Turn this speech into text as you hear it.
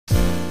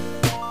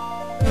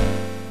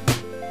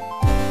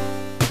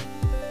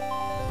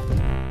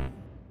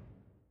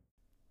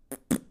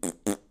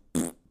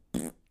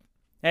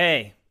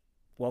Hey,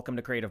 welcome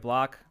to Creative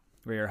Block.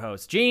 We're your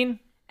hosts, Gene.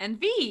 And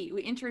V,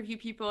 we interview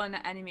people in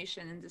the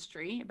animation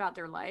industry about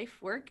their life,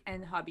 work,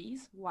 and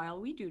hobbies while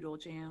we doodle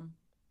jam.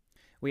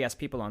 We asked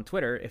people on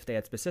Twitter if they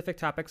had specific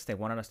topics they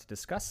wanted us to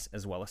discuss,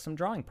 as well as some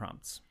drawing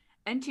prompts.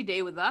 And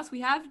today with us,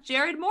 we have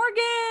Jared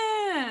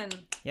Morgan.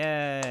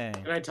 Yay.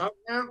 Can I talk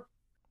now?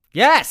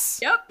 Yes!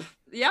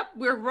 Yep,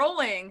 we're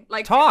rolling.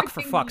 Like Talk,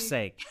 for fuck's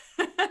sake.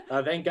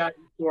 Thank God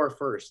you were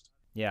first.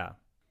 Yeah.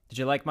 Did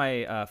you like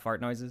my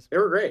fart noises? They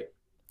were great.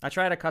 I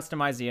try to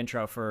customize the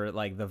intro for,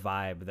 like, the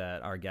vibe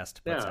that our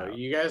guest puts No, out.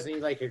 you guys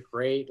need like a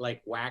great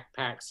like whack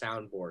pack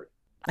soundboard.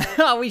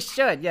 Oh, we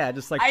should. Yeah,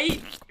 just like...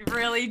 I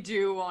really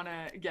do want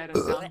to get a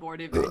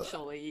soundboard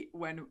eventually.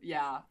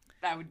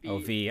 That would be. Oh,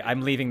 V,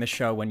 I'm leaving the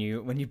show. When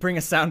you bring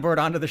a soundboard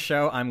onto the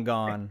show, I'm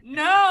gone.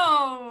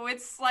 No,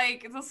 it's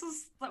like this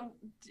is,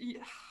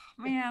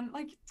 man.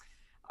 Like,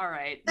 all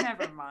right,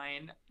 never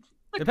mind.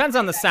 Depends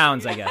on the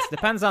sounds, I guess.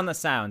 Depends on the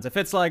sounds. If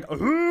it's like,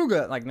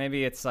 ooga, like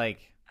maybe it's like...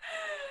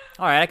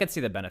 All right, I can see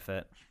the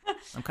benefit.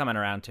 I'm coming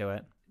around to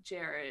it.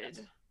 Jared,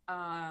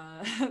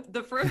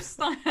 the first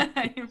time,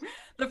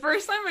 the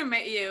first time I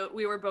met you,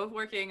 we were both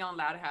working on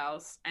Loud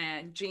House,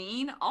 and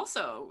Gene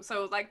also.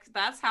 So like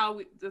that's how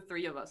the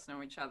three of us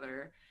know each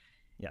other.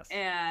 Yes.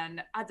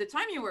 And at the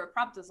time, you were a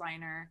prop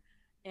designer,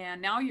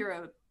 and now you're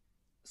a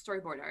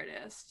storyboard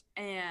artist.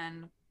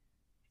 And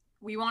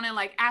we want to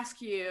like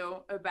ask you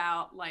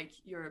about like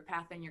your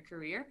path in your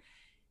career.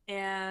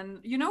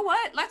 And you know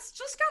what? Let's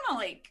just kind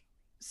of like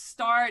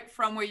start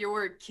from where you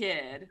were a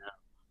kid.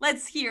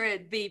 Let's hear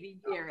it, baby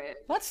Jared.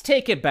 Let's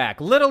take it back.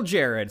 Little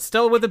Jared,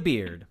 still with a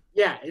beard.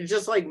 Yeah, it's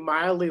just like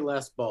mildly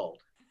less bald.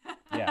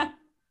 Yeah.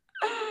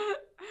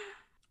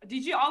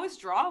 Did you always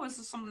draw? Was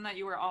this something that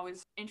you were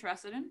always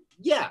interested in?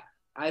 Yeah,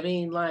 I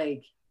mean,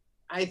 like,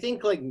 I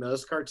think like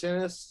most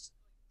cartoonists,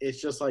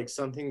 it's just like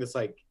something that's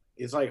like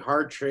it's like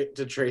hard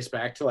to trace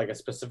back to like a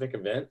specific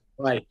event.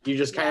 Like you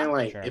just kind of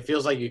like Sure. It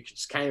feels like you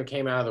just kind of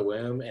came out of the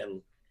womb,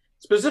 and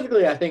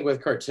specifically, I think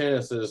with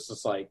cartoonists, it's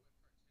just like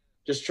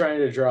just trying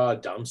to draw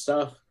dumb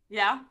stuff.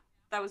 Yeah,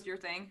 that was your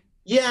thing.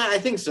 Yeah, I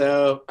think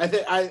so. I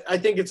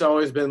think it's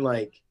always been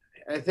like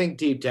I think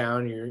deep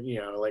down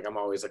like I'm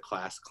always a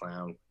class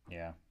clown.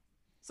 Yeah.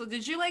 So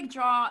did you like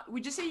draw?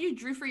 Would you say you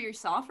drew for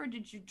yourself, or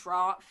did you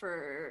draw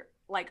for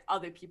like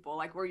other people?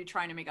 Like, were you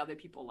trying to make other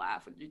people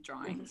laugh with your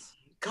drawings?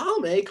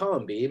 Column A,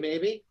 column B,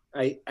 maybe.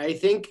 I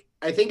think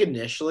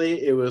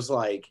initially it was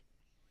like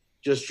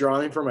just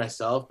drawing for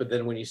myself, but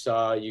then when you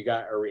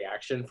got a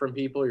reaction from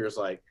people, you're just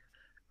like,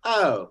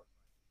 oh,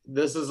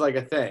 this is like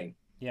a thing.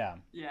 Yeah.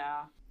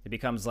 Yeah. It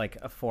becomes like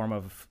a form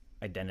of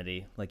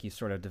identity. Like you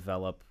sort of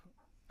develop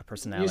a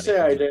personality. You say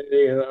from it.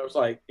 identity, and I was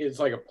like, it's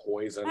like a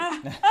poison.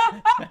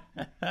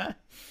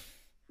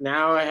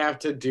 Now I have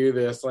to do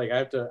this. Like I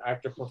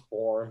have to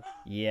perform.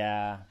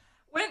 Yeah.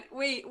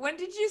 When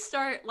did you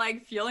start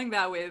like feeling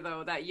that way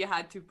though, that you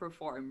had to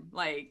perform?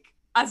 Like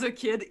as a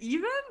kid,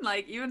 even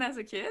as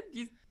a kid?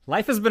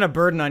 Life has been a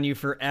burden on you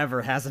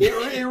forever, hasn't It,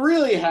 it? it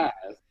really has.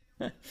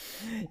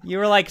 You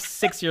were like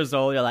 6 years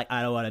old. You're like,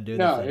 I don't want to do this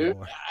No,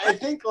 anymore. I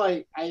think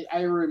like I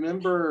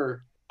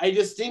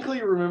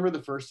distinctly remember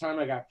the first time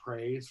I got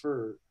praise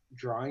for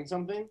drawing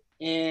something,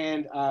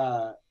 and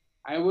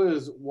I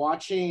was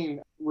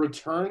watching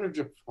Return of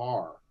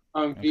Jafar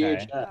on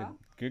Okay.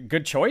 VHS.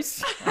 Good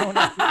choice. Oh,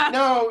 no.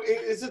 No,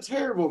 it's a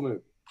terrible movie,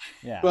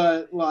 Yeah.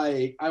 but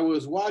like I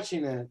was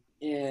watching it,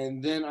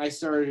 and then I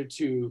started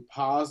to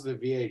pause the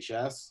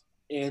VHS,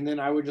 and then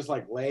I would just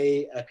like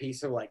lay a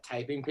piece of like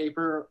typing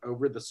paper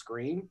over the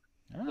screen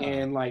Oh.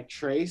 and like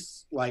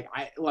trace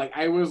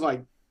I was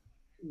like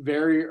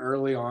very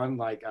early on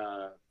like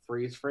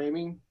freeze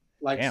framing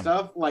like Damn.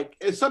 stuff like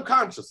it's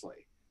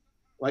subconsciously,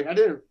 like I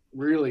didn't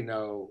really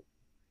know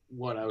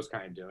what I was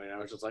kind of doing. I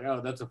was just like,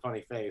 oh, that's a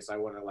funny face, I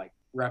want to like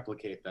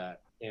replicate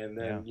that. And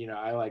then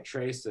I like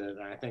traced it,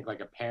 and I think like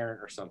a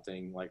parent or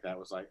something like that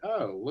was like,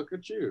 oh, look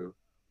at you.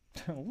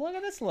 Look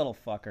at this little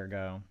fucker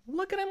go.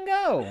 Look at him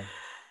go.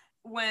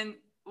 When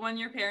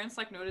your parents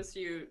like noticed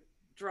you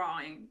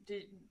drawing,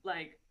 did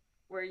like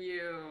were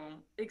you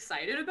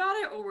excited about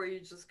it, or were you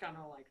just kind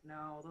of like,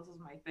 no, this is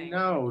my thing?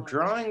 No, Like,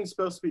 drawing is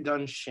supposed to be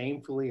done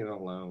shamefully and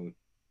alone.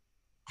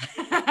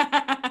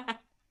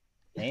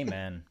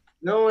 Amen.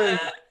 No one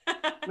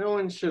no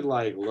one should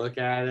like look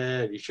at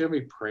it. You shouldn't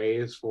be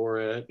praised for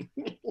it.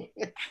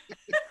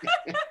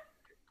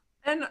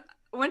 And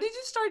when did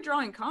you start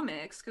drawing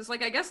comics? Because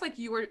like I guess like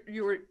you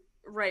were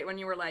right when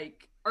you were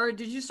like, or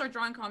did you start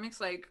drawing comics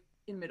like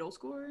in middle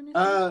school or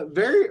anything?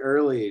 Very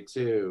early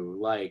too.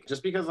 Like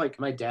just because like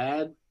my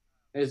dad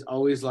has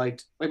always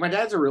liked, like my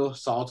dad's a real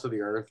salt of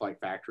the earth like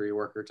factory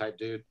worker type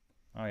dude.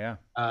 Oh yeah.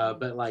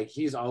 But like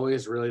he's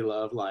always really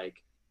loved like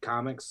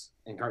comics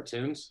and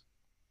cartoons,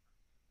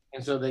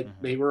 and so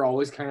they were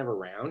always kind of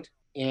around.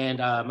 And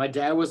my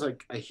dad was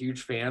like a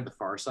huge fan of The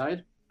Far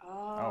Side,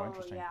 Oh,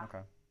 interesting. Yeah. Okay.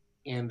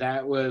 and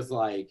that was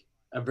like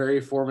a very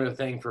formative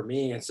thing for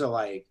me. And so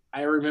like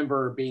I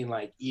remember being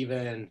like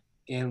even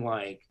in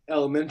like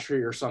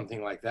elementary or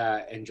something like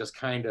that, and just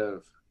kind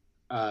of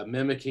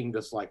mimicking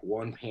this like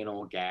one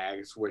panel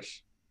gags,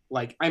 which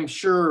like I'm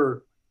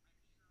sure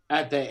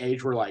at that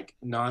age were like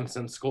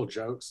nonsensical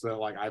jokes that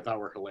like I thought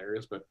were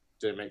hilarious, but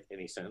didn't make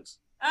any sense.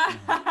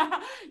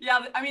 Yeah,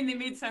 I mean, they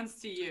made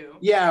sense to you.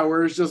 Yeah,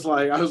 where it's just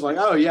like, I was like,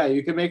 oh yeah,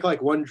 you can make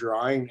like one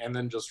drawing and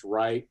then just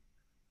write,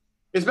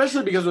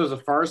 especially because it was a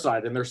Far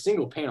Side and they're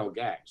single panel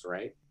gags,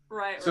 right?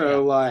 Right.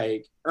 So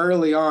like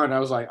early on, I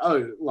was like,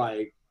 oh,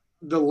 like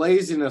the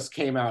laziness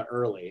came out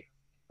early,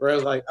 where I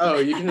was like, oh,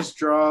 you can just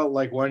draw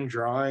like one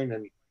drawing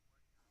and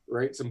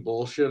write some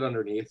bullshit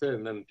underneath it,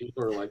 and then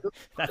people are like,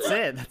 That's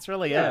it. That's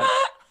really Yeah. it.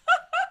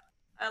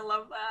 I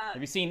love that.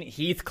 Have you seen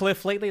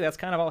Heathcliff lately? That's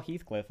kind of all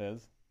Heathcliff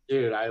is.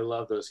 dude, I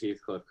love those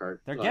Heathcliff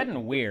cards. They're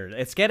getting weird.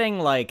 It's getting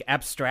like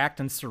abstract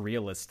and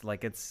surrealist.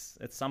 Like it's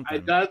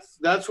something.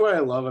 That's what I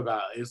love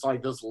about it. It's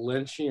like this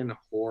Lynchian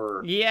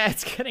horror. Yeah,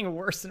 it's getting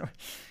worse and worse.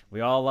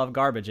 We all love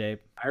Garbage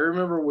Ape. I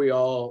remember we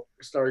all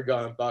started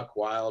going buck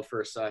wild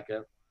for a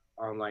second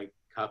on like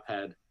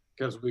Cuphead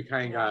because we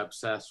kind of got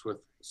obsessed with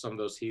some of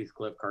those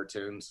Heathcliff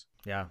cartoons.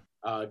 Yeah.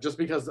 Just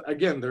because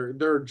again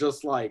they're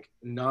just like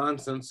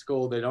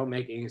nonsensical. They don't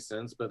make any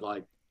sense, but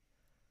like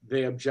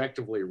they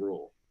objectively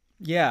rule.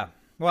 Yeah.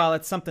 Well,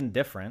 it's something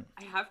different.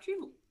 I have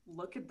to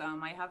look at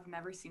them. I have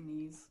never seen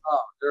these.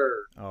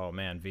 Oh, Oh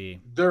man, V.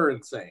 they're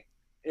insane.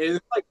 It's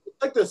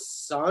like the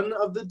son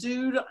of the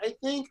dude. I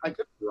think I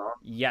could be wrong.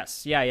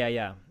 Yes.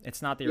 Yeah.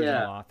 It's not the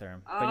original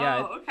author, but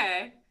yeah,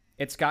 Okay.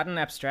 it's gotten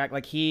abstract.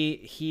 Like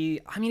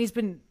he. I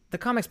mean, the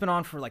comic's been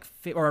on for like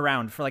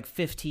around for like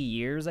 50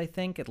 years, I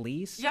think, at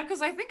least. Yeah,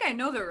 because I think I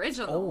know the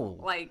original. old.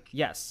 Like.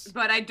 Yes.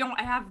 But I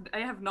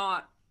have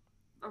not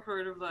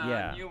heard of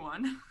the new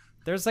one.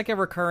 There's like a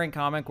recurring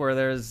comic where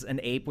there's an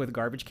ape with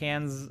garbage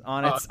cans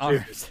on its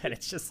arms, and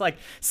it's just like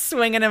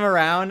swinging him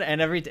around, and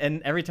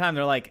every time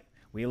they're like,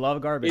 "We love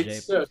Garbage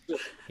Ape.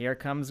 Here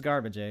comes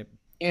Garbage Ape."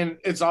 And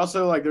it's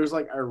also like there's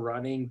like a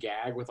running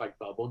gag with like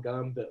bubble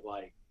gum that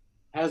like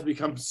has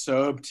become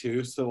so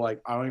obtuse that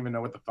like I don't even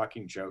know what the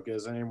fucking joke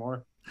is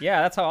anymore.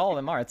 Yeah, that's how all of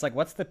them are. It's like,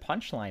 what's the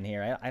punchline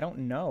here? I don't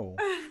know.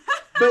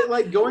 But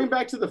like going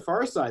back to the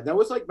Far Side, that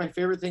was like my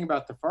favorite thing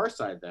about the Far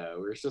Side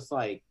though. Where it's just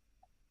like,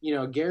 you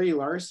know, Gary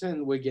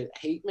Larson would get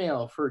hate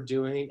mail for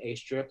doing a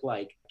strip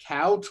like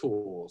Cow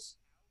Tools.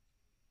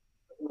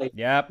 Like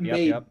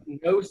made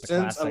no sense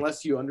classic.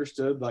 unless you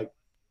understood like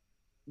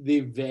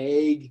the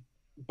vague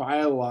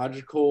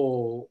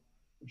biological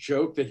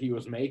joke that he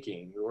was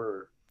making.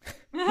 Or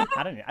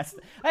I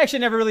actually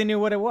never really knew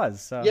what it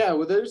was. So yeah,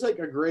 well, there's like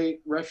a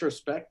great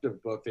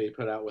retrospective book that he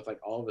put out with like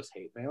all of his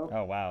hate mail.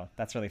 Oh wow,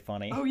 that's really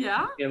funny. Oh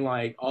yeah. And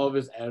like all of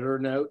his editor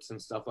notes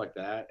and stuff like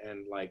that,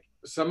 and like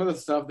some of the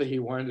stuff that he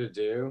wanted to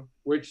do,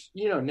 which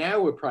you know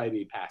now would probably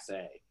be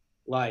passe.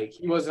 Like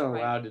he wasn't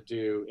allowed to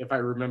do, if I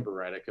remember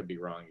right, I could be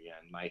wrong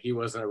again. Like he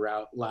wasn't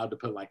allowed to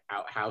put like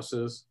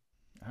outhouses.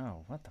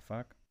 Oh, what the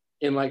fuck?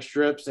 In like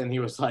strips, and he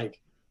was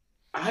like,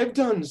 "I've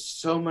done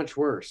so much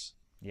worse."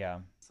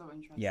 So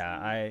interesting.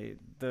 Yeah,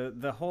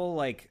 the whole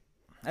like,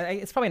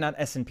 it's probably not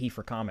S&P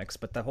for comics,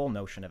 but the whole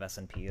notion of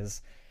S&P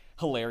is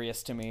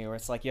hilarious to me. Where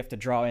it's like you have to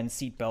draw in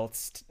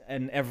seatbelts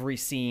in every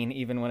scene,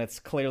 even when it's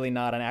clearly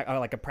not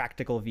like a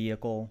practical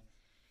vehicle.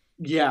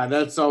 Yeah,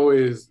 that's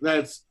always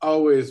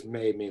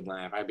made me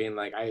laugh. I mean,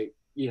 like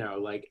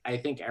I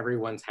think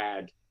everyone's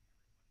had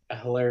a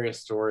hilarious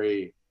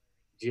story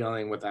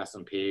dealing with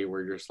S&P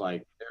where you're just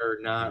like, they're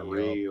not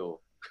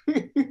real.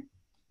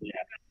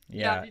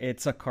 Yeah,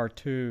 it's a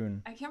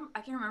cartoon. I can't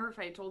remember if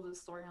I told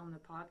this story on the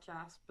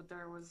podcast, but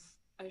there was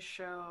a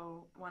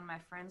show one of my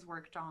friends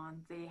worked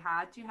on. They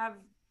had to have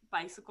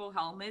bicycle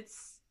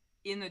helmets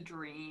in a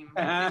dream.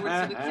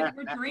 So the kids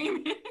were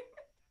dreaming.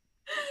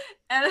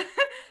 And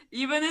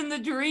even in the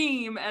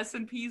dream,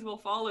 S&Ps will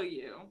follow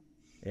you.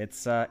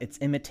 It's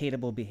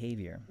imitatable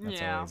behavior.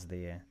 That's always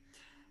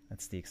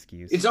that's the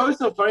excuse. It's always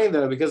so funny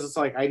though, because it's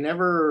like I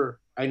never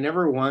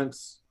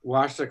once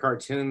watched a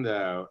cartoon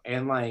though,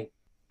 and like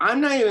I'm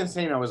not even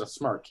saying I was a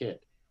smart kid.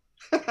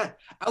 I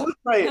was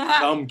probably a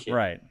dumb kid.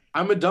 Right.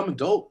 I'm a dumb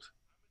adult.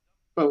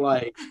 But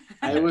like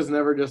I was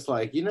never just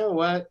like, you know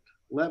what?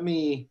 Let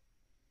me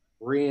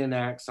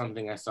reenact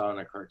something I saw in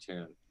a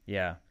cartoon.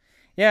 Yeah.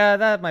 Yeah,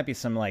 that might be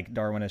some like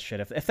Darwinist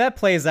shit. If that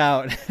plays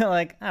out,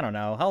 like I don't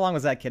know, how long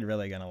was that kid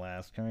really gonna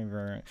last? Can we be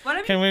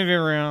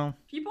real?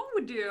 People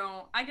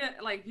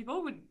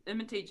would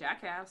imitate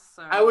Jackass.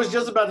 So. I was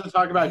just about to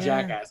talk about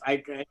Jackass.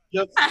 I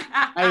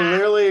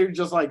literally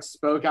just like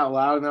spoke out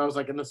loud, and I was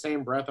like in the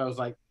same breath, I was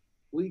like,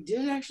 we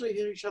did actually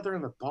hit each other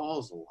in the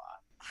balls a lot.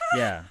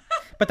 Yeah,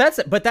 but that's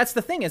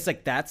the thing. It's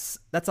like that's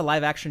a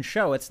live action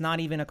show. It's not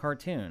even a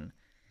cartoon.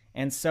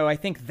 And so I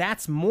think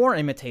that's more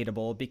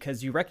imitatable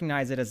because you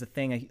recognize it as a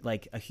thing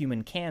like a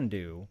human can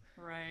do.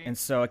 Right. And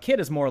so a kid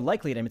is more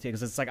likely to imitate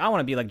because it's like, I want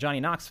to be like Johnny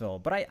Knoxville,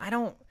 but I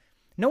don't,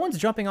 no one's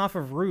jumping off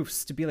of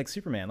roofs to be like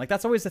Superman. Like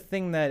that's always the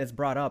thing that is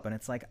brought up. And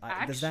it's like,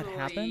 does that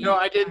happen? No,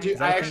 I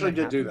actually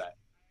did do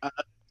that.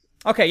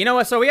 Okay, you know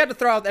what? So we had to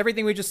throw out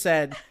everything we just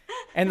said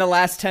in the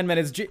last 10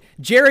 minutes.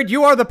 Jared,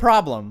 you are the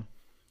problem.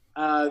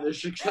 There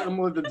should come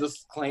with a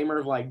disclaimer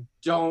of like,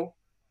 don't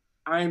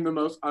I'm the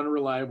most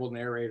unreliable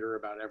narrator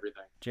about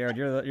everything. Jared,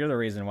 you're the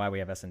reason why we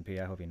have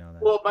SNP. I hope you know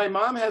that. Well, my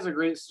mom has a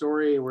great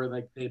story where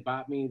like they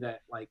bought me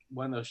that like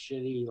one of those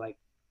shitty like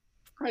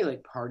probably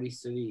like Party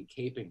City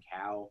Cape and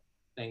Cow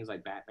things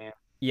like Batman.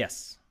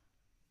 Yes.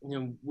 You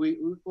know,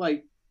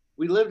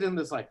 we lived in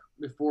this like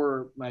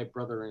before my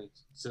brother and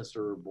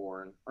sister were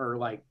born, or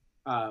like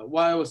while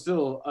I was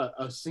still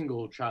a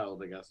single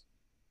child, I guess,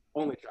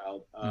 only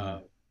child,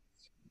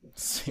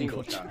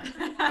 single child.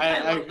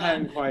 I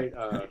hadn't quite.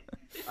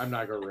 I'm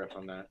not gonna riff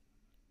on that.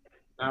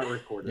 Not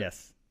recorded.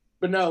 Yes.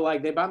 But no,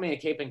 like they bought me a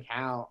Cape and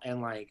Cow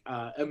and like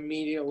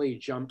immediately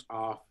jumped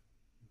off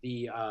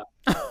the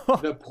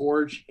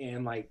porch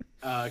and like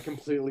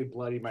completely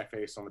bloodied my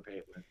face on the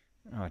pavement.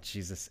 Oh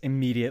Jesus!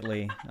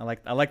 Immediately. I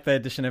like the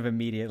addition of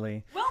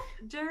immediately. Well,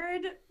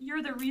 Jared,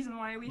 you're the reason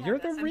why we have You're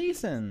the SNPs.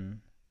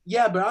 reason.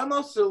 Yeah, but I'm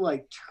also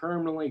like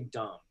terminally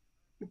dumb.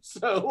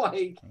 So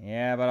like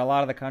Yeah, but a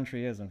lot of the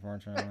country is,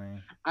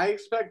 unfortunately. I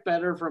expect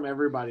better from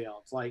everybody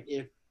else. Like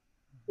if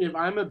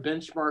I'm a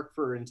benchmark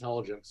for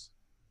intelligence,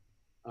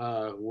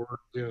 we're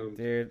doomed.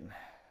 Dude,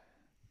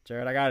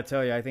 Jared, I gotta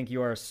tell you, I think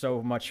you are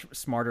so much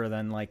smarter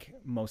than like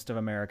most of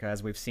America,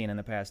 as we've seen in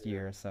the past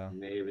year. So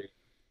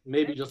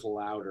Maybe just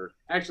louder.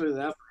 Actually,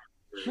 that's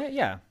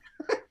yeah.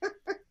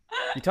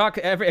 You talk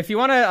if you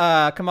want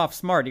to come off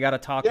smart, you got to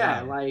talk.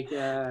 Yeah, loud. like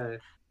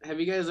have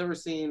you guys ever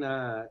seen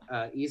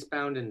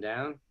Eastbound and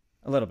Down?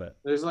 A little bit.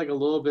 There's like a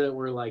little bit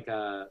where like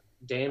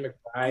Dan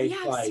McBride's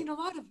I've like seen a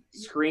lot of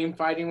scream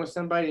fighting with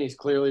somebody and he's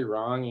clearly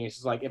wrong and he's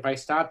just like, if I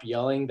stop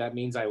yelling, that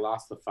means I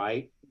lost the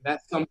fight. That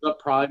sums up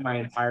probably my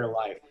entire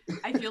life.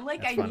 I feel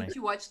like That's I funny. need to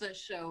watch the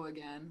show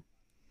again.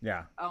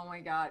 Yeah. Oh my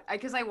god.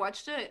 Because I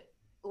watched it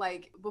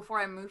like before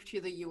I moved to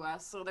the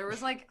US. So there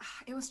was like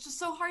it was just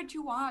so hard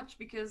to watch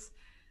because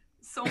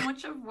so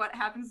much of what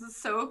happens is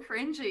so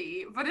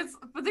cringy. But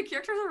the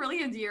characters are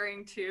really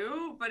endearing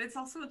too. But it's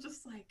also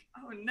just like,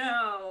 oh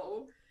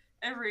no.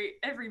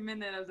 Every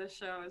minute of the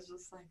show is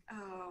just like,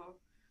 oh,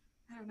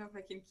 I don't know if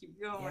I can keep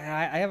going.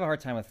 Yeah, I have a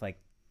hard time with like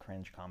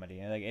cringe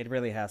comedy. Like it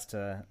really has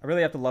to. I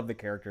really have to love the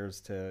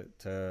characters to.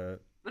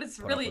 But it's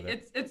put up really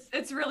with it.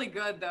 it's really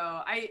good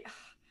though. I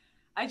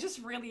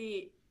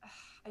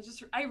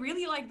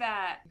really like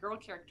that girl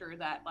character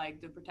that like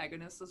the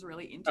protagonist is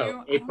really into. Oh, I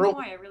don't April? know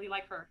why I really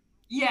like her.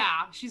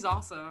 Yeah, she's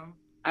awesome.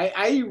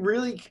 I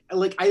really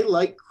like I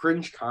like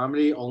cringe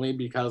comedy only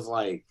because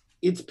like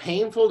it's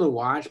painful to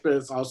watch, but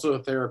it's also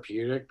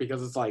therapeutic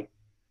because it's like,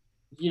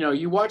 you know,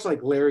 you watch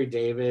like Larry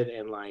David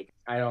and like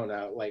I don't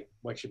know, like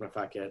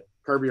whatchamacallit,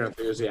 Curb Your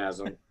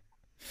Enthusiasm.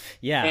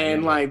 Yeah.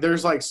 And yeah. like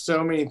there's like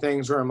so many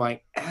things where I'm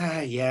like,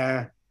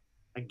 yeah,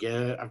 I get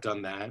it. I've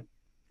done that.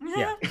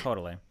 Yeah,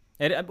 totally.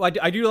 And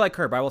I do like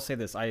Curb. I will say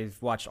this: I've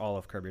watched all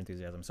of Curb Your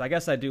Enthusiasm, so I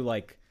guess I do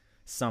like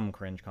some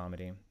cringe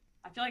comedy.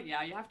 I feel like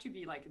yeah, you have to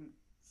be like in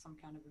some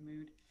kind of a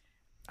mood.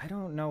 I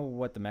don't know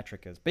what the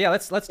metric is, but yeah,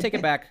 let's take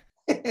it back.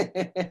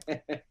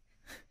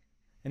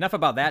 Enough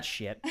about that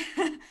shit.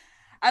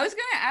 I was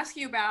gonna ask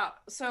you about.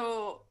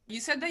 So you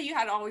said that you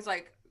had always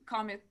like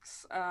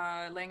comics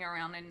laying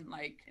around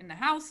in the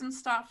house and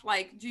stuff.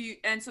 Like, do you?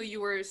 And so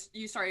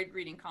you started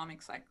reading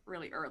comics like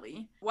really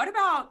early. What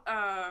about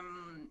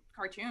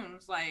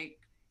cartoons like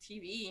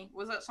TV?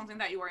 Was that something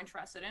that you were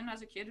interested in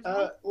as a kid as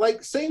well?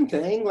 Like same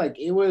thing. Like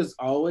it was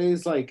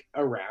always like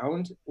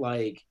around.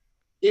 Like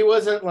it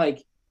wasn't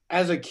like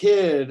as a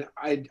kid,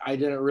 I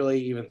didn't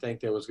really even think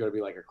there was going to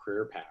be like a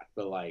career path.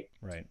 But like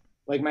Right.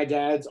 like my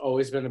dad's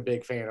always been a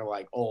big fan of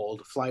like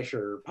old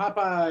Fleischer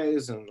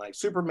Popeyes and like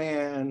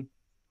Superman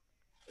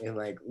and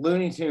like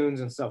Looney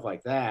Tunes and stuff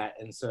like that.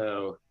 And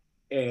so,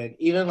 and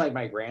even like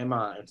my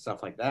grandma and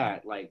stuff like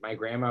that, like my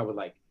grandma would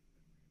like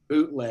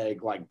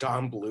bootleg like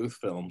Don Bluth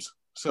films.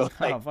 So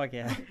like, Oh fuck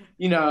yeah.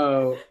 you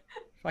know,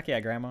 Fuck yeah,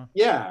 Grandma.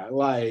 yeah,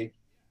 like,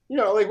 you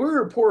know, like we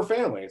were a poor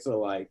family. So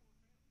like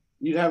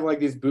you'd have like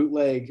these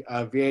bootleg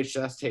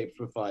VHS tapes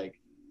with like,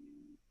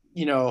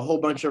 you know, a whole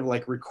bunch of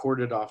like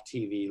recorded off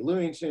TV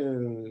Looney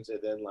Tunes and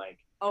then like,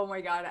 Oh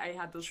my god, I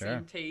had those Sure.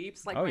 same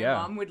tapes. Like Oh, my yeah.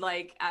 mom would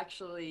like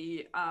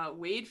actually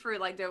wait for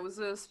like there was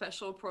a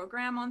special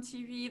program on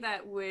TV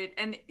that would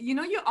and you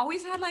know you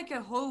always had like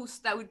a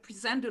host that would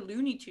present the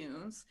Looney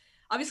Tunes.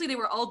 Obviously they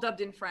were all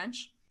dubbed in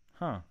French,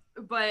 Huh.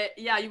 but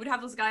yeah, you would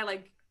have this guy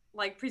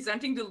like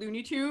presenting the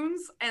Looney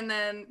Tunes and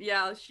then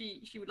yeah,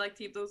 she would like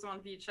tape those on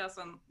VHS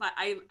and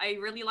I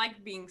really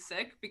liked being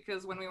sick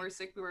because when we were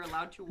sick we were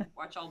allowed to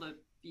watch all the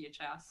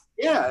VHS.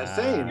 yeah, Ah.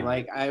 same.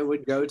 Like I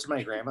would go to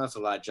my grandma's a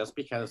lot just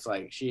because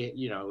like she,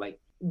 you know, like,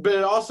 but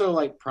it also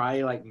like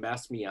probably like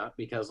messed me up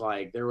because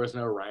like there was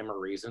no rhyme or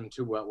reason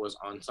to what was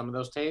on some of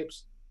those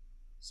tapes.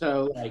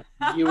 So like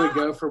you would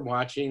go from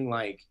watching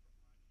like,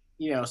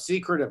 you know,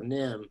 Secret of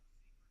Nim,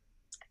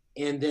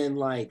 and then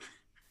like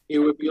it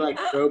would be like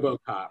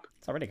RoboCop,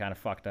 It's already kind of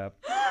fucked up.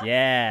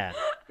 Yeah.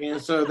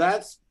 and so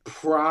that's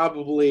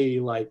probably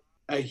like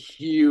a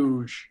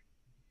huge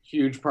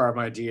part of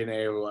my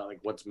DNA of like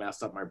what's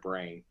messed up my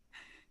brain.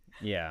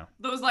 Yeah.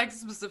 Those like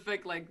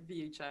specific like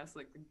VHS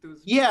like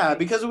those Yeah,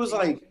 because it was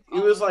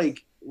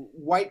like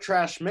white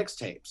trash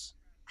mixtapes.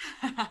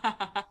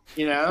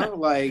 You know,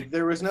 like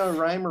there was no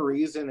rhyme or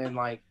reason, and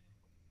like,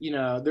 you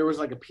know, there was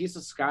like a piece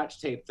of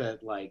scotch tape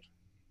that like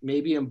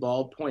maybe in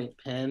ballpoint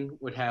pen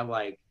would have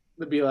like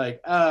would be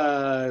like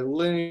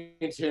Looney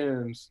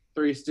Tunes,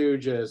 Three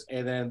Stooges,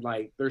 and then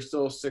like there's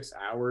still 6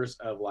 hours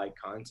of like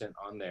content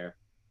on there,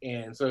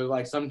 and so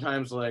like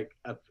sometimes like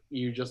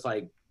you just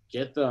like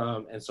get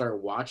them and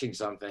start watching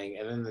something,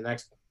 and then the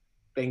next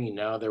thing you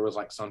know, there was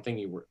like something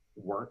you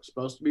weren't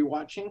supposed to be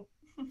watching.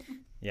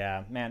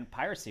 Yeah, man,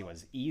 piracy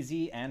was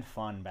easy and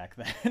fun back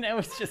then. It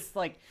was just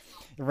like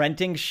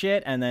renting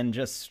shit and then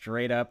just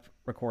straight up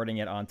recording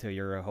it onto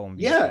your home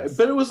Yeah, VHS.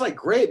 but it was like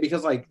great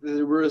because like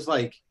there was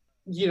like,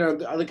 you know,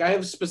 like I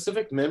have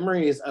specific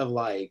memories of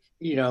like,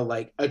 you know,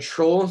 like A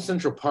Troll in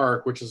Central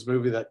Park, which is a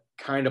movie that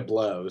kind of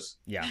blows,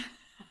 Yeah.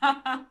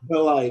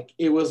 but like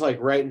it was like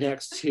right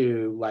next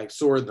to like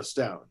Sword in the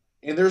Stone,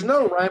 and there's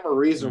no rhyme or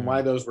reason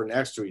why Mhm. those were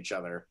next to each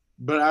other,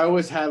 but I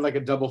always had like a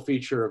double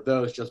feature of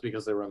those just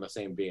because they were on the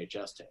same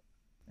VHS tape.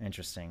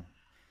 Interesting.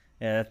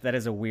 Yeah, that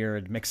is a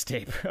weird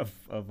mixtape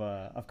of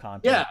Yeah,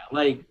 content.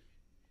 like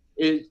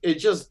it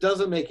just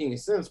doesn't make any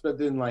sense. But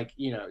then like,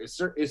 you know,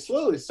 it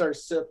slowly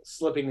starts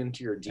slipping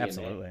into your DNA.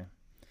 Absolutely.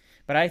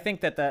 But I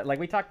think that like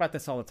we talk about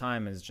this all the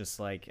time is just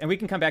like, and we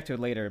can come back to it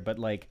later, but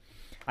like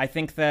I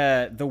think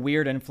that the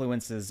weird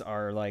influences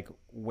are like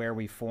where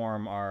we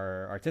form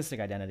our artistic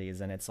identities,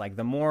 and it's like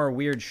the more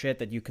weird shit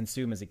that you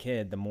consume as a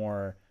kid, the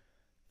more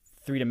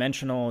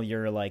three-dimensional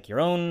your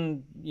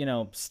own,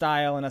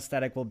 style and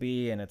aesthetic will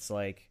be. And it's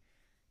like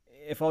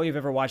if all you've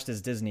ever watched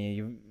is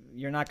Disney,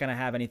 you're not going to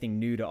have anything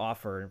new to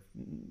offer,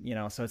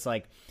 so it's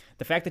like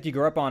the fact that you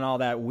grew up on all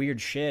that weird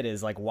shit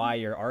is like why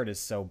your art is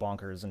so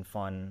bonkers and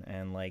fun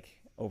and like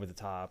over the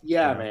top,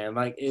 Yeah, man.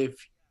 Like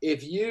if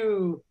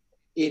you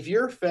if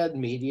you're fed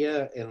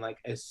media in like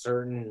a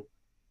certain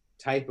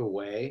type of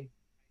way,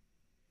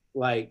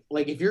 like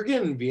if you're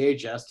getting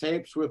VHS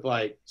tapes with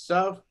like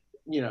stuff,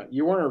 you know,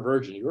 you weren't a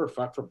virgin. You were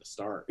fucked from the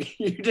start.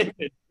 You didn't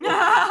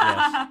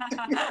Yes.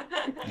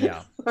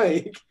 Yeah.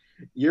 like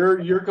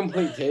your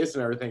complete taste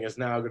and everything is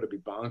now going to be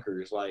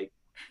bonkers. Like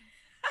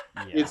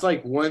Yeah. it's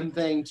like one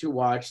thing to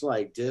watch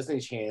like Disney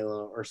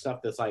Channel or stuff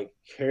that's like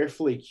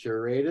carefully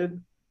curated,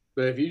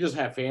 but if you just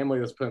have family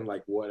that's putting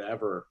like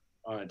whatever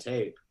on a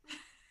tape,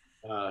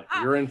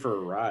 you're in for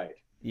a ride.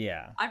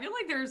 Yeah. I feel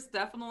like there's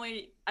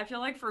definitely, I feel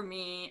like for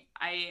me,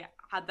 I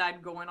had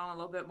that going on a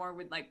little bit more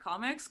with like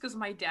comics because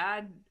my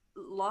dad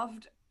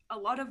loved a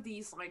lot of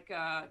these like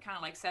kind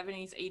of like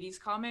 70s, 80s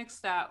comics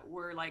that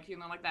were like, you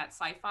know, like that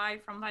sci-fi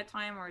from that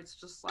time where it's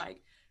just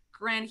like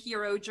grand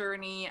hero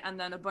journey and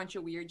then a bunch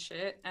of weird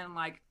shit and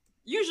like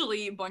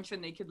usually a bunch of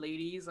naked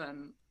ladies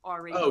and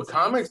R-rated Oh,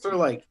 comics scenes. are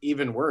like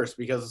even worse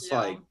because it's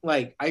Yeah.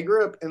 like I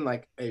grew up in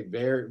like a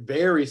very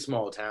very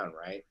small town,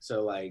 right?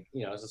 So like,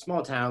 you know, it's a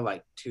small town,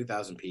 like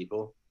 2,000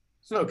 people.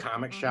 There's no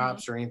comic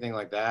shops or anything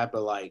like that,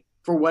 but like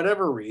for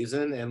whatever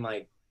reason, and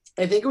like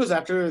I think it was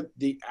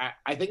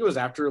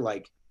after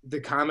like the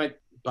comic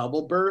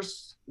bubble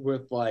burst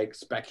with like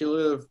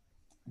speculative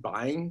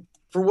buying.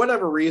 For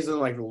whatever reason,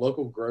 like the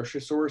local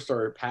grocery store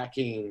started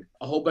packing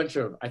a whole bunch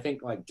of, I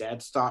think, like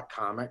dead stock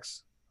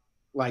comics.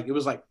 Like it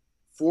was like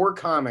 4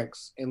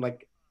 comics in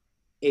like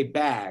a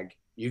bag.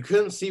 You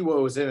couldn't see what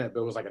was in it,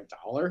 but it was like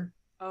 $1.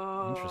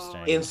 Oh.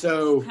 Interesting. And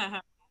so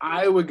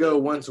I would go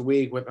once a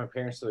week with my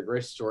parents to the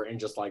grocery store and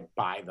just like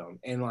buy them.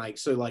 And like,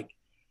 so like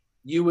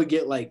you would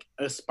get like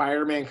a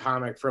Spider-Man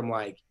comic from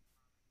like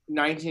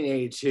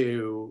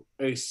 1982,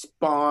 a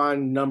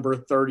Spawn number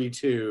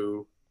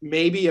 32,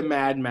 maybe a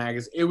Mad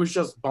magazine. It was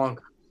just bonkers.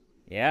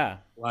 Yeah.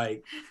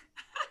 Like,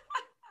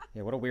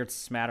 Yeah. What a weird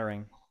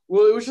smattering.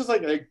 well, it was just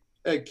like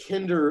a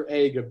Kinder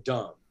egg of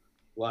dumb.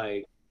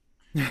 Like,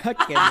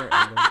 Kinder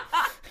Egg.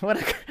 What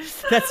a,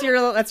 that's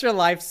your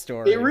life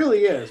story. it really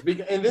is.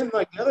 And then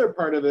like the other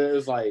part of it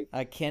is like,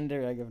 A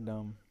Kinder Egg of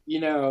Dome. you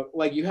know,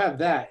 like you have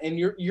that, and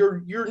you're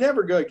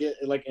never gonna get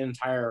like an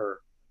entire.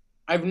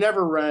 I've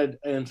never read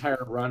an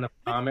entire run of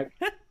comic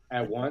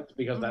at once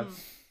because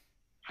that's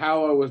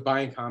how I was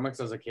buying comics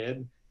as a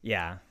kid.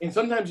 Yeah. And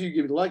sometimes you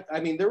get like, I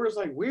mean, there was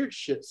like weird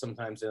shit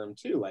sometimes in them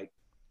too. Like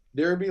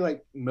there would be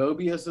like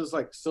Mobius's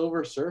like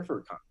Silver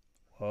Surfer comic.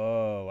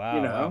 Oh wow.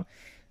 You know? Wow.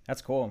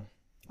 That's cool.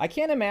 I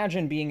can't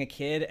imagine being a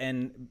kid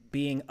and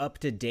being up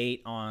to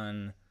date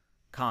on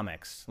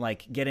comics,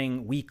 like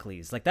getting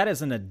weeklies. Like that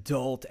is an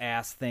adult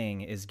ass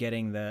thing, is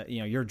getting the,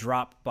 your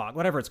drop box,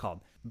 whatever it's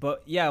called.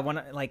 But yeah, when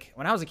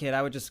I was a kid,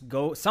 I would just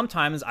go,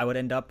 sometimes I would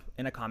end up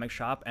in a comic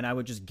shop and I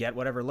would just get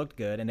whatever looked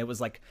good, and it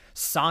was like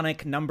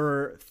Sonic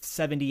number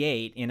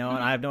 78, and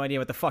I have no idea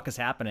what the fuck is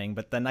happening,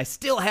 but then I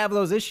still have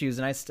those issues,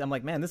 and I'm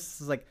like, man, this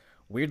is like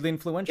weirdly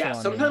influential Yeah,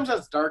 on sometimes me.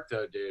 that's dark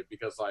though, dude,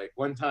 because like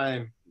one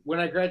time when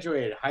I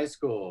graduated high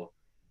school,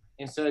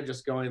 instead of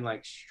just going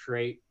like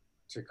straight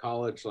to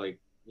college like,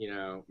 you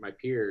know, my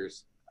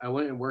peers, I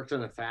went and worked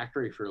in a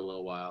factory for a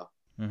little while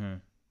Mm-hmm.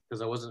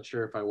 because I wasn't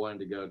sure if I wanted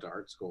to go to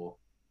art school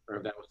or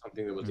if that was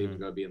something that was even Mhm.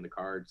 going to be in the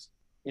cards.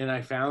 And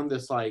I found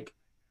this like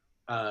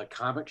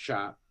comic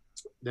shop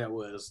that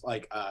was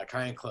like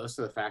kind of close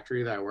to the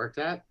factory that I worked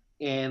at.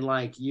 and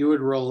like you would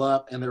roll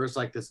up and there was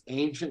like this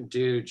ancient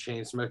dude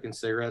chain smoking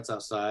cigarettes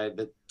outside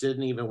that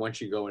didn't even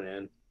want you going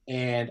in.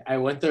 And I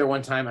went there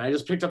one time and I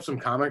just picked up some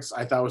comics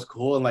I thought was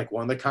cool, and like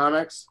one of the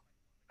comics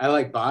I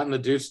like bought, and the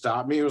dude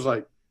stopped me and was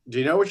like, do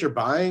you know what you're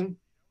buying?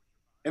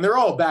 And they're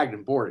all bagged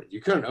and boarded,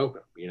 you couldn't open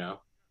them, you know.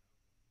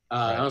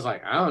 Right. I was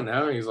like, I don't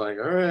know. He's like,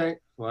 all right.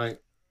 Like,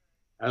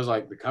 I was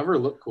like, the cover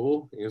looked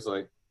cool. He was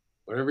like,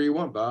 whatever you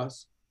want,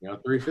 boss. You know,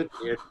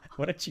 $350.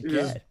 What did you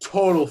get?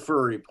 Total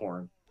furry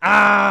porn.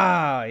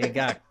 Ah, you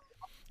got.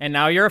 And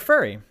now you're a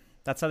furry.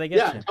 That's how they get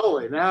you. Yeah,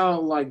 totally.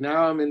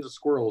 Now I'm into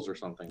squirrels or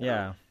something.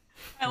 Yeah.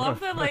 I love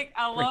that. Like,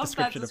 I love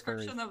that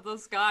description of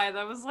this guy.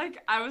 That was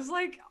like, I was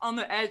like on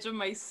the edge of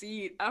my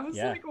seat. I was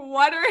like,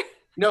 what are?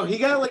 No, he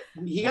got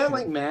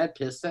like mad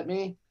pissed at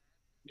me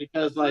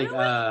because like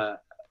really?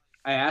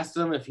 I asked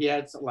him if he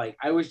had like,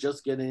 I was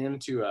just getting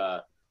into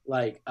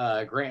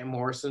Grant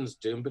Morrison's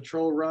Doom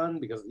Patrol run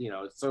because, you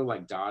know, it's so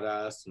like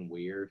Dadaist and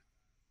weird.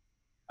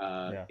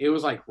 It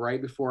was like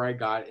right before I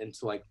got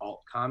into like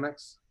alt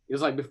comics. It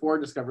was like before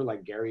I discovered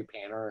like Gary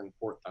Panter and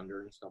Port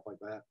Thunder and stuff like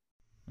that.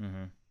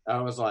 Mm-hmm. I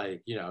was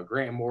like, you know,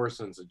 Grant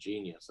Morrison's a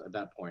genius at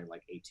that point,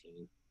 like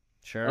 18.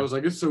 Sure. I was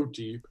like, it's so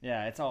deep.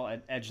 Yeah, it's all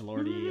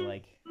edgelordy,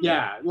 like.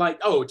 Yeah, like,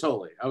 oh,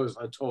 totally. I was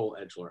a total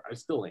edgelord. I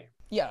still am.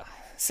 Yeah,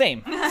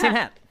 same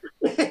hat.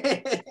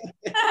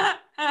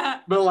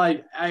 But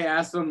like, I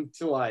asked him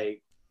to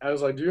like, I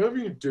was like, do you have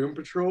any Doom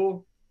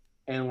Patrol?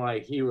 And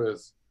like, he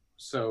was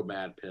so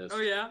mad pissed. Oh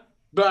yeah.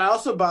 But I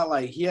also bought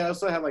like, he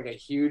also had like a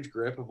huge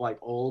grip of like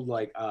old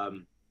like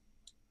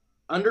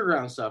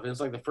underground stuff, and it's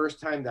like the first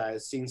time that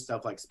I've seen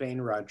stuff like Spain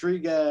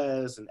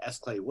Rodriguez and S.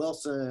 Clay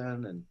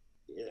Wilson, and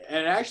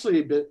it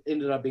actually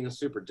ended up being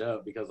super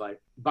dope because like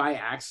by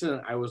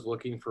accident I was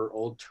looking for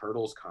old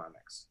Turtles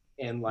comics,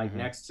 and like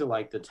next to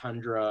like the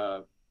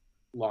Tundra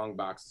long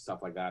box and stuff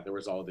like that, there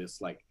was all this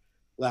like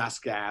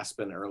Last Gasp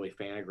and early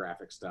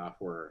Fantagraphic stuff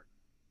where,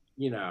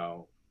 you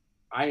know,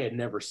 I had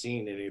never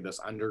seen any of this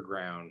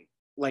underground,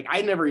 like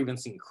I'd never even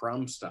seen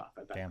Crumb stuff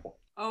at that point.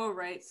 Oh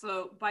right,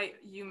 so by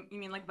you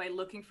mean like by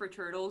looking for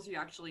Turtles, you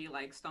actually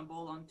like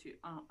stumbled onto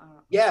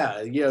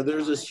yeah, you know,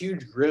 there's this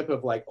huge grip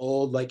of like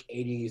old like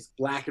 80s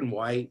black and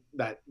white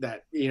that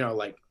you know,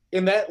 like,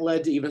 and that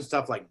led to even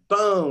stuff like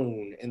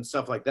Bone and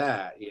stuff like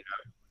that, you know.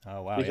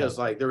 Oh wow. Because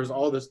like there was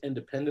all this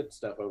independent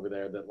stuff over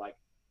there that like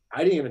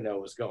I didn't even know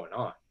what was going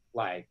on.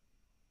 Like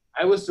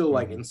I was still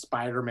like in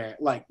Spider-Man,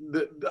 like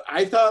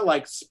I thought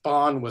like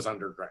Spawn was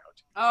underground.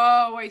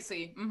 Oh, I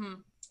see. Mm-hmm.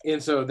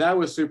 And so that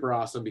was super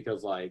awesome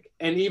because like,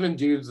 and even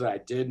dudes that I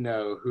did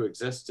know who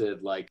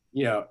existed, like,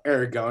 you know,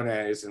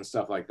 Aragones and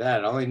stuff like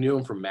that, I only knew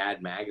him from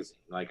Mad Magazine.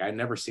 Like I'd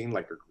never seen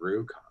like a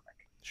Gru comic.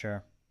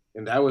 Sure.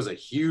 And that was a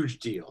huge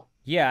deal.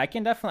 Yeah, I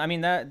can definitely, I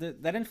mean,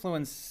 that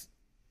influence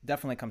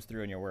definitely comes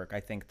through in your work. I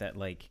think that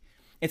like,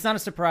 it's not a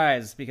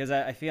surprise because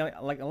I feel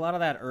like a lot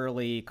of that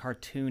early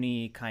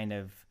cartoony kind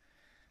of,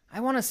 I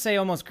want to say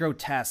almost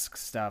grotesque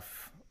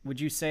stuff. Would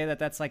you say that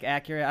that's like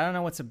accurate? I don't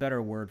know what's a better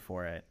word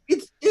for it.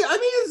 It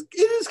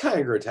is kind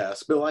of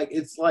grotesque, but like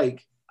it's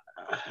like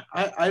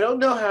I don't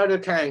know how to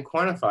kind of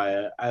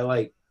quantify it.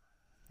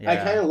 I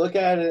kind of look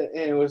at it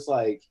and it was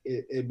like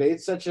it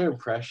made such an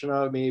impression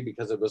on me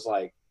because it was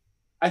like,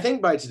 I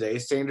think by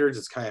today's standards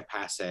it's kind of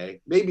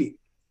passé. Maybe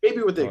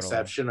with the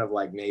exception of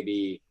like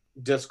maybe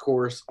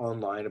discourse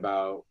online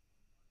about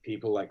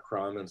people like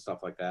Crumb and stuff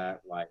like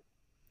that. Like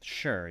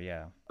sure,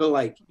 yeah. But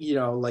like, you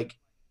know,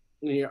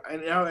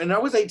 and I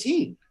was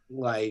 18.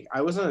 Like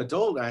I was an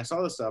adult and I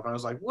saw this stuff and I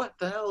was like, what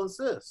the hell is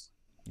this?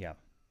 Yeah.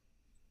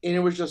 And it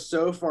was just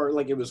so far,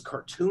 like it was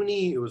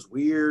cartoony, it was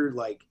weird,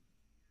 like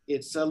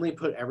it suddenly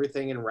put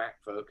everything in rack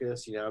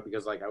focus, you know,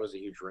 because like I was a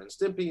huge Ren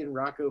Stimpy and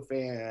Rocco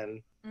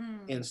fan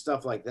and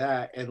stuff like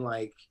that. And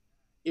like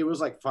it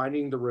was like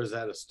finding the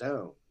Rosetta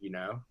Stone, you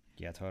know?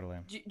 Yeah, totally.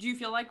 Do you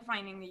feel like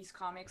finding these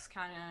comics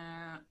kind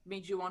of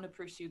made you want to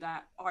pursue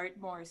that art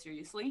more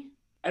seriously?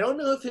 I don't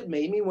know if it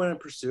made me want to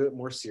pursue it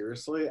more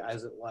seriously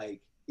as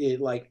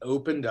it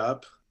opened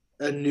up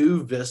a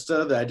new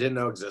vista that I didn't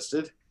know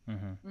existed.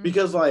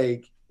 Because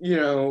like, you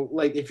know,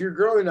 like if you're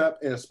growing up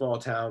in a small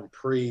town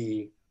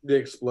pre the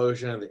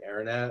explosion of the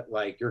internet,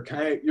 like you're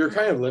kind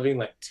of living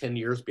like 10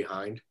 years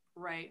behind.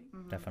 Right.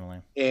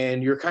 Definitely.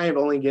 And you're kind of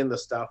only getting the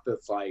stuff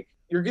that's like,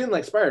 you're getting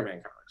like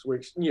Spider-Man comics,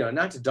 which, you know,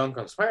 not to dunk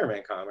on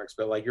Spider-Man comics,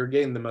 but like you're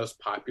getting the most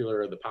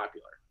popular of the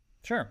popular.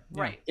 Sure.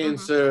 Yeah. Right. And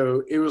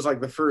so it was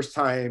like the first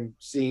time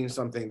seeing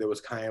something that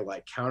was kind of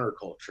like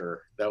counterculture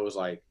that was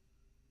like,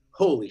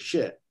 holy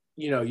shit,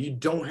 you know, you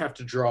don't have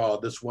to draw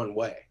this one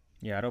way.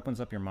 Yeah, it opens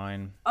up your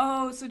mind.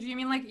 Oh, so do you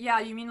mean like,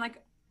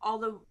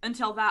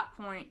 until that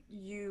point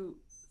you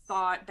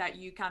thought that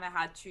you kind of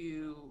had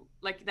to,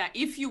 like, that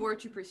if you were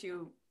to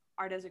pursue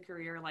art as a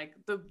career, like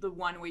the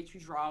one way to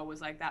draw was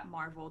like that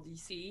Marvel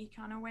DC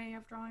kind of way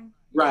of drawing?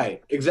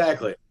 Right,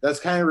 exactly. That's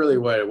kind of really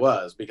what it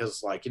was,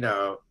 because like, you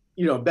know,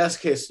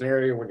 best case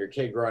scenario when you're a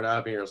kid growing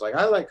up and you're just like,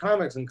 I like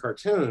comics and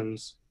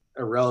cartoons,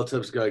 a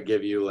relative's gonna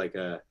give you like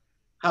a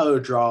how to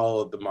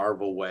draw the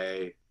Marvel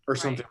way or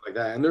something like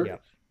that. And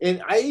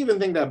and I even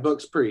think that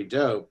book's pretty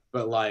dope,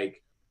 but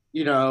like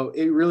you know,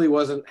 it really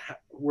wasn't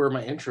where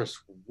my interest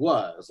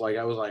was. Like,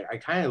 I was like, I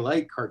kind of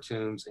like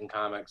cartoons and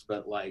comics,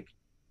 but like,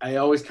 I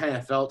always kind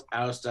of felt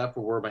out of step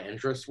with where my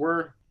interests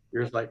were.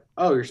 You're just like,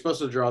 oh, you're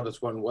supposed to draw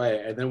this one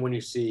way. And then when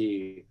you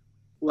see,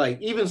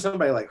 like, even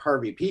somebody like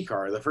Harvey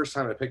Pekar, the first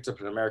time I picked up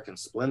an American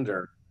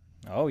Splendor,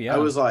 Oh I yeah.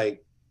 was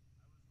like,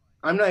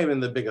 I'm not even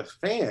the biggest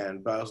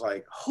fan, but I was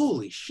like,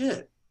 holy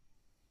shit.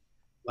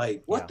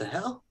 Like, what Yeah. the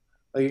hell?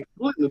 Like, it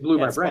completely blew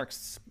Yeah, my it brain.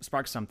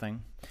 sparks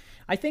something.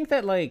 I think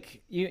that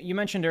like you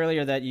mentioned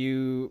earlier that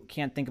you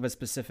can't think of a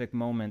specific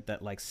moment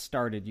that like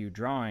started you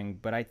drawing,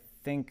 but I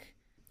think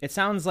it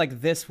sounds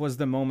like this was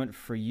the moment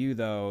for you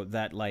though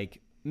that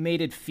like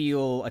made it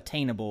feel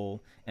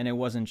attainable and it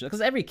wasn't just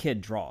because every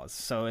kid draws.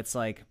 So it's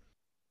like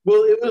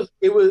Well,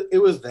 it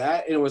was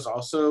that, and it was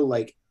also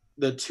like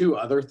the two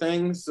other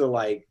things to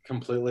like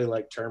completely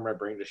like turn my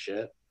brain to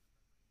shit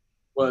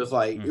was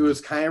like it mhm.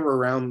 was kind of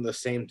around the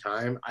same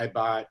time I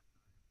bought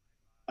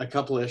a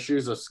couple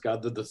issues of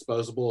Scud the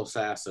Disposable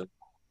Assassin.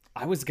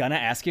 I was gonna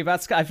ask you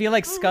about Scud. I feel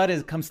like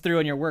Scud comes through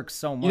in your work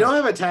so You know,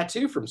 I much. have a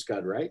tattoo from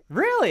Scud, right?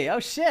 Really? Oh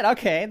shit.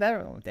 Okay. That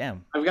oh,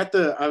 damn. I've got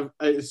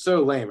it's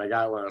so lame. I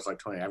got it when I was like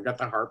 20. I've got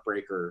the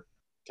Heartbreaker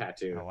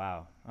tattoo. Oh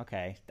wow.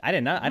 Okay. I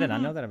didn't know. I did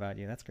not know that about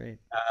you. That's great.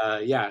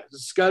 Yeah,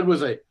 Scud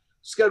was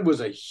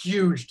a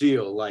huge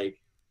deal. Like,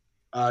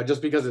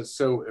 just because it's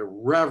so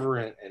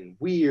irreverent and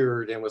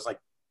weird, and was like,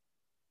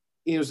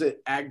 it was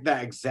at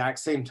that exact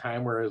same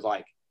time where it was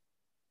like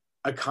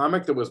a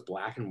comic that was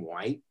black and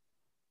white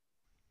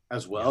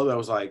as Yeah. well. That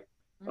was like,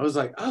 I was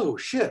like, oh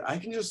shit, I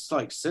can just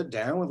like sit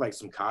down with like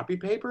some copy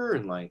paper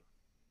and like,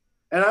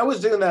 and I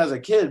was doing that as a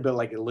kid, but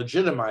like it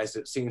legitimized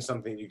it seeing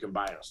something you can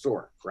buy in a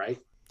store, right?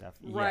 Yeah.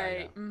 Yeah.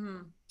 Right.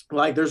 Mm-hmm.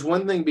 Like, there's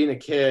one thing being a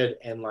kid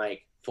and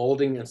like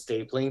folding and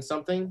stapling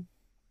something,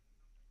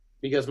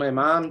 because my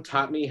mom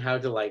taught me how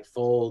to like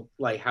fold,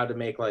 like how to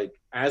make, like,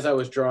 as I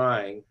was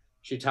drawing,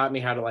 she taught me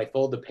how to like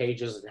fold the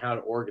pages and how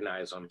to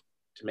organize them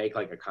to make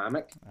like a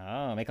comic.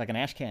 Oh, make like an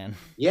ash can.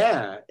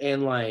 Yeah,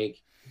 and like,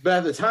 but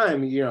at the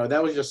time, you know,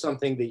 that was just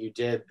something that you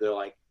did to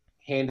like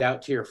hand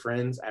out to your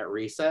friends at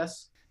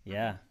recess.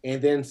 Yeah.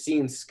 And then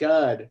seeing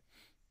Scud,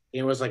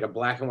 it was like a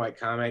black and white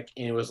comic,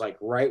 and it was like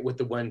right with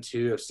the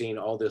 1-2 of seeing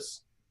all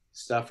this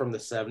stuff from the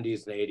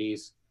 70s and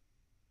 80s.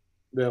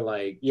 They're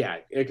like, yeah,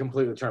 it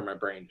completely turned my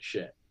brain to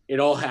shit. It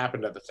all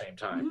happened at the same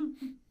time.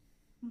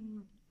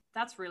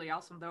 That's really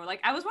awesome though.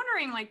 Like I was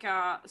wondering, like,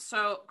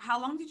 so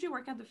how long did you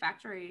work at the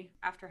factory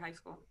after high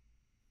school?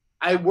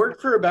 I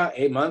worked for about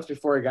 8 months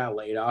before I got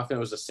laid off, and it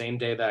was the same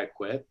day that I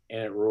quit,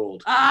 and it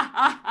ruled. Like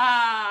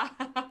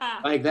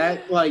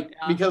that, like,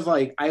 Yeah. because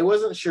like I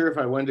wasn't sure if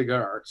I wanted to go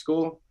to art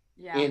school.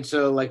 Yeah. And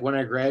so like when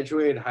I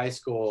graduated high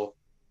school,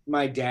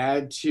 my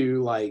dad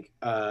to like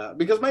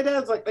because my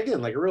dad's like,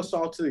 again, like a real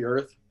salt to the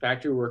earth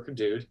factory worker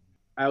dude.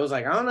 I was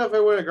like, I don't know if I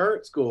want to go to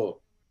art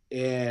school.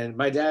 And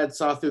my dad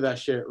saw through that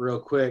shit real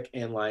quick,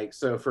 and like,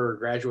 so for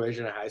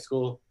graduation of high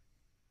school,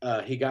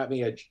 he got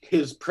me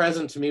his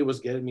present to me was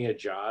getting me a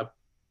job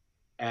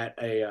at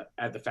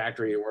the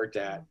factory he worked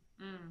at.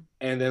 Mm.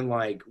 And then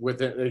like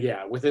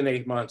within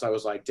 8 months I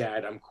was like,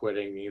 Dad, I'm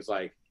quitting. And he's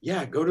like,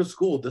 yeah, go to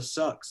school, this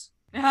sucks.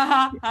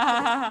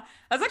 That's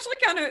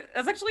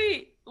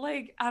actually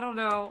like, I don't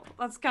know,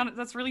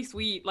 that's really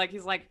sweet. Like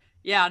he's like,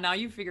 yeah, now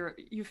you figured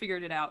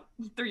it out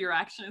through your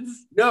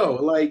actions. No,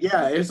 like,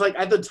 yeah, it's like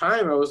at the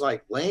time I was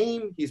like,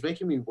 lame, he's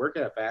making me work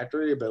at a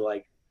factory, but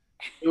like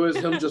it was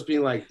him just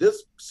being like,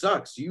 this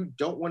sucks, you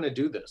don't want to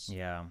do this.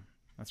 Yeah.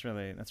 That's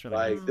really Like,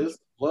 nice. this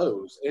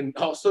blows. And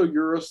also,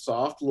 you're a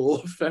soft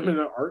little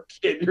feminine art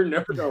kid, you're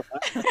never gonna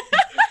laugh.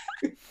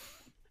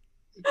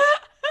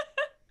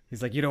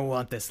 He's like, you don't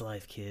want this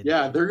life, kid.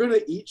 Yeah, they're gonna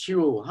eat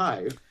you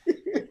alive.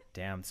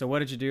 Damn. So what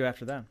did you do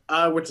after that?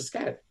 I went to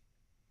SCAD,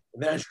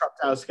 and then I dropped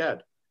out of SCAD.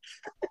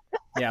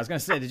 Yeah, I was gonna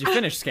say, did you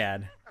finish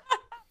SCAD?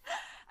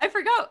 I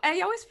forgot.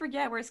 I always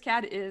forget where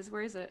SCAD is.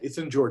 Where is it? It's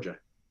in Georgia.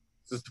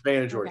 It's in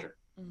Savannah, Georgia.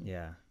 Okay.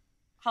 Yeah.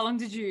 How long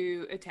did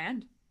you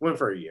attend? Went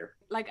for a year.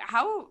 Like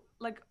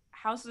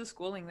how's the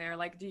schooling there?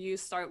 Like do you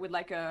start with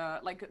like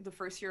the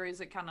first year,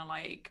 is it kind of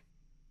like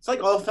It's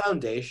like all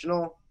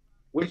foundational,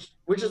 which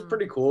is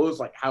pretty cool. It's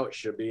like how it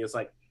should be. It's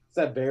like it's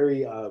that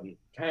very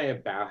kind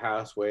of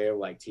Bauhaus way of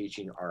like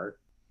teaching art.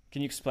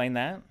 Can you explain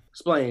that?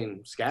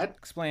 Explain SCAD.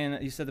 Explain.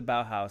 You said the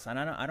Bauhaus, and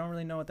I don't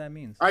really know what that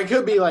means. I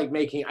could be like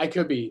I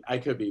could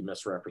be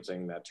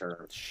misrepresenting that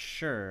term.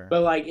 Sure.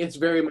 But like it's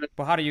very much,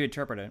 But how do you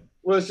interpret it?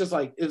 well, it's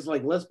like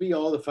let's be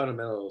all the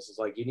fundamentals. It's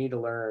like you need to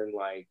learn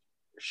like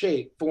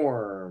shape,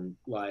 form,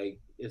 like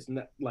it's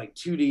not like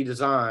 2D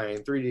design,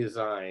 3D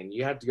design.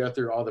 You have to go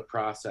through all the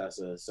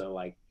processes. So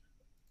like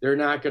they're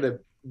not gonna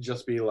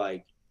just be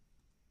like,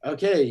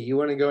 okay, you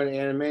want to go into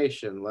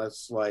animation,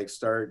 let's like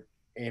start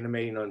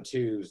animating on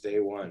Tuesday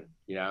one,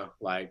 you know,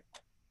 like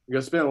you're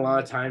gonna spend a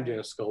lot of time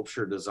doing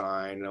sculpture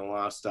design and a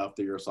lot of stuff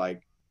that you're just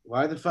like,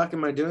 why the fuck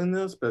am I doing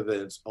this? But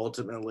then it's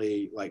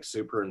ultimately like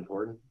super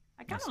important.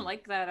 I kind of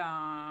like that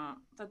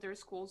that there's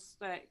schools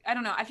that, I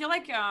don't know. I feel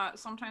like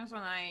sometimes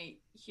when I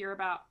hear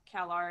about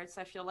CalArts,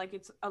 I feel like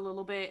it's a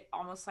little bit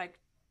almost like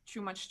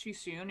too much too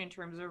soon in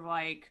terms of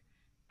like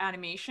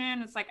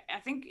animation. It's like I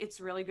think it's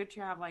really good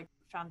to have like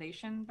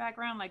foundation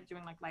background, like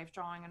doing like life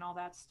drawing and all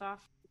that stuff.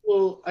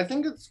 Well, I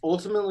think it's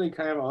ultimately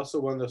kind of also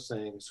one of those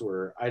things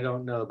where I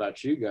don't know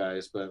about you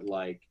guys, but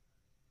like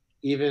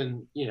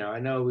even, you know, I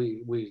know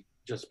we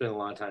just spent a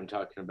lot of time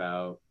talking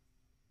about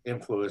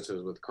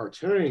influences with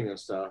cartooning and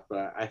stuff,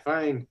 but I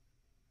find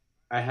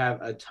I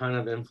have a ton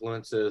of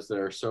influences that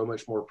are so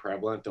much more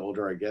prevalent the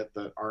older I get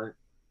that aren't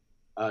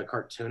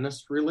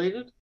cartoonist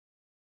related.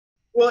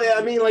 Well, yeah,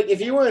 I mean, like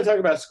if you want to talk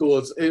about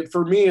school,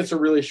 for me, it's a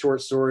really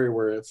short story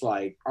where it's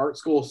like art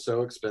school is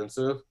so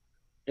expensive,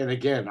 and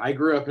again, I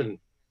grew up in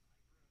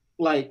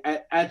like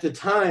at the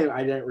time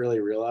I didn't really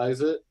realize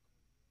it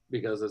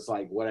because it's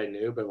like what I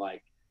knew, but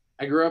like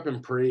I grew up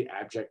in pretty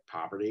abject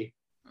poverty.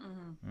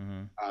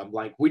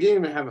 Like we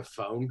didn't even have a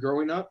phone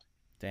growing up.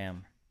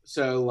 Damn.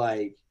 So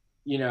like,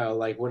 you know,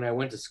 like when I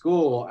went to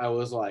school, I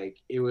was like,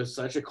 it was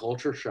such a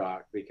culture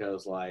shock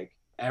because like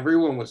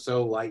everyone was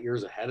so light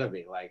years ahead of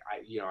me. Like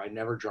I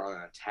never drawn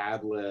on a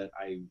tablet.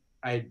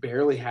 I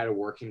barely had a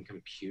working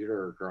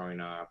computer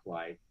growing up.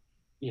 Like,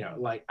 you know,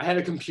 like I had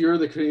a computer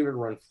that couldn't even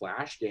run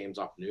Flash games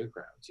off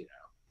Newgrounds, you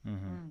know?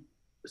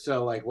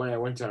 So like when I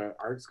went to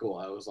art school,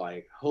 I was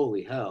like,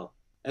 holy hell.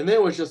 And then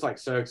it was just like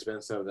so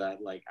expensive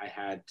that like I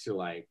had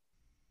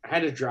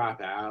to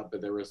drop out,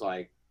 but there was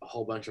like a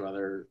whole bunch of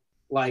other,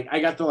 like I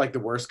got the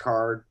worst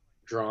card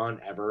drawn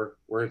ever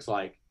where it's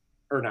like,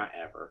 or not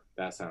ever.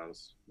 That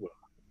sounds,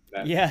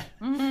 yeah.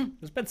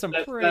 There's been some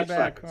pretty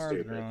bad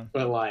cards drawn.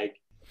 But like,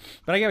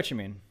 but I get what you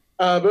mean.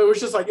 But it was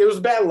just like, it was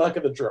bad luck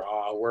of the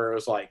draw where it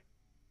was like,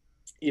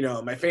 you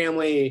know, my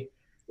family,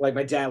 like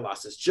my dad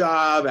lost his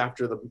job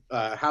after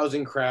the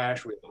housing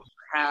crash. We lost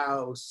our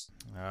house.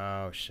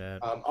 Oh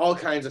shit. All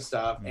kinds of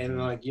stuff. And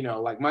like, you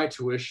know, like my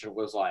tuition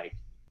was like,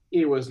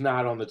 it was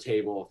not on the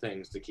table of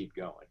things to keep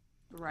going.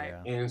 Right.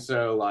 Yeah. And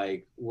so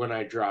like when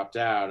I dropped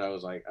out, I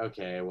was like,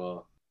 okay,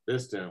 well,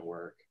 this didn't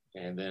work.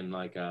 And then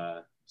like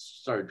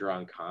started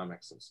drawing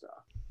comics and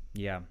stuff.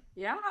 Yeah.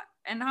 Yeah.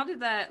 And how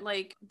did that,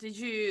 like, did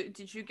you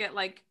get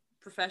like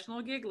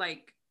professional gig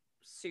like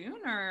soon,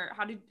 or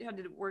how did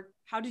it work?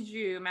 How did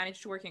you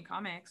manage to work in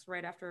comics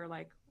right after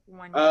like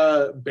 1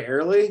 year?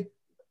 Barely.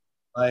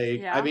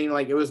 Like, Yeah. I mean,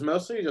 like it was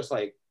mostly just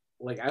like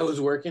I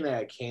was working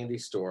at a candy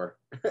store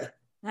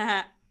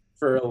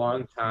for a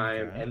long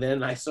time. Okay. And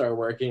then I started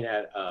working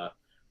at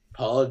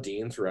Paula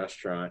Dean's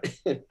restaurant.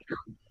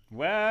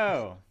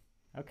 Whoa.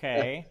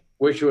 Okay.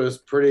 Which was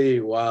pretty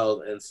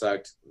wild and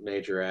sucked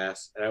major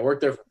ass. And I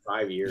worked there for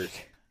 5 years.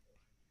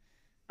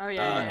 Oh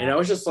yeah, And I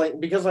was just like,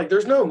 because like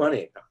there's no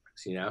money in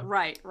comics, you know?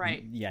 right.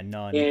 Yeah,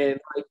 none. And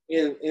like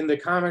in the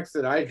comics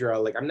that I draw,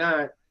 like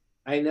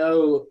I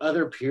know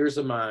other peers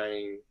of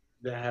mine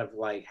that have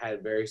like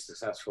had very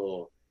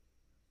successful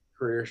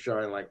careers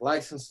drawing like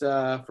licensed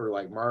stuff or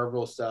like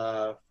Marvel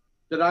stuff,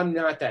 that I'm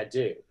not that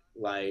dude.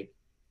 Like,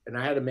 and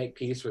I had to make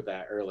peace with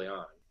that early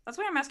on. That's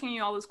why I'm asking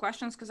you all those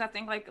questions, because I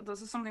think like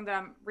this is something that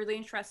I'm really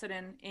interested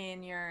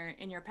in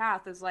your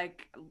path, is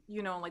like,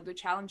 you know, like the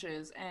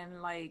challenges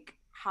and like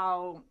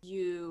how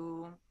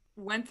you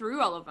went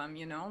through all of them,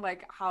 you know,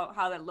 like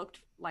how that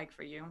looked like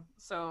for you.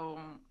 So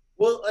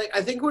well, like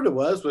I think what it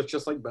was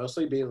just like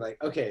mostly being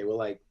like, okay, well,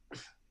 like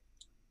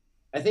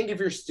I think if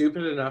you're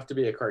stupid enough to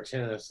be a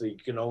cartoonist, so you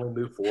can only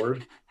move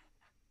forward,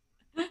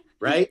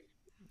 right?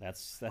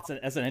 That's it's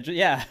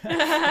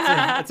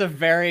a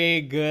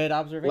very good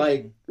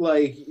observation.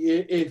 Like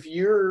if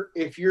you're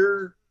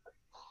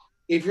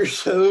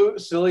so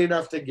silly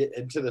enough to get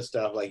into the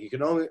stuff, like you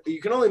can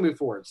only move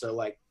forward. So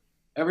like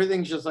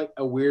everything's just like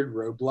a weird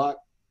roadblock.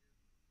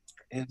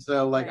 And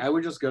so like I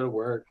would just go to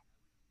work,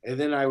 and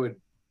then I would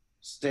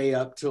stay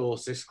up till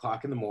 6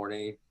 o'clock in the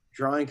morning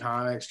drawing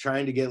comics,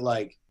 trying to get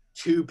like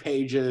 2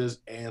 pages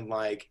and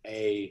like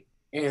a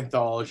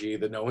anthology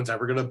that no one's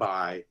ever gonna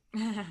buy.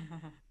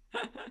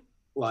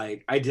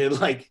 Like I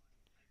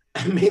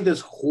made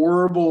this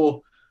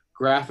horrible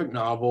graphic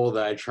novel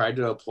that I tried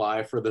to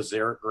apply for the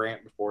Xeric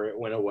grant before it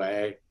went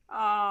away.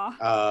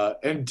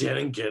 And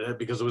didn't get it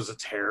because it was a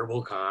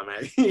terrible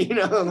comic. You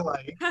know,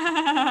 like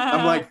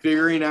I'm like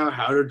figuring out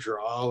how to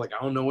draw. Like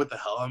I don't know what the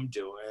hell I'm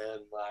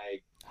doing.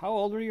 Like, how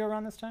old were you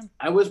around this time?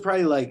 I was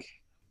probably like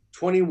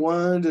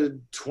 21 to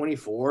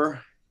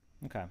 24.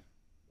 Okay.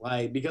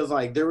 Like because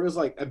like there was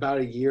like about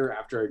a year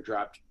after I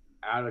dropped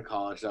out of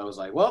college, I was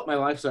like, well, my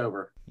life's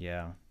over.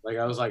 Yeah. Like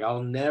I was like,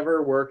 I'll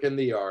never work in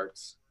the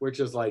arts,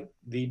 which is like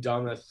the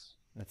dumbest.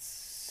 That's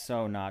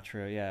so not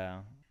true.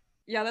 Yeah.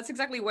 Yeah, that's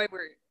exactly why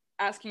we're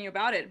asking you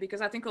about it,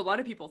 because I think a lot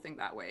of people think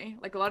that way.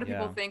 Like a lot of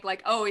people think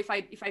like, oh, if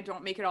I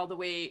don't make it all the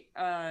way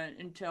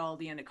until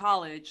the end of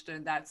college,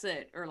 then that's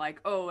it. Or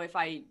like, oh, if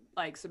I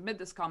like submit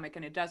this comic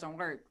and it doesn't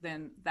work,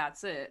 then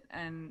that's it.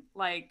 And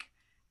like,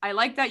 I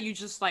like that you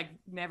just like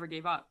never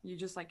gave up. You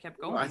just like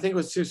kept going. Well, I think it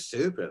was too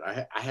stupid.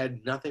 I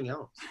had nothing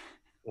else.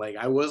 Like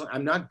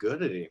I'm not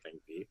good at anything,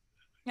 Pete.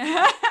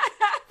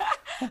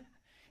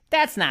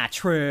 That's not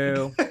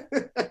true.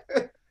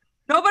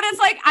 No, but it's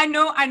like I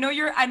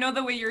know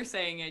the way you're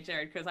saying it,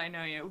 Jared, because I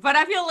know you. But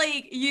I feel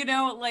like, you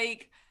know,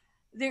 like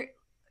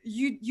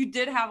you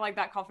did have like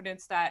that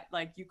confidence that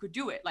like you could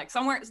do it. Like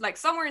somewhere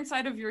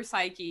inside of your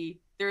psyche,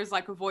 there's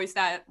like a voice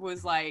that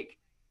was like,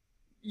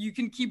 you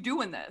can keep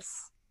doing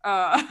this.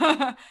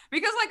 Because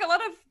like a lot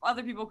of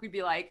other people could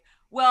be like,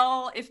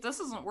 well, if this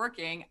isn't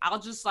working, I'll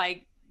just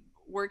like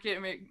work at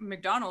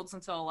McDonald's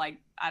until like,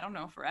 I don't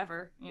know,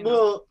 forever. You know?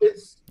 Well,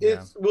 it's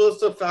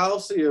the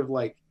fallacy of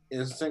like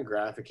instant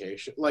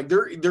gratification. Like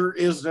there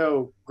is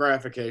no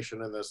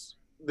gratification in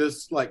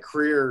this like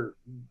career.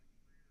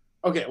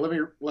 Okay, let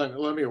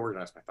me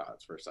organize my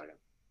thoughts for a second.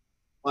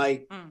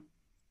 Like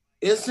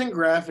instant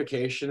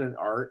gratification in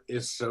art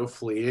is so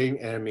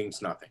fleeting and it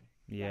means nothing.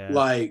 Yeah.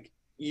 Like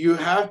you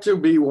have to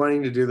be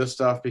wanting to do this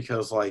stuff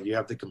because like you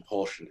have the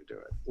compulsion to do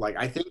it. Like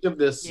I think of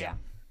this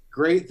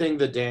great thing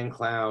that Dan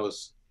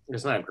Clowes,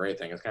 it's not a great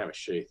thing, it's kind of a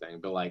shitty thing,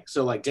 but like,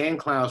 so like Dan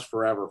Clowes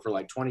forever for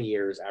like 20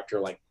 years after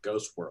like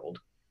Ghost World,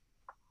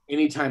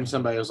 anytime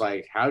somebody was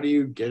like, how do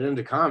you get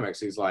into comics?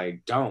 He's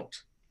like, don't.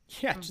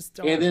 Yeah, just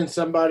don't. And then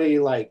somebody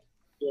like,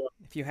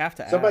 if you have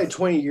to somebody ask.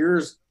 20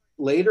 years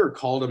later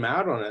called him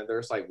out on it.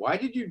 They're just like, why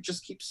did you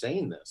just keep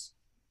saying this?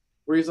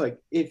 Where he's like,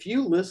 if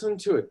you listen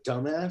to a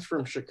dumbass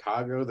from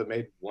Chicago that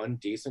made one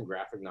decent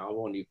graphic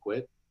novel and you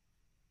quit,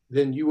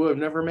 then you would have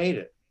never made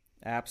it.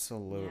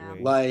 Absolutely. Yeah.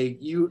 Like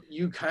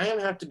you kind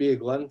of have to be a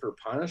glutton for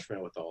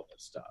punishment with all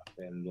this stuff.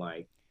 And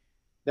like,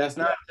 that's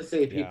not to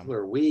say people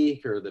are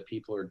weak or that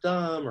people are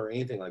dumb or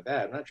anything like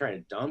that. I'm not trying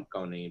to dump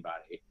on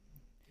anybody.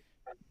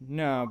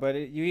 No, but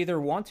you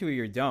either want to or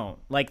you don't.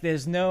 Like,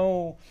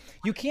 you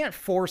can't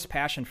force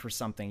passion for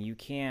something. You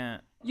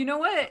can't. You know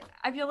what?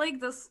 I feel like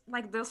this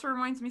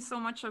reminds me so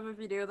much of a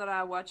video that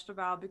I watched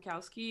about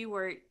Bukowski,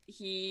 where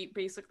he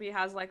basically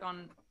has like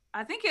on,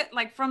 I think it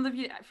like from the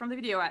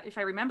video, if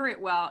I remember it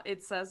well,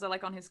 it says that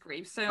like on his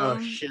gravestone.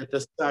 Oh shit,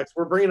 this sucks.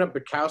 We're bringing up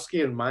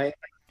Bukowski and my.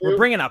 We're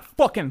bringing up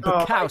fucking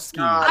Bukowski.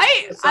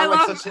 I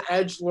love like such an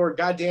edgelord.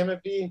 God damn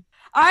it, B.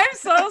 I'm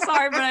so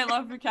sorry, but I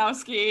love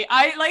Bukowski.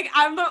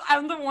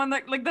 I'm the one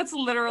that like that's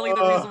literally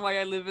the reason why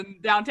I live in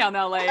downtown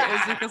LA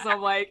is because I'm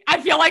like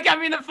I feel like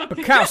I'm in a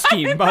fucking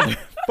Bukowski,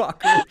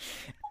 motherfucker.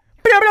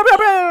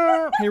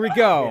 Here we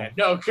go. Yeah,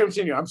 no,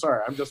 continue. I'm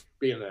sorry. I'm just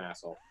being an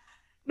asshole.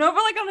 No,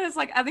 but like on his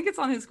I think it's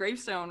on his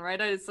gravestone,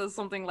 right? It says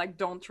something like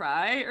 "Don't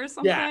try" or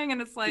something,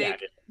 and it's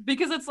like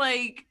because it's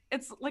like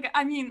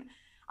I mean.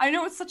 I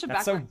know it's such a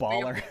backward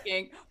way of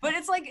thinking, but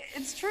it's like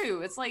it's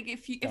true. It's like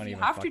if you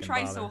have to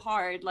try so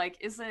hard, like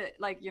is it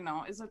like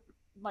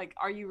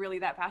are you really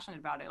that passionate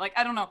about it? Like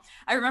I don't know.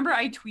 I remember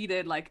I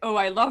tweeted like, "Oh,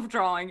 I love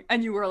drawing,"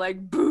 and you were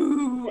like,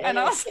 "Boo!" And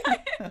I was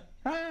like,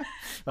 well,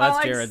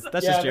 "That's Jared.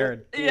 That's just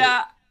Jared."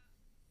 Yeah.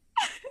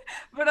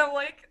 But I'm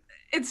like,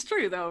 it's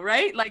true though,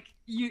 right? Like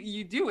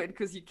you do it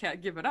because you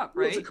can't give it up,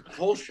 right? It's a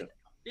compulsion.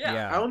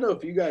 Yeah. I don't know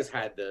if you guys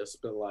had this,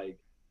 but like,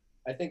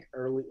 I think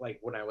early, like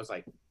when I was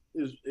like.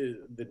 Is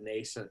the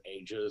nascent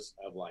ages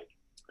of like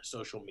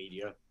social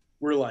media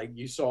where like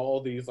you saw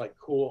all these like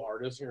cool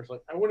artists and you're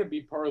like, I want to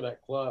be part of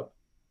that club,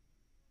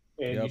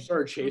 and you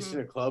started chasing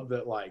a club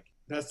that like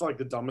that's like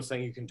the dumbest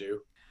thing you can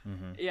do.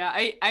 Yeah,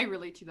 I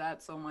relate to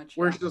that so much.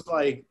 Where it's just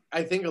like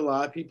I think a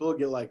lot of people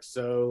get like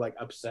so like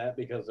upset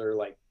because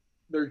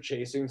they're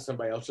chasing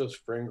somebody else's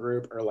friend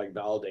group or like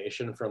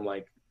validation from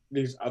like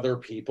these other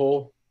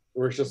people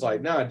where it's just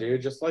like, nah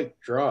dude, just like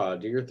draw,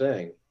 do your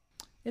thing.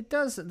 It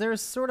does.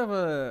 There's sort of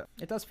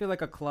it does feel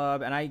like a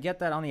club, and I get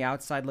that on the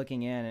outside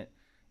looking in.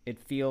 It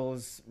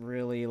feels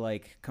really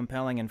like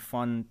compelling and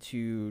fun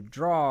to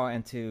draw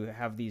and to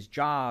have these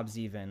jobs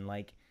even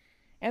like,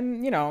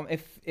 and you know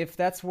if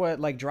that's what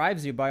like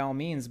drives you by all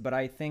means. But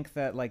I think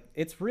that like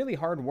it's really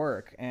hard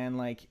work and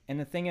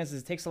the thing is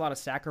it takes a lot of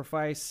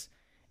sacrifice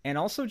and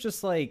also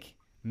just like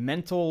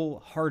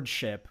mental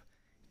hardship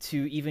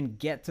to even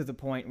get to the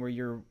point where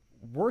you're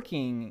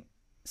working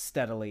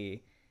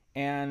steadily.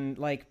 And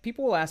like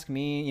people will ask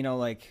me, you know,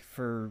 like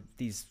for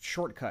these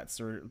shortcuts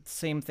or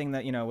same thing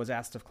that, you know, was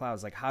asked of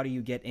Clowes, like, how do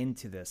you get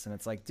into this? And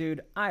it's like, dude,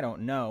 I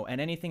don't know.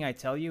 And anything I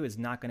tell you is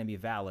not going to be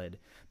valid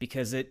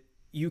because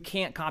you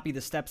can't copy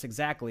the steps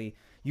exactly.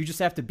 You just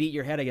have to beat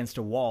your head against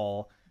a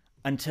wall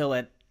until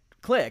it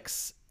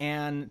clicks.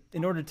 And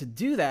in order to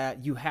do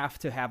that, you have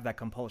to have that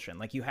compulsion.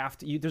 Like you have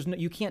to,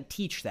 you can't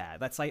teach that.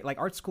 That's like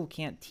art school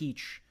can't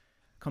teach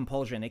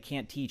compulsion. It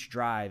can't teach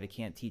drive. It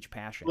can't teach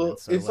passion. Well,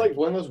 so, it's like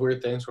one of those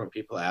weird things when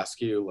people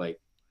ask you like,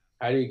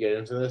 how do you get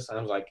into this? And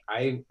I'm like,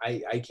 I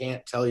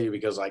can't tell you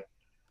because like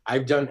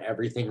I've done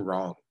everything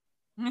wrong.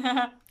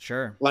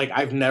 Sure. Like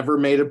I've never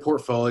made a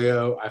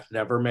portfolio. I've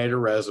never made a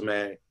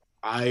resume.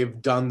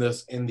 I've done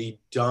this in the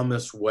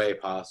dumbest way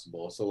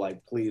possible. So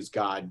like, please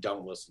God,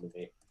 don't listen to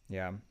me.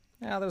 Yeah.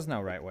 Yeah, there's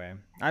no right way.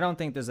 I don't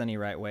think there's any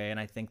right way. And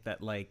I think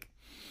that like,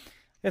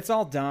 it's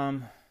all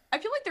dumb. I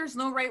feel like there's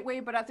no right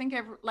way, but I think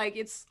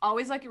it's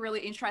always like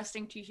really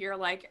interesting to hear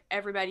like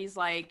everybody's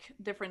like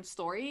different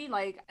story.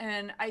 Like,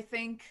 and I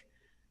think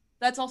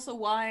that's also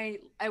why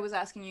I was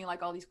asking you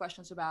like all these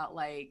questions about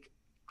like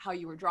how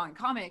you were drawing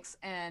comics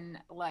and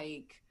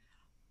like,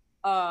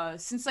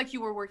 since like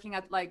you were working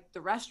at like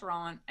the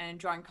restaurant and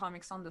drawing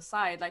comics on the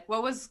side, like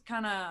what was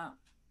kind of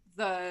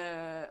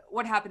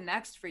what happened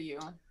next for you?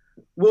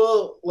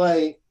 Well,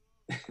 like,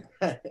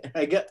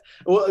 I guess,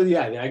 well,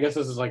 yeah, I guess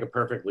this is like a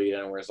perfect lead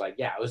in where it's like,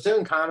 yeah, I was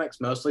doing comics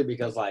mostly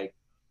because, like,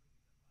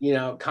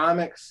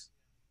 comics,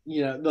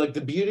 like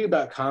the beauty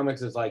about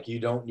comics is like you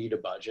don't need a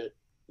budget.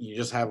 You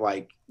just have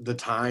like the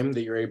time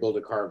that you're able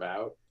to carve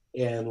out.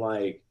 And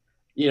like,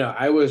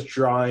 I was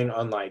drawing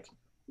on like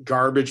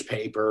garbage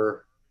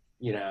paper,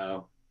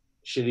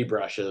 shitty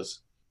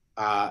brushes,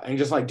 and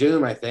just like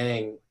doing my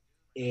thing.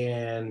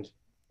 And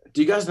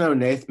do you guys know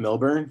Nath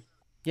Milburn?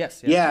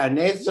 Yes. Yeah,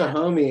 Nath's a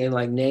homie, and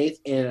like Nath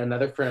and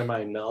another friend of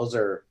mine,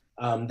 Melzer,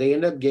 they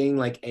ended up getting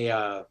like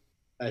a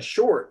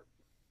short,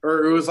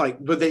 or it was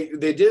like, but they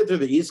did it through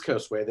the East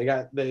Coast way. They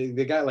got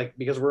like,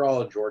 because we're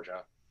all in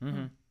Georgia,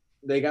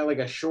 they got like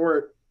a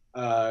short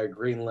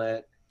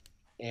greenlit,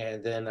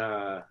 and then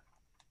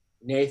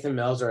Nathan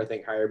Melzer, I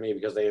think, hired me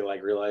because they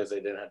like realized they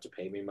didn't have to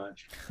pay me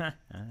much.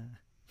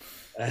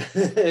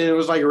 It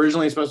was like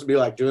originally supposed to be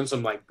like doing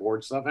some like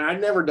board stuff, and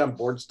I'd never done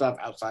board stuff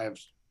outside of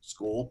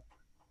school.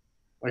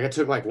 Like I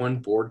took like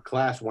one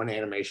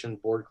animation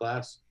board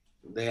class.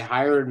 They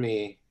hired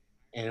me,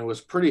 and it was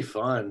pretty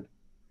fun.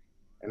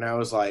 And I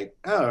was like,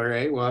 oh, all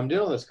right, well, I'm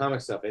doing all this comic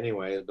stuff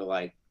anyway, but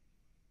like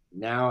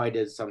now I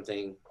did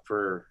something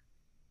for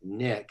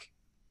Nick.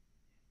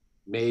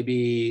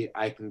 Maybe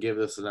I can give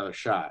this another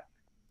shot.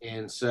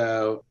 And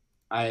so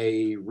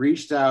I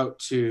reached out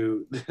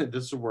to,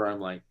 this is where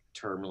I'm like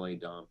terminally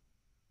dumb.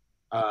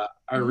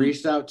 I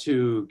reached out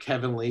to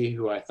Kevin Lee,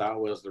 who I thought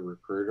was the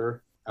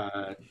recruiter.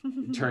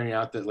 Turning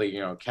out that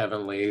like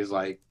Kevin Lee is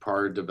like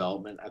part of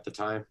development at the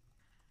time,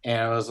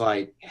 and I was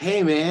like,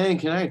 hey man,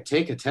 can I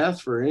take a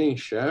test for any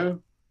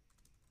show?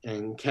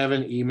 And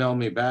Kevin emailed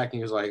me back and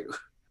he was like,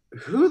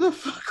 who the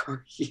fuck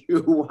are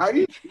you? Why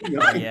did you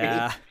know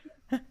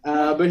me?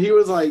 But he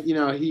was like,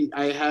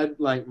 I had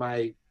like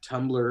my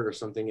Tumblr or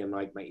something in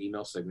like my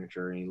email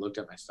signature, and he looked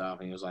at my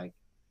stuff and he was like,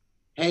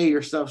 hey,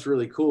 your stuff's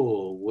really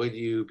cool, would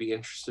you be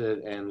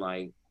interested in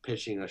like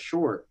pitching a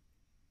short?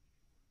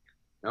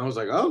 And I was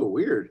like, oh,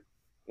 weird.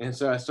 And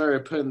so I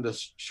started putting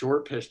this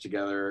short pitch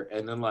together.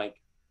 And then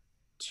like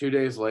 2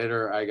 days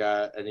later, I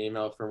got an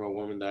email from a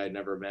woman that I'd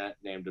never met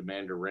named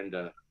Amanda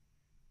Rinda.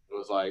 It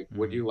was like,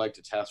 would you like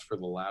to test for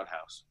the Loud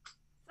House?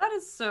 That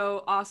is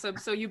so awesome.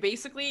 So you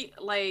basically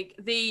like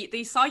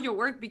they saw your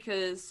work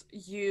because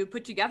you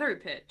put together a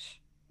pitch.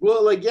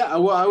 Well, like, yeah,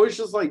 well, I was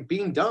just like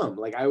being dumb.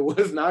 Like I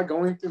was not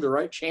going through the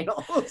right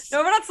channels.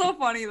 No, but that's so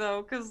funny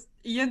though, because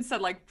Ian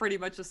said like pretty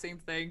much the same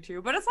thing too.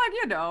 But it's like,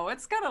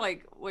 it's kind of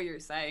like what you're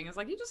saying. It's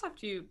like you just have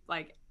to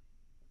like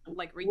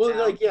reach out. Well,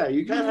 like, yeah,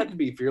 you kind of have to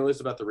be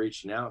fearless about the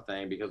reaching out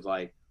thing, because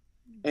like,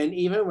 and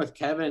even with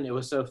Kevin, it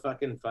was so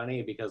fucking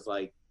funny because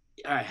like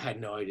I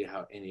had no idea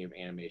how any of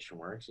animation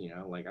works.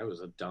 Like I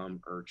was a dumb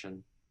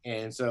urchin,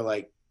 and so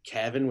like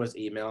Kevin was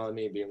emailing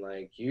me being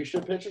like, you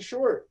should pitch a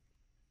short.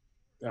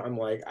 And I'm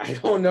like, I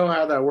don't know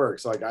how that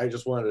works. Like, I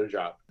just wanted a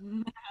job.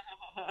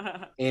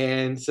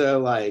 And so,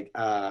 like,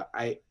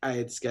 I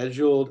had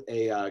scheduled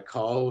a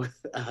call with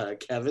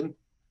Kevin.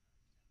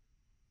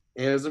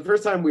 And it was the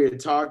first time we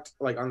had talked,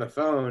 like, on the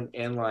phone.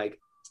 And, like,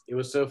 it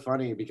was so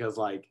funny because,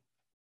 like,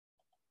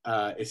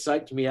 it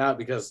psyched me out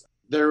because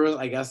there was,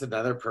 I guess,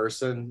 another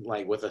person,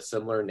 like, with a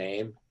similar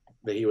name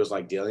that he was,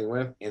 like, dealing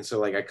with. And so,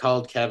 like, I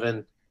called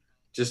Kevin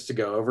just to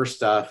go over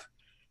stuff.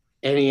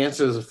 And he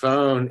answers the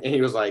phone, and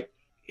he's like,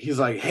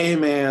 hey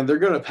man, they're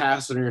gonna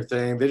pass on your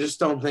thing. They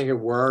just don't think it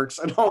works.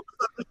 And all.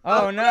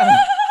 Oh no!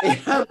 And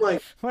I'm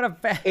like, what a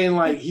bad. And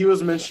like he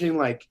was mentioning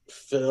like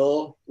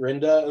Phil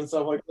Rinda and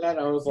stuff like that.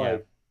 And I was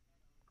like,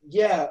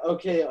 yeah,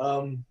 okay.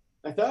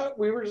 I thought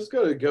we were just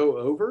gonna go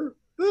over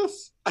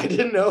this. I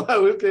didn't know I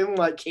was getting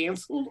like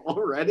canceled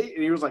already.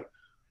 And he was like,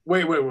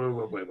 wait.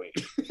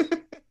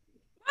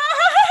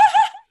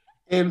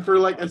 And for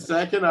like a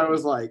second, I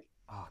was like,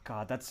 oh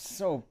god, that's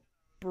so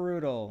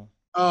brutal.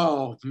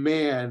 Oh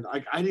man,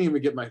 like I didn't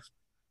even get my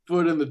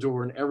foot in the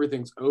door and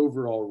everything's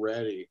over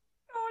already.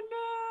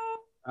 Oh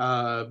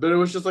no. But it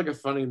was just like a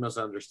funny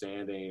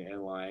misunderstanding,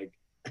 and like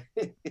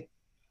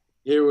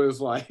it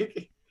was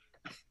like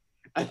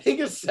I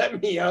think it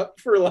set me up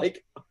for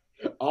like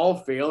all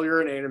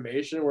failure in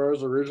animation, where I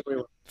was originally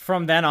like,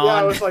 from then on. Yeah,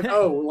 I was like,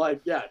 oh,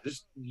 like yeah,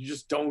 you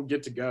just don't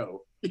get to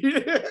go.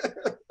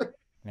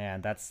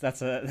 Man,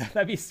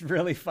 that'd be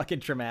really fucking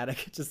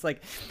traumatic. Just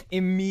like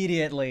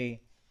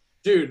immediately.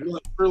 Dude,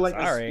 for like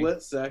a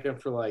split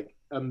second, for like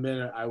a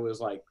minute, I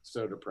was like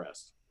so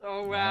depressed.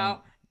 Oh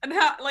wow! And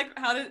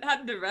how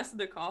did the rest of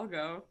the call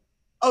go?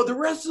 Oh, the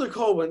rest of the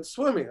call went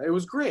swimming. It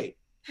was great.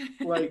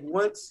 Like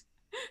once,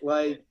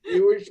 like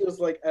it was just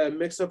like a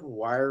mix up of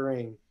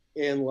wiring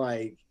and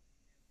like,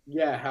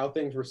 yeah, how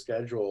things were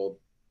scheduled.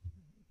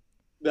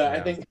 That I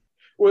think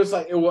was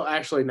like, well,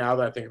 actually, now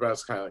that I think about it,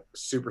 it's kind of like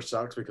super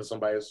sucks because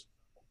somebody's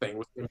thing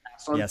was getting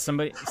passed on. Yeah,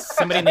 somebody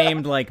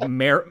named like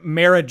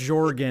Mara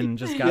Jorgen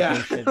just got their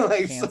shit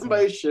like canceled.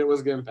 somebody's shit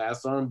was getting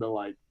passed on, but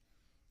like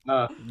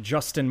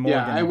Justin Morgan.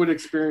 Yeah, I would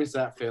experience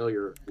that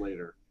failure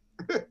later.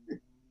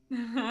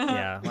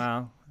 Yeah,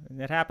 well,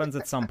 it happens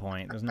at some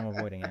point. There's no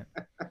avoiding it.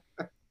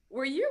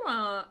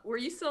 were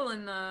you still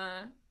in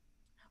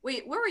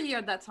wait, where were you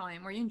at that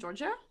time? Were you in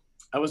Georgia?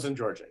 I was in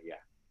Georgia, yeah.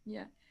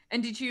 Yeah.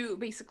 And did you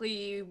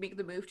basically make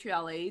the move to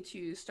LA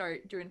to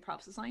start doing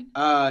props design?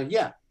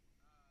 Yeah.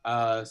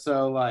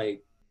 So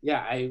like,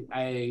 yeah,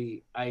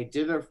 I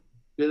did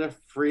a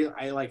free,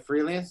 I like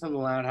freelanced on the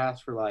Loud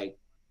House for like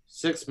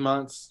 6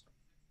 months.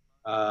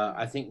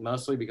 I think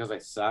mostly because I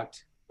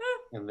sucked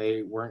and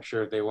they weren't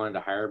sure if they wanted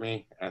to hire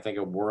me. I think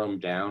it wore them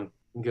down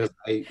because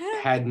I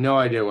had no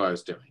idea what I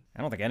was doing.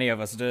 I don't think any of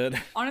us did.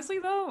 Honestly,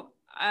 though,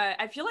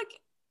 I feel like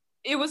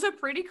it was a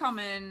pretty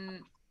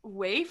common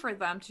way for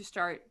them to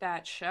start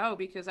that show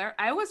because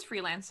I was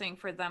freelancing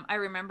for them. I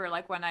remember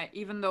like when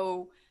even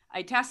though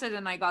I tested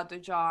and I got the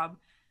job,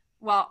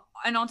 well,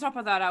 and on top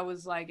of that, I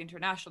was like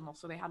international,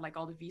 so they had like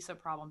all the visa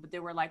problem, but they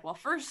were like, well,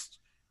 first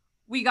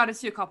we got to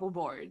see a couple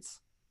boards.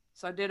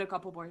 So I did a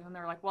couple boards and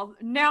they're like, well,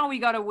 now we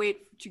got to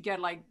wait to get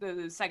like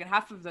the second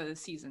half of the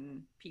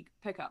season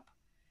pickup.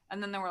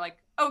 And then they were like,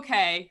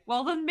 okay,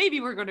 well then maybe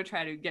we're going to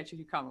try to get you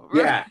to come over.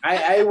 Yeah,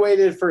 I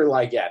waited for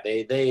like, yeah,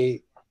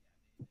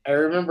 I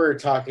remember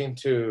talking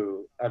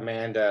to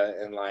Amanda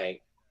and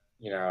like,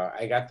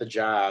 I got the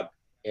job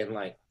in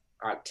like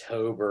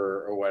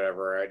October or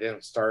whatever. I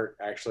didn't start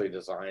actually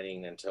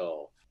designing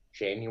until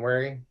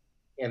January.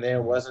 And then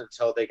it wasn't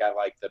until they got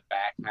like the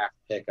back half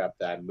pickup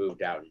that I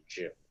moved out in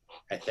June,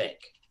 I think.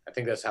 I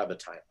think that's how the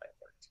timeline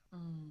worked.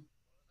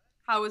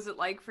 How was it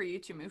like for you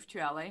to move to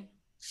LA?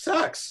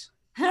 Sucks.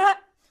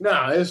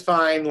 No, it was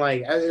fine.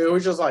 Like, it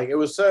was just like, it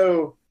was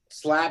so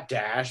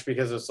slapdash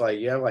because it's like,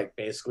 you have like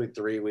basically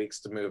 3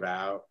 weeks to move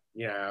out,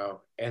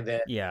 and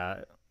then.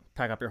 Yeah.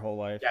 Pack up your whole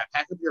life. Yeah,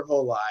 pack up your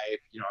whole life.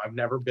 I've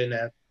never been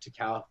to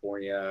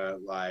California.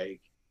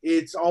 Like,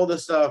 it's all the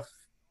stuff.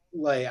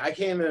 Like, I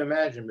can't even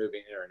imagine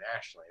moving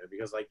internationally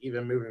because, like,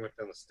 even moving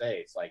within the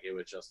States, like, it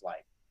was just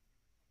like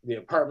the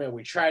apartment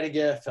we tried to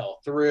get fell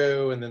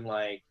through, and then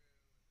like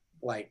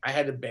I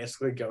had to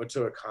basically go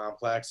to a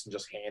complex and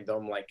just hand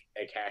them like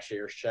a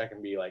cashier's check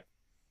and be like,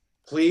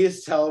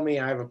 please tell me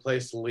I have a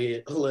place to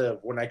live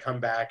when I come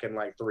back in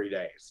like 3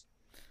 days.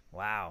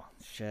 Wow.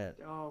 Shit.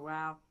 Oh,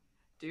 wow.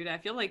 Dude, I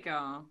feel like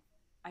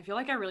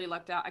I really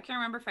lucked out. I can't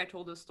remember if I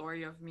told the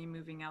story of me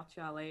moving out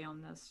to LA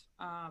on this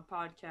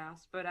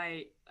podcast, but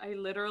I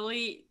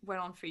literally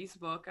went on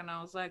Facebook and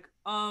I was like,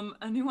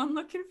 anyone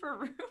looking for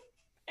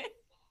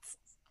roommates?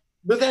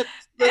 But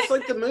that's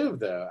like the move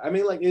though. I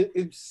mean, like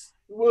it's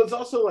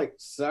also like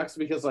sucks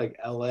because like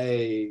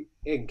LA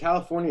in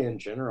California in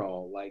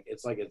general, like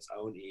it's like its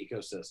own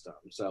ecosystem.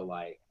 So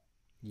like,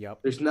 yep,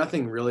 there's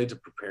nothing really to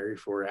prepare you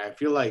for it. I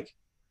feel like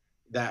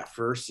that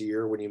first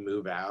year when you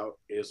move out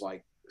is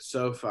like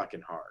so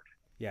fucking hard.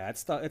 Yeah,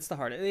 it's the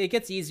hard. It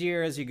gets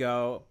easier as you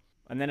go,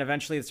 and then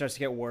eventually it starts to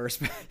get worse.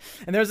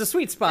 And there's a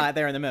sweet spot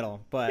there in the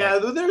middle. But yeah,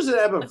 there's an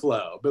ebb and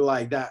flow. But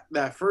like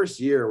that first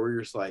year where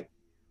you're just like,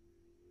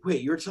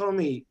 wait, you're telling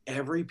me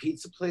every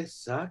pizza place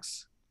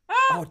sucks?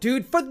 Oh,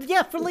 dude, for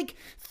like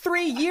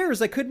 3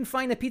 years I couldn't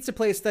find a pizza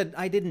place that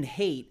I didn't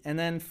hate, and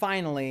then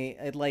finally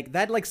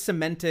that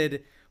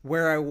cemented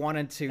where I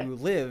wanted to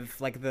live,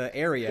 like the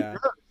area.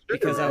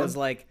 Because I was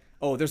like,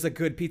 oh, there's a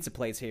good pizza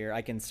place here.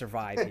 I can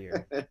survive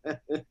here.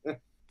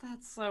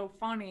 That's so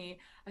funny.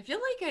 I feel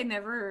like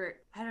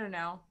I don't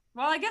know.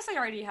 Well, I guess I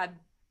already had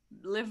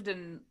lived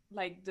in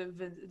like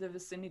the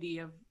vicinity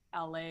of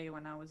LA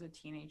when I was a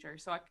teenager.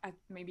 So I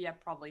maybe I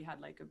probably had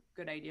like a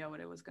good idea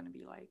what it was going to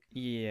be like.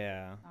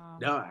 Yeah.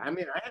 No, I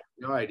mean, I had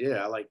no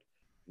idea.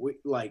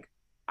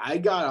 I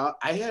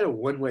had a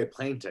one-way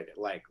plane ticket.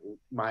 Like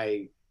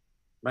my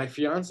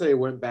fiance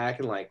went back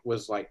and like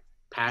was like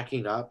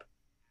packing up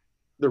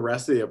the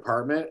rest of the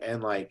apartment,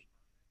 and like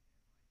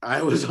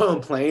I was on a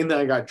plane, then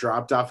I got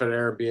dropped off at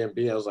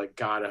Airbnb. I was like,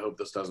 God, I hope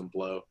this doesn't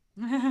blow.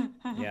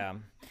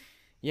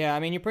 Yeah, I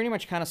mean, you pretty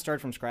much kind of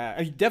start from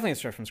scratch. You definitely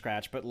start from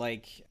scratch, but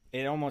like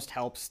it almost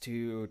helps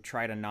to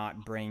try to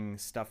not bring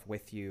stuff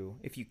with you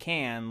if you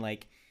can.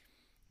 Like,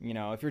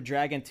 if you're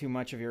dragging too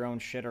much of your own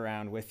shit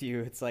around with you,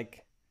 it's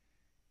like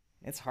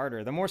it's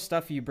harder. The more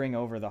stuff you bring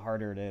over, the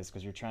harder it is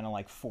because you're trying to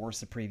like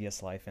force a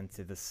previous life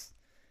into this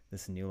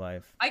new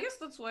life. I guess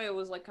that's why it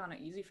was like kind of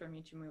easy for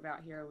me to move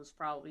out here. It was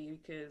probably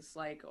because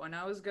like when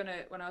I was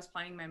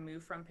planning my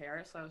move from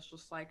Paris, I was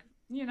just like,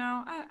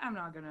 I'm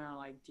not gonna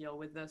like deal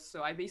with this.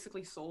 So I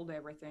basically sold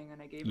everything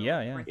and I gave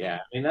everything. Yeah.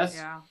 I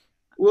mean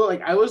well,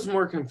 like I was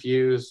more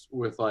confused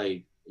with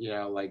like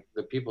like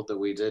the people that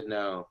we did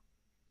know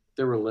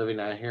that were living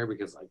out here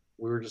because like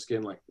we were just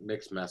getting like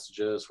mixed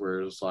messages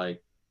where it was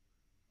like,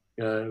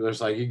 there's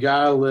like, you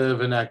gotta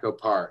live in Echo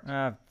Park.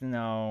 No,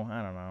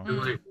 I don't know. And,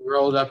 like, we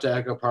rolled up to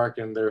Echo Park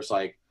and there's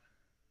like,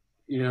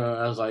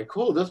 I was like,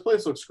 cool, this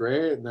place looks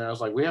great. And then I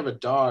was like, we have a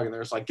dog. And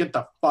there's like, get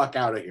the fuck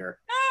out of here.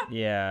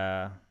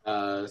 Yeah.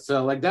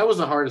 So like that was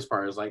the hardest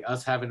part. Is like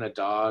us having a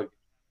dog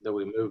that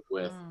we moved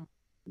with.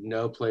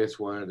 No place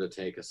wanted to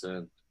take us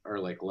in or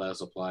like let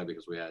us apply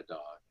because we had a dog.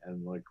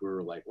 And like we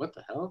were like, what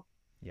the hell?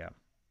 Yeah.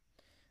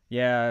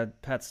 Yeah,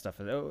 pet stuff.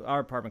 Our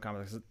apartment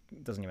complex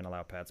doesn't even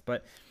allow pets.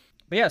 But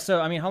yeah,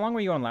 so I mean, how long were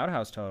you on Loud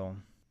House total?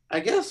 I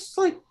guess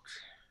like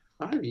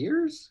 5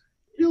 years.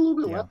 a little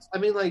bit Yeah. less. I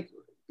mean,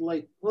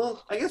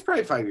 well, I guess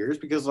probably 5 years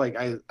because like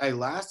I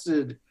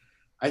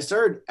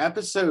started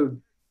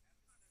episode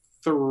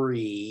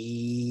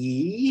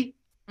 3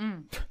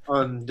 Mm.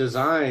 on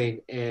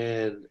design,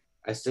 and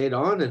I stayed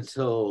on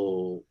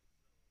until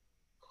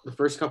the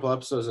first couple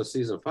episodes of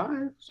season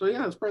 5. So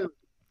yeah, it's probably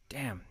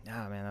Damn.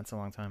 Ah, man, that's a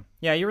long time.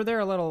 Yeah, you were there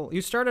a little.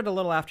 You started a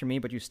little after me,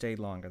 but you stayed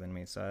longer than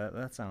me, so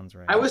that sounds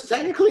right. I was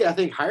technically I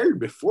think hired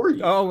before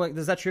you. Oh,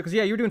 is that true? Because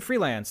yeah, you were doing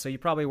freelance, so you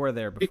probably were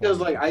there before. Because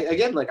me.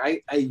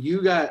 like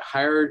you got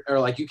hired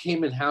or like you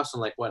came in house in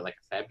like what, like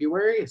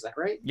February, is that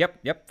right?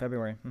 Yep,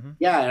 February.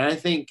 Yeah, and I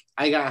think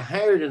I got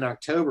hired in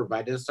October, but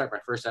I didn't start my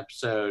first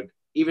episode,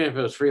 even if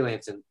it was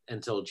freelance,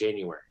 until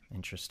January.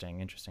 Interesting.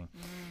 Mm.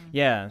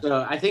 Yeah,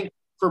 So I think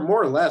for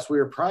more or less we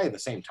were probably the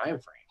same time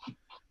frame.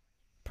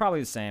 probably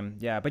the same.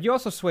 Yeah, but you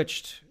also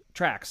switched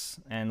tracks,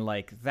 and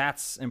like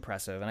that's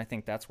impressive, and I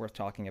think that's worth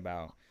talking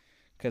about.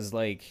 Because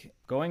like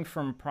going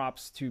from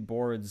props to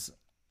boards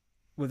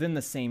within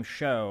the same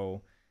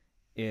show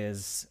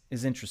is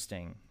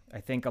interesting. I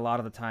think a lot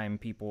of the time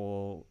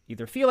people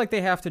either feel like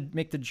they have to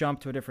make the jump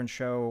to a different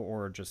show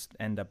or just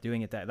end up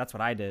doing it. That's what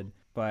I did.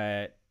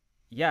 But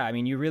yeah, I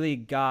mean, you really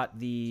got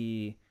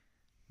the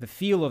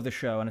feel of the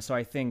show, and so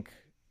I think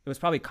it was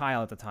probably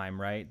Kyle at the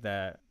time, right?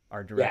 That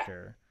our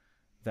director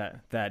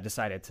that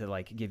decided to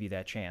like give you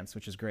that chance,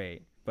 which is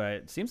great. But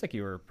it seems like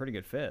you were a pretty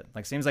good fit.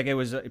 Like, seems like it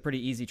was a pretty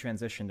easy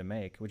transition to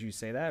make. Would you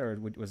say that, or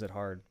was it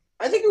hard?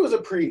 I think it was a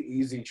pretty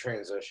easy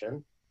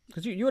transition.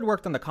 Because you had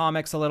worked on the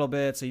comics a little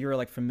bit, so you were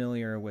like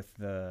familiar with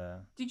the.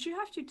 Did you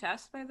have to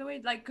test, by the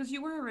way? Like, because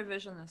you were a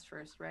revisionist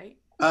first, right?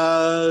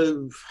 I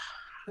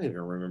don't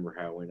even remember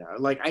how it went out.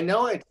 Like, I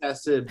know I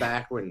tested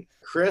back when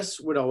Chris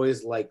would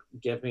always like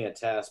give me a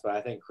test, but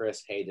I think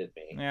Chris hated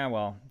me. Yeah,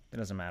 well, it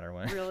doesn't matter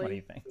what. Really? What do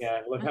you think? Yeah,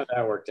 look how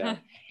that worked out.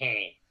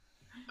 Hey.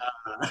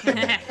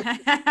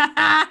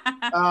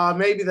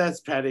 Maybe that's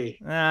petty.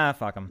 Ah,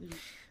 fuck them.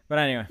 But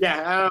anyway.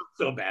 Yeah, I don't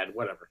feel bad.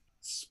 Whatever.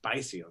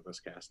 Spicy on this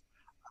cast.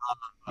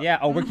 Yeah.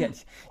 Oh, we're getting.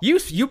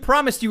 You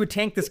promised you would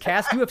tank this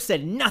cast. You have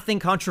said nothing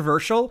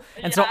controversial,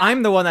 and so Yeah.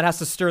 I'm the one that has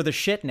to stir the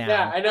shit now.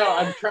 Yeah, I know.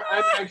 I'm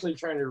actually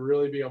trying to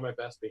really be on my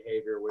best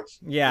behavior, which.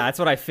 Yeah, that's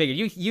what I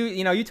figured.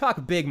 You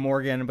talk big,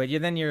 Morgan, but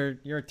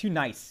you're too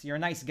nice. You're a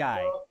nice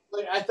guy.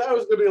 Like, I thought it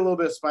was gonna be a little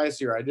bit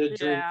spicier. I did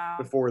drink Yeah.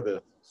 before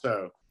this,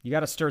 so. You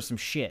got to stir some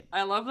shit.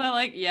 I love that.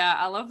 Like, yeah,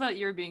 I love that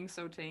you're being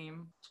so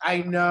tame. I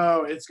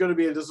know it's gonna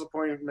be a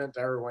disappointment to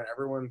everyone.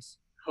 Everyone's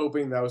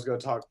hoping that I was gonna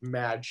talk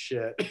mad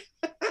shit.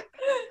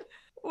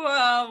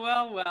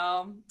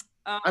 Well.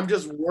 I'm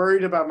just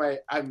worried about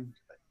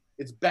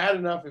it's bad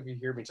enough if you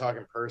hear me talk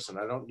in person.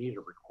 I don't need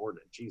to record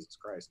it. Jesus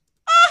Christ.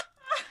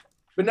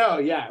 But no,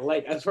 yeah,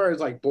 like as far as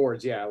like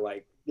boards, yeah,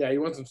 he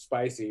wants some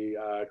spicy.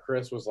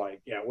 Chris was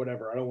like, yeah,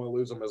 whatever. I don't want to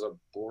lose him as a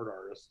board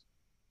artist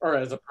or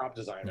as a prop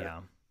designer. Yeah.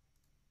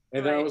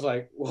 And then I Right. was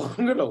like, well,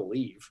 I'm gonna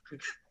leave.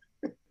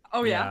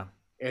 Oh yeah.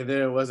 And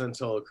then it wasn't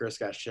until Chris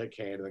got shit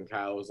canned, and then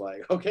Kyle was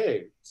like,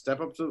 okay, step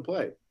up to the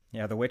plate.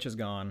 Yeah, the witch is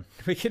gone.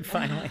 We could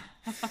finally.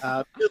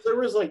 Because there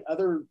was like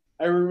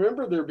I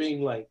remember there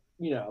being like,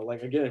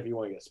 like again, if you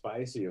want to get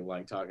spicy of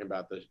like talking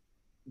about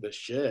the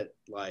shit,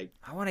 like,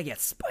 I want to get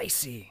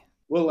spicy.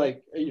 well,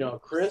 like,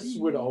 Chris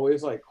would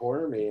always like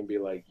corner me and be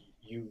like,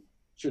 you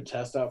should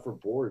test out for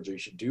boards or you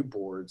should do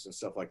boards and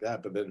stuff like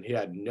that. But then he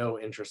had no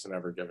interest in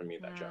ever giving me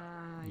that job.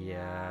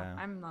 Yeah.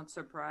 I'm not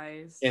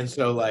surprised. And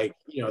so like,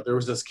 there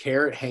was this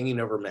carrot hanging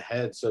over my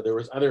head. So there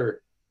was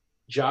other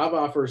job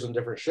offers on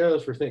different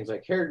shows for things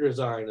like character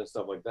design and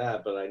stuff like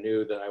that, but I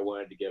knew that I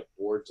wanted to give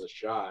boards a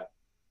shot,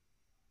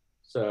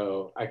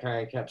 so I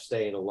kind of kept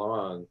staying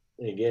along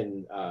and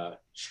again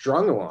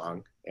strung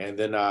along, and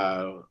then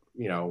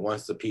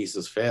once the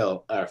pieces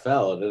fell, it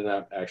ended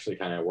up actually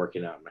kind of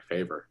working out in my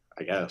favor,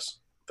 I guess.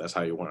 That's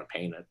how you want to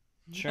paint it.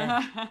 Sure.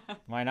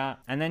 Why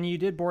not? And then you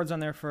did boards on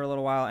there for a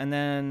little while, and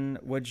then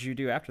what'd you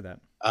do after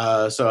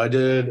that? So I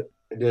did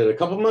a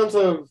couple months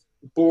of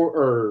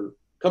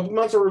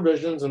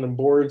revisions and then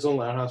boards on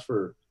Loud House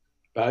for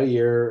about a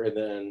year, and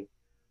then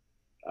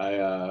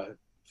I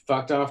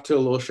fucked off to a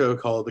little show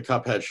called the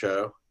Cuphead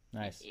Show.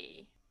 Nice.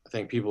 I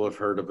think people have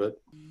heard of it,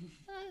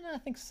 I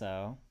think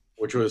so.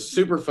 which was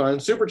super fun,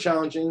 super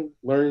challenging.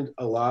 Learned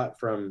a lot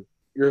from.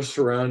 You're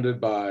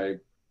surrounded by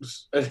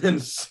an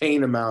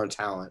insane amount of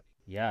talent.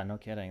 Yeah, no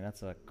kidding.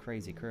 That's a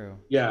crazy crew.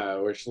 Yeah,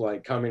 which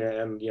like coming in,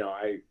 and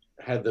I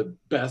had the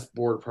best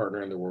board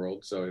partner in the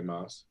world, Zoe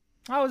Moss.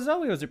 Oh,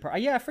 Zoe was your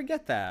part. Yeah, I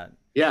forget that.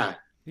 Yeah,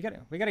 We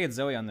gotta get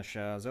Zoe on the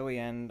show. Zoe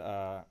and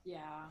Yeah.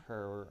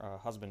 her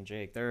husband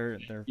Jake. They're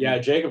yeah.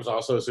 Jacob's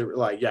also super.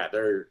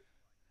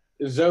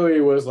 Zoe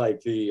was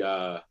like the.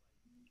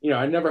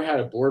 I never had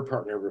a board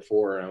partner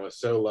before, and I was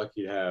so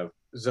lucky to have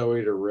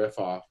Zoe to riff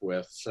off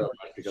with so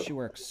much because She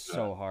works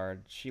so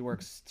hard. She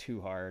works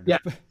too hard. Yeah,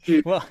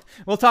 she- Well,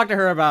 we'll talk to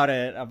her about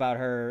it, about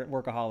her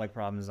workaholic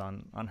problems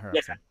on her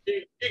Yeah, episode.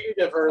 she can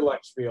give her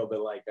like spiel,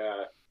 but like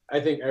I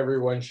think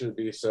everyone should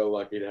be so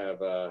lucky to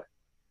have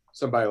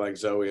somebody like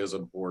Zoe as a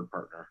board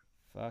partner.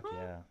 Fuck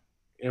yeah.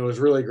 And it was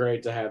really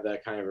great to have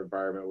that kind of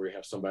environment where you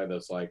have somebody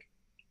that's like,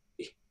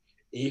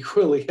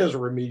 equally as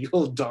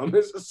remedial dumb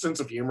as a sense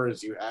of humor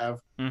as you have.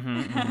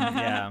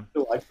 Yeah.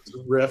 To, like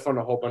riff on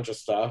a whole bunch of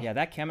stuff. Yeah,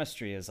 that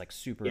chemistry is like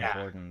super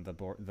important.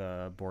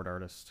 The board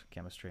artist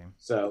chemistry.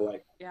 So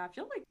like, yeah, I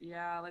feel like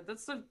like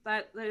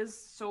that is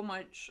so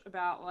much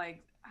about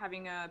like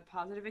having a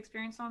positive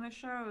experience on this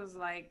show is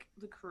like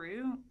the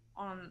crew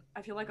on.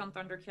 I feel like on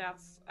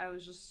Thundercats, I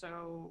was just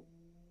so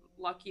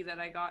lucky that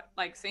I got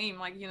like same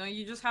like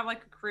you just have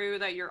like a crew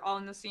that you're all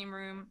in the same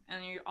room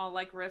and you all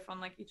like riff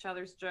on like each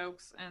other's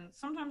jokes, and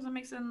sometimes it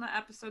makes it in the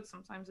episode,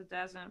 sometimes it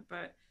doesn't,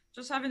 but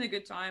just having a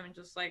good time and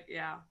just like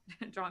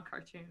drawing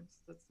cartoons,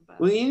 that's the best.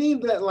 well, you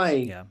need that,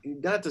 like,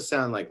 not to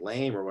sound like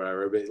lame or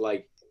whatever, but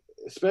like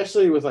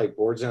especially with like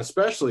boards and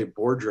especially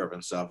board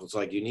driven stuff, it's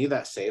like you need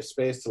that safe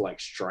space to like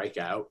strike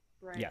out.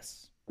 Right.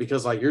 Yes.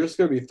 Because like you're just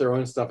going to be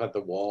throwing stuff at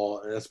the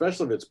wall, and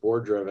especially if it's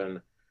board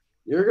driven,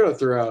 you're going to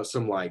throw out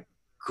some like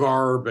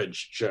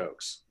garbage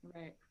jokes.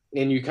 Right.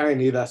 And you kind of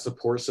need that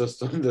support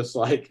system that's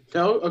like,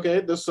 no,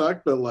 okay, this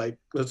sucked, but like,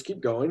 let's keep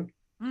going.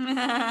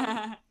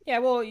 Yeah,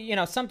 well,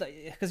 something,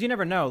 because you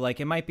never know, like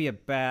it might be a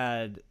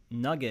bad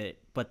nugget,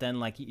 but then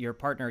like your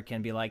partner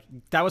can be like,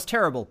 that was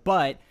terrible,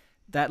 but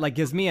that like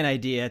gives me an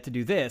idea to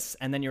do this,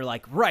 and then you're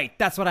like, right,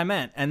 that's what I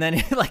meant, and then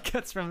it like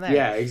cuts from there.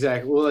 Yeah,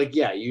 exactly. Well, like,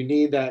 yeah, you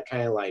need that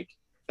kind of like,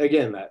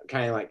 again, that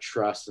kind of like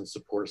trust and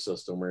support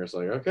system where it's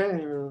like,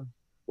 okay,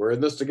 we're in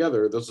this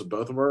together. This is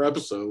both of our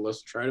episodes.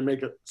 Let's try to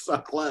make it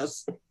suck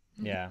less.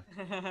 Yeah.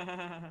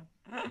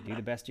 Do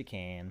the best you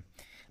can.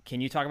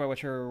 Can you talk about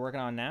what you're working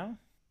on now?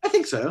 I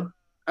think so.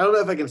 I don't know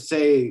if I can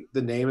say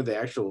the name of the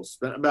actual,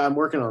 but I'm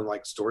working on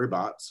like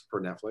Storybots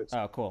for Netflix.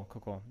 Oh,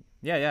 cool.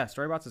 Yeah.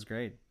 Storybots is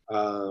great.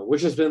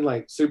 Which has been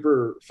like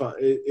super fun.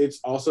 It's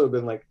also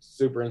been like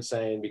super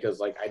insane because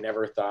like I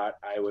never thought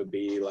I would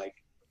be like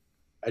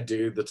a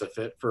dude that's a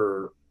fit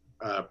for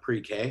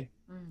pre-K.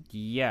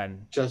 Yeah.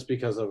 Just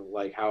because of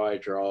like how I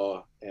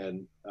draw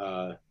and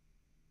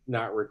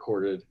not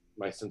recorded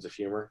my sense of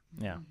humor.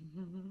 Yeah.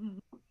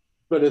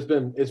 But it's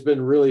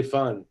been really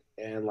fun,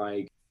 and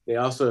like they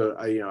also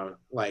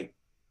like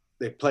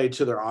they played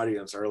to their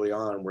audience early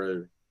on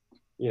where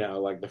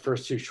like the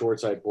first two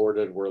shorts I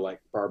boarded were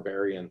like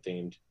barbarian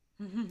themed.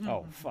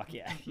 Oh fuck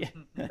yeah. Yeah,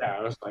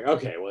 I was like,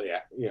 okay, well,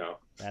 yeah,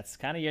 that's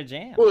kind of your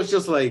jam. Well, it's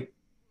just like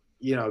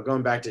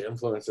going back to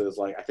influences,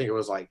 like I think it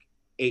was like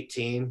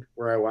 18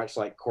 where I watched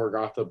like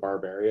Korgotha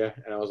Barbaria,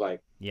 and I was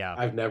like, yeah,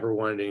 I've never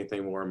wanted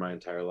anything more in my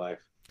entire life.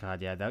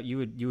 God, yeah, that you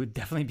would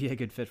definitely be a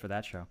good fit for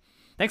that show.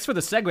 Thanks for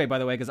the segue, by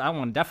the way, because I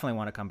definitely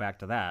want to come back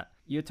to that.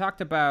 You talked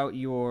about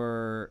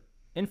your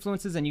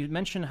influences, and you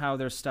mentioned how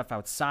there's stuff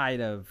outside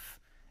of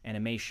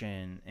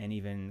animation and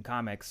even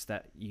comics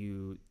that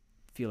you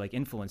feel like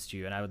influenced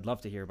you, and I would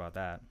love to hear about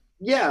that.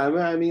 Yeah,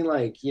 I mean,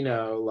 like,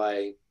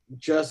 like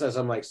just as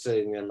I'm like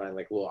sitting in my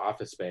like little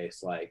office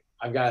space, like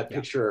I've got a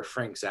picture of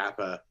Frank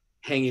Zappa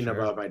hanging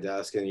above my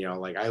desk, and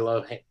like I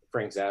love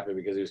Frank Zappa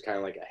because he was kind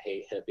of like a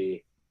hate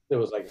hippie. It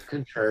was like a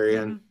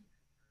contrarian.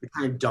 He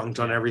kind of dunked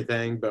on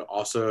everything, but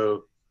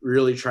also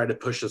really tried to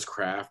push his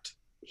craft.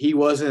 He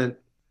wasn't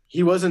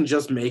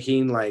just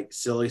making like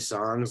silly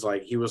songs,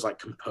 like he was like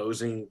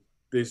composing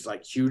these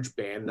like huge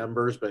band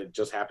numbers, but it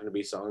just happened to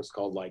be songs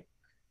called like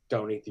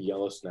Don't Eat the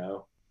Yellow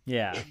Snow.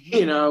 Yeah.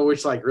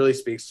 Which like really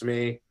speaks to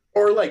me.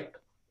 Or like,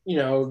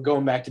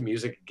 going back to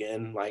music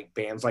again, like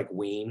bands like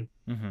Ween,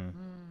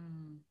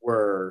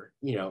 where,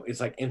 it's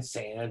like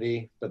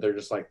insanity, but they're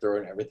just like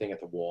throwing everything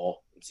at the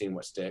wall and seeing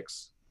what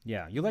sticks.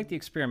 Yeah, you like the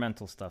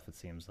experimental stuff, it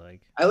seems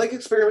like. I like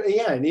experiment,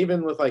 yeah, and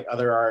even with like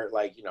other art,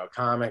 like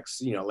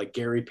comics, like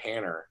Gary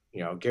Panter.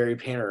 Gary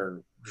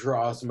Panter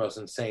draws the most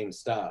insane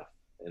stuff,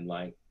 and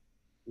like,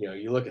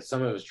 you look at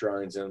some of his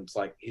drawings, and it's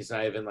like he's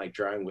not even like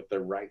drawing with the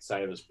right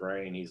side of his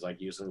brain. He's like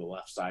using the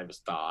left side of his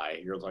thigh.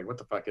 You're like, what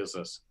the fuck is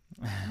this?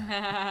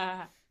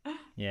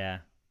 Yeah.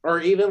 Or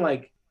even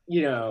like,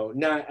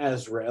 not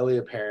as readily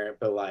apparent,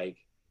 but like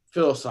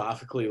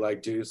philosophically,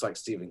 like dudes like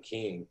Stephen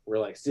King, where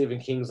like Stephen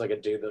King's like a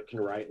dude that can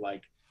write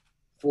like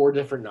 4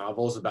 different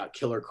novels about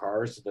killer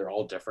cars. They're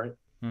all different.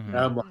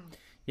 Like,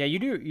 yeah, you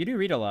do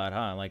read a lot,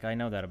 huh? Like I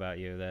know that about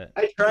you. That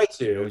I try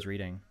to. You're always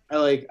reading.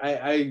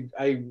 I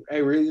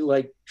really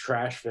like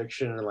trash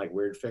fiction and like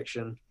weird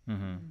fiction.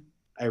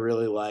 I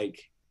really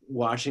like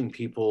watching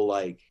people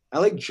like I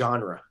like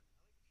genre.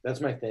 That's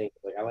my thing.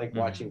 Like I like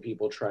watching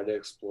people try to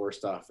explore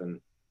stuff,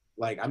 and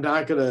like I'm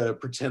not gonna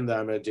pretend that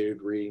I'm a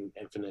dude reading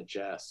Infinite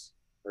Jest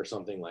or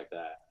something like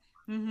that.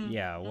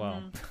 Yeah,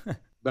 well.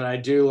 But I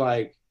do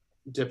like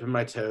dipping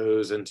my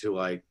toes into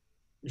like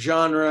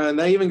genre, and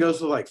that even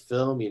goes with like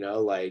film,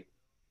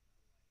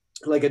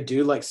 like a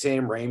dude like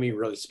Sam Raimi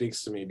really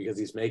speaks to me because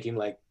he's making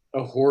like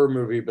a horror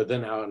movie, but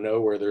then out of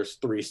nowhere there's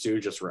Three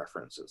Stooges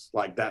references.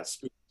 Like that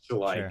speaks to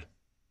like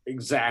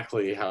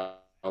exactly how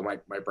my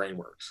brain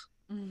works.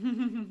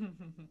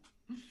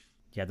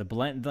 Yeah, the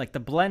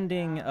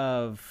blending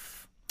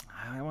of,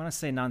 I want to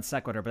say non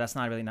sequitur, but that's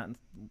not really not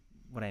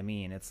what I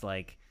mean. It's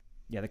like,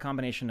 yeah, the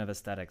combination of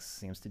aesthetics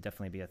seems to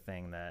definitely be a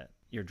thing that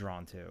you're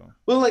drawn to.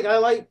 Well, like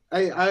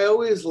I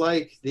always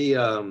like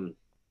the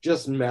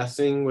just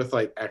messing with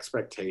like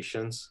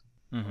expectations.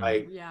 Mhm.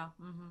 Like, Yeah.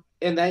 Mm-hmm.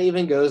 and that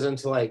even goes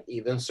into like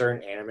even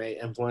certain anime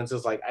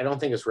influences. Like, I don't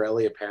think it's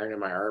readily apparent in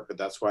my art, but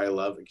that's why I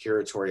love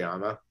Akira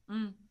Toriyama.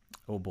 Mm,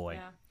 Oh boy.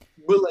 yeah.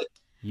 But like,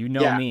 You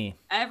know yeah, me.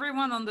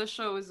 Everyone on the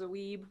show is a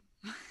weeb.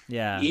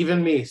 Yeah.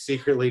 even me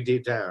secretly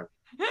deep down.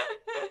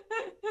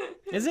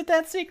 Is it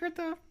that secret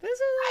though? Is it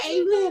that I,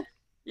 secret?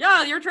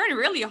 Yeah, you're trying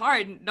really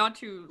hard not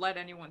to let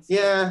anyone see.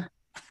 yeah,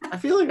 I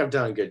feel like I've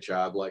done a good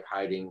job like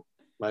hiding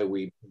my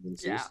weeb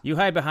tendencies. Yeah. You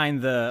hide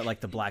behind the like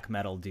the black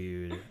metal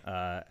dude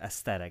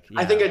aesthetic.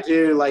 Yeah. I think I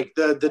do. Like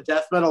the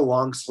death metal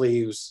long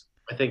sleeves,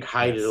 I think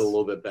hide it Yes. a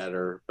little bit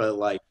better. But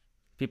like,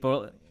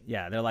 people,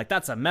 yeah, they're like,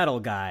 that's a metal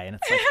guy, and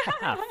it's like,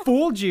 haha,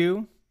 fooled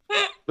you.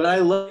 but I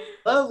love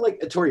like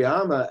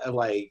Toriyama,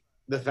 like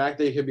the fact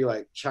that it could be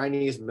like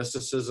Chinese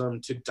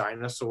mysticism to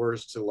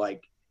dinosaurs to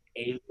like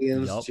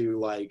aliens Yup. to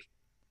like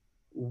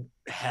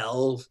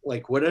hell,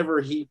 like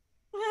whatever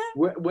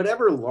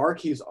lark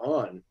he's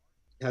on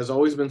has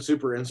always been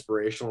super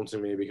inspirational to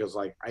me because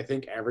like I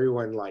think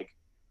everyone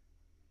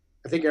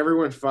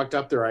fucked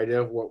up their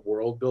idea of what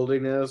world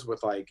building is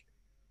with like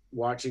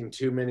watching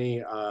too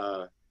many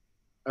of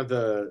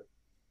the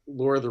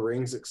Lord of the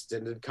Rings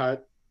extended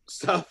cut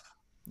stuff.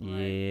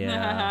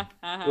 Yeah.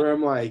 Where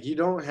I'm like, you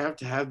don't have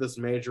to have this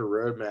major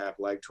roadmap.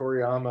 Like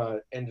Toriyama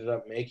ended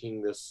up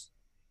making this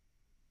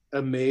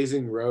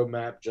amazing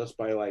roadmap just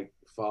by like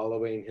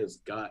following his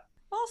gut.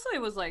 Also,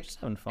 it was like Just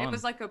having fun. it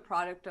was like a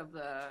product of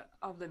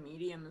the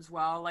medium as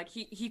well. Like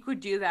he could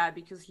do that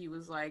because he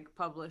was like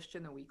published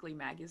in a weekly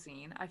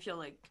magazine. I feel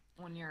like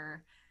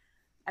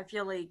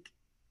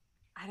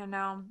I don't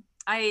know.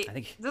 I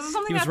think This is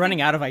something he was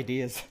running out of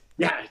ideas.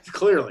 Yeah,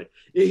 clearly.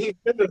 He's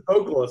been as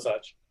vocal as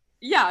such.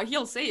 Yeah,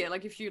 he'll say it.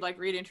 Like if you like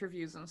read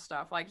interviews and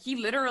stuff, like he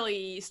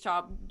literally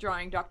stopped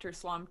drawing Dr.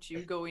 Slump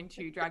to go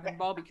into Dragon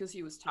Ball because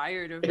he was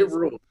tired of It his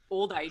ruled.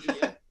 old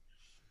idea.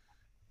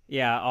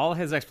 Yeah, all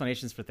his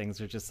explanations for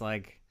things are just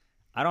like,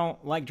 I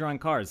don't like drawing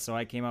cards, so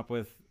I came up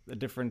with a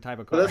different type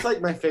of But card. that's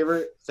like my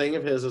favorite thing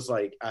of his is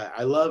like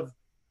I love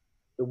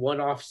the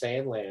one-off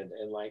Sandland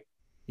and like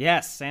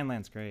Yes,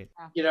 Sandland's great.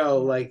 you know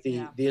like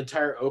Yeah. the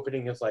entire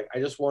opening is like I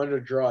just wanted to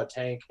draw a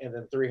tank and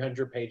then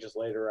 300 pages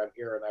later I'm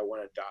here and I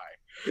want to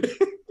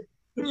die.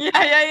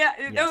 Yeah.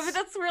 No, Yes. but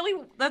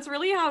that's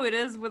really how it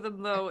is with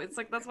him though. It's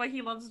like that's why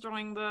he loves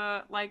drawing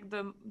the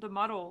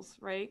models,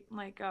 right?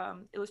 Like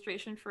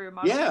illustration for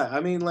models. Yeah,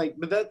 I mean like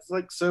but that's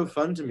like so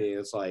fun to me.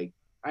 It's like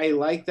I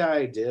like the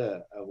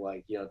idea of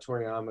like, you know,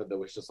 Toriyama that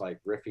was just like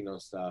riffing on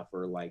stuff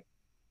or like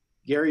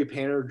Gary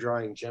Panter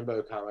drawing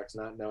Jimbo comics,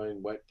 not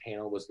knowing what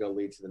panel was going to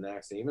lead to the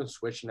next, and even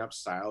switching up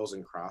styles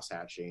and cross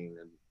hatching,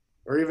 and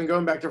or even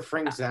going back to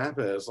Frank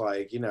Zappa is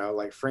like, you know,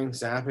 like Frank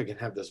Zappa can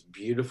have this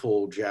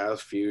beautiful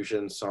jazz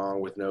fusion song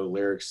with no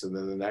lyrics, and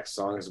then the next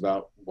song is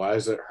about why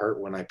does it hurt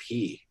when I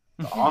pee?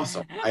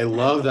 Awesome. I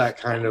love that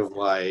kind of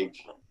like,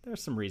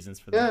 There's some reasons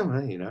for yeah, that.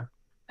 well, you know.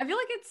 I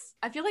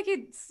feel like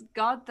it's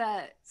got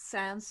that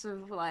sense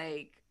of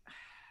like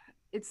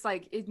it's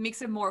like it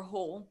makes it more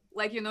whole.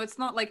 Like, you know, it's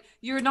not like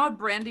you're not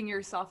branding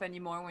yourself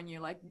anymore when you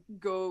like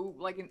go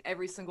like in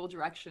every single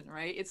direction,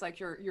 right? It's like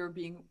you're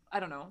being, I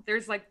don't know.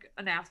 There's like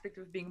an aspect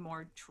of being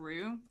more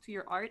true to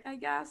your art, I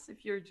guess,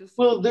 if you're just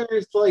Well,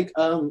 there's like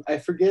I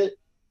forget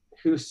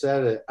who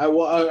said it. I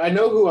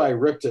know who I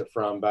ripped it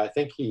from, but I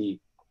think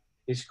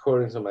he's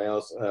quoting somebody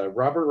else.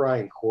 Robert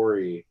Ryan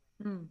Corey,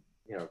 Hmm.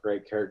 you know,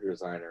 great character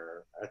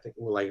designer. I think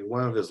like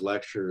one of his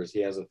lectures, he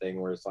has a thing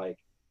where it's like,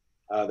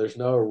 there's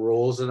no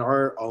rules in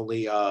art,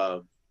 only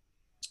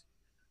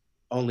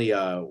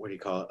what do you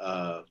call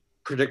it?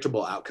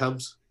 Predictable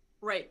outcomes.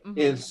 Right.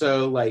 Mhm. And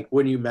so like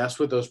when you mess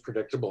with those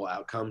predictable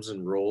outcomes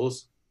and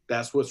rules,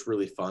 that's what's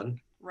really fun.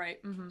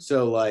 Right. Mm-hmm.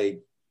 So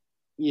like,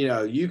 you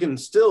know, you can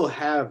still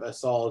have a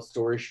solid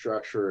story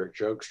structure or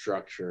joke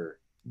structure,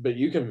 but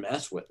you can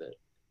mess with it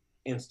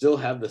and still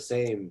have the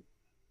same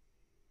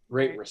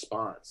great Right.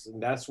 response.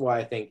 And that's why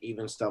I think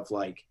even stuff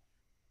like,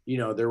 you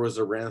know, there was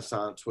a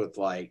renaissance with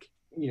like,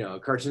 you know,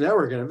 Cartoon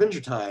Network and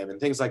Adventure Time and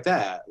things like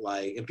that.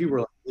 Like, and people were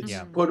like, it's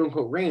Yeah. quote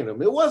unquote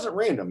random. It wasn't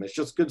random. It's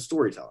just good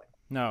storytelling.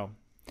 No.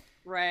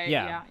 Right.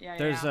 Yeah. Yeah.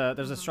 There's a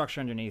Mhm.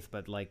 structure underneath,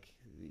 but like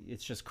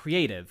it's just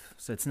creative,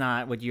 so it's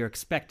not what you're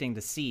expecting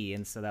to see,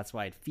 and so that's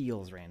why it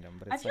feels random.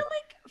 But I it's feel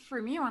like for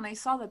me when I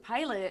saw the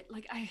pilot,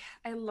 like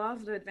I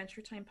love the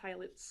Adventure Time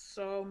pilot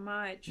so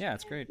much. yeah,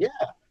 it's great. Yeah.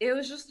 It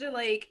was just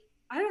like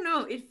I don't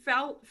know, it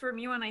felt for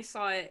me when I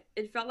saw it,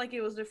 it felt like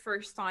it was the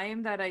first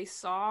time that I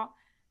saw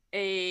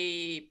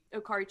a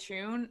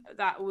cartoon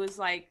that was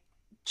like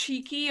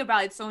cheeky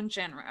about its own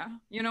genre.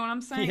 You know what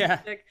I'm saying?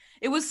 Yeah. Like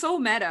it was so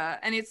meta,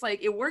 and it's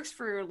like it works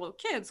for little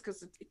kids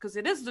because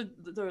it is the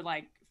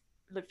like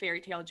the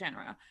fairy tale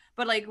genre.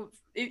 But like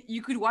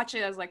you could watch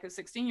it as like a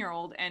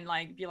 16-year-old and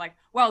like be like,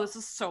 wow, this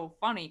is so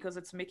funny because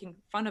it's making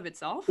fun of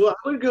itself. Well,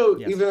 I would go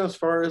Yes. even as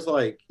far as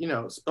like, you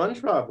know,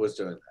 SpongeBob was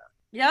doing that.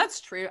 Yeah,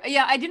 that's true.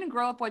 Yeah, I didn't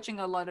grow up watching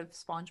a lot of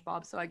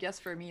SpongeBob, so I guess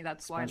for me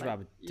that's why. SpongeBob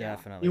Like, yeah.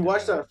 definitely. You did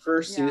watch that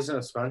first Yeah. season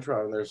of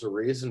SpongeBob, and there's a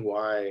reason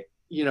why,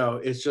 you know,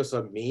 it's just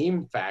a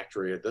meme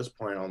factory at this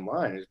point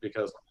online, is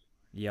because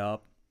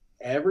Yup.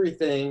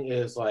 everything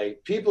is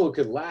like people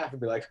could laugh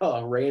and be like,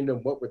 "Oh, random,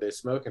 what were they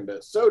smoking?" But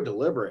it's so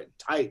deliberate,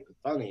 tight, and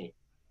funny,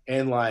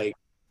 and like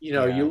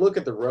you look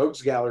at the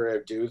rogues gallery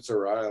of dudes who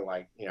are on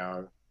like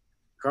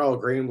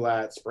Carl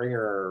Greenblatt,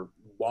 Springer,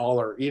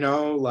 Waller,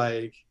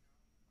 like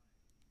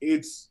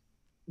it's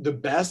the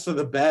best of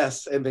the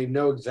best, and they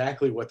know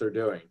exactly what they're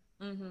doing.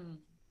 Mm-hmm.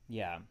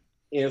 Yeah.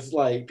 It's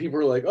like people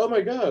are like, "Oh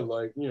my god,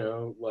 like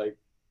like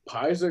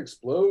pies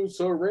explode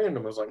so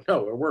random." I was like,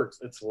 "No, it works.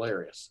 It's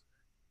hilarious."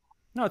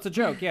 No, it's a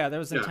joke. Yeah, there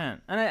was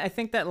intent. And I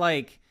think that,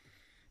 like,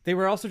 they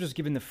were also just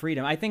given the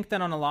freedom. I think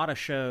that on a lot of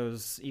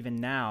shows, even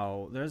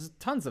now, there's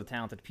tons of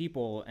talented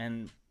people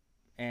and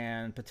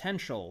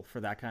potential for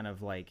that kind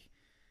of, like,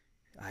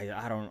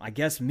 I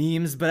guess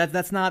memes, but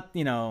that's not,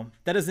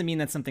 that doesn't mean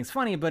that something's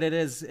funny, but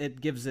it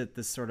gives it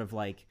this sort of,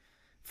 like,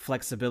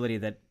 flexibility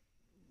that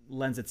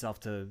lends itself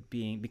to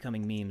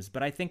becoming memes.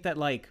 But I think that,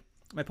 like,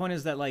 my point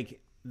is that, like,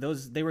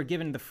 they were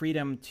given the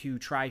freedom to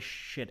try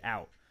shit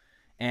out.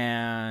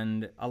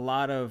 And a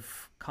lot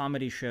of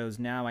comedy shows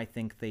now, I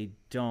think they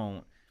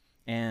don't.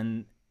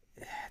 And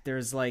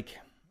there's like,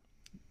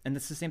 and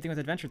it's the same thing with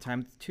Adventure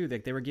Time too.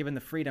 Like they were given the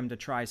freedom to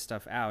try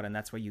stuff out, and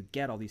that's why you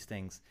get all these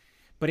things.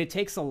 But it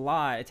takes a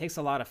lot. It takes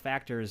a lot of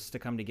factors to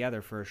come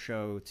together for a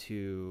show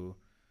to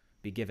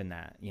be given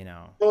that.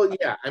 Well,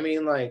 yeah. I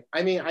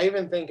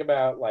even think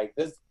about like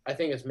this. I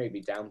think it's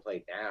maybe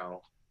downplayed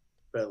now,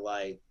 but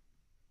like,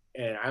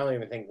 and I don't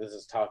even think this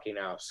is talking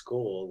out of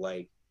school.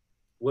 Like,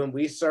 when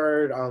we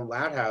started on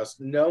Loud House,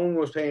 no one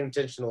was paying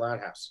attention to Loud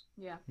House.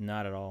 Yeah.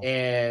 Not at all.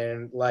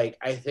 And like,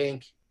 I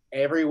think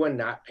everyone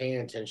not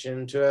paying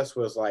attention to us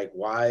was like,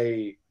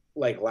 why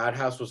like Loud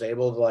House was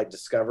able to like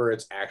discover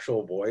its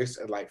actual voice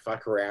and like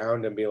fuck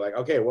around and be like,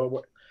 okay,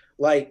 what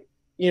like,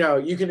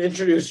 you can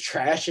introduce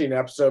trashy in an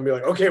episode and be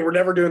like, okay, we're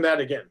never doing that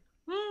again.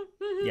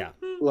 Yeah.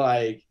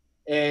 Like,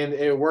 and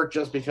it worked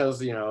just because,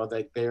 they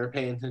were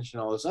paying attention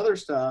to all this other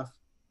stuff.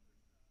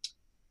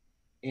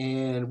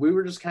 And we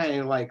were just kind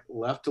of like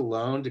left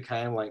alone to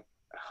kind of like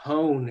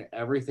hone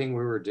everything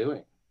we were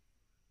doing.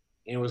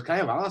 And it was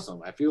kind of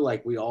awesome. I feel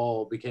like we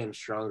all became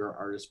stronger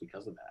artists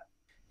because of that.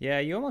 Yeah,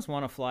 you almost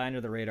want to fly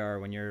under the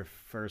radar when you're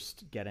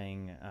first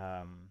getting.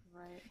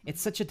 Right.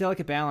 It's such a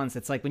delicate balance.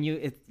 It's like when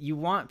you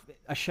want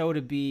a show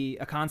to be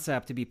a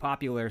concept to be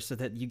popular so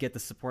that you get the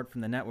support from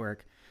the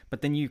network,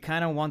 but then you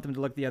kind of want them to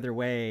look the other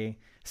way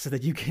so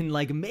that you can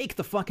like make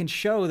the fucking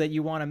show that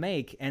you want to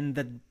make, and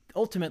that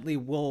ultimately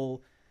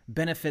will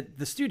benefit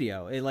the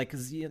studio.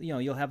 Because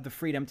you'll have the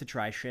freedom to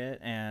try shit,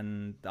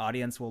 and the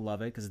audience will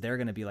love it because they're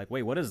gonna be like,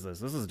 wait, what is this?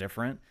 This is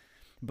different.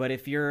 But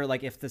if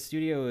the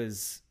studio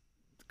is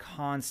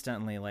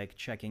constantly like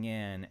checking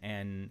in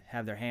and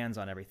have their hands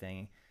on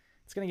everything,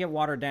 it's gonna get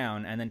watered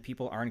down, and then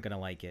people aren't gonna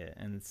like it.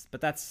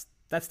 But that's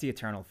the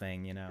eternal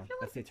thing,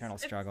 that's the eternal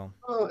struggle.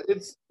 Well,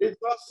 it's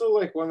also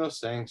like one of those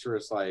things where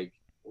it's like,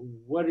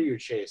 what are you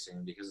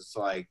chasing? Because it's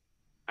like,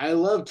 I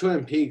love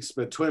Twin Peaks,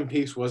 but Twin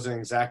Peaks wasn't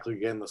exactly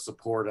getting the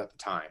support at the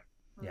time.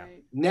 Yeah.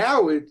 Right.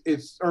 Now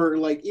it's or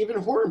like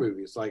even horror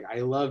movies. Like I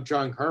love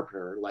John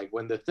Carpenter. Like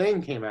when The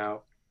Thing came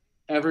out,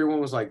 everyone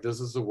was like, "This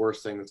is the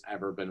worst thing that's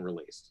ever been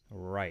released."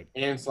 Right.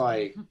 And it's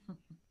like,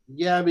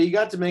 yeah, but you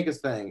got to make a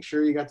thing.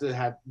 Sure, you got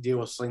to deal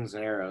with slings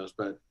and arrows,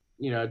 but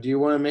do you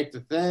want to make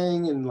The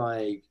Thing and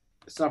like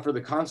suffer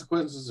the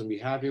consequences and be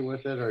happy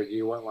with it, or do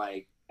you want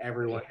like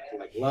everyone to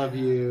like love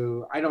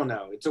you? I don't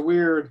know. It's a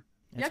weird.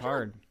 It's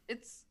hard.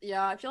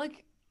 I feel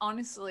like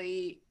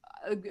honestly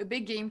a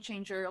big game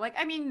changer. Like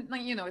I mean,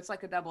 like it's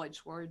like a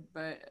double-edged sword,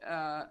 but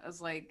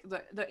as like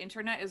the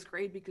internet is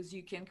great because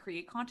you can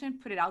create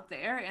content, put it out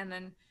there, and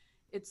then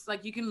it's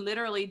like you can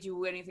literally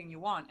do anything you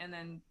want, and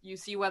then you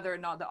see whether or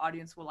not the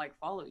audience will like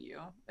follow you.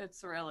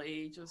 It's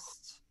really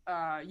just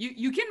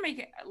you can make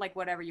it like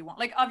whatever you want.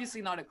 Like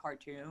obviously not a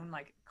cartoon.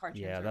 Like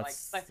cartoons Yeah, are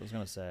that's I was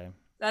gonna say.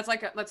 That's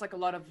like a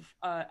lot of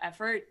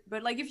effort.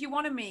 But like if you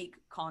want to make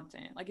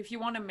content, like if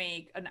you want to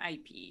make an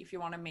IP, if you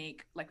want to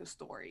make like a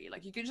story,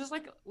 like you can just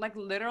like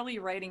literally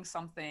writing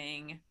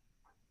something.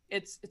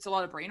 It's a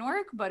lot of brain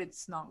work, but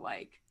it's not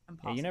like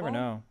impossible. Yeah, you never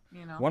know.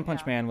 One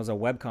Punch Man was a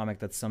webcomic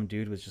that some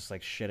dude was just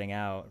like shitting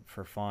out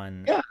for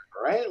fun. Yeah,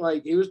 right.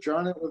 Like he was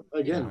drawing it with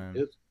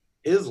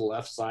his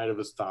left side of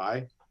his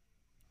thigh.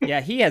 Yeah,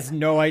 he has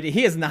no idea.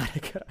 He is not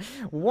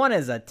one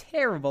is a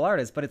terrible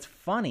artist, but it's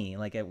funny.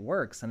 Like it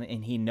works, and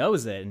he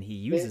knows it, and he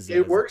uses it.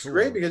 It works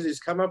great because he's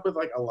come up with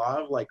like a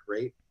lot of like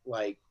great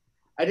like.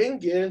 I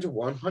didn't get into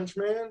One Punch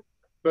Man,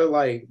 but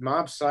like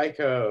Mob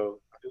Psycho.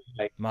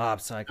 Like, Mob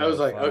Psycho. I was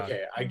like,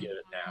 okay, I get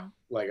it now.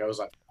 Like I was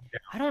like, yeah.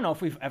 I don't know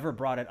if we've ever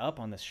brought it up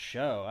on this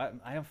show.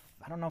 I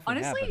don't know if we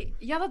honestly, have.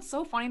 Yeah, that's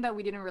so funny that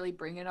we didn't really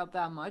bring it up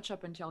that much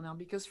up until now,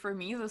 because for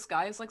me, this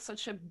guy is like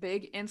such a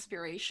big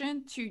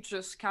inspiration to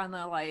just kind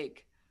of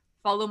like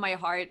follow my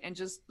heart and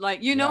just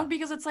like,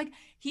 because it's like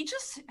he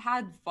just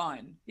had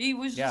fun. He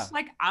was just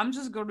like, I'm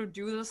just going to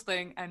do this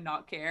thing and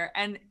not care.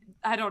 And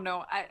I don't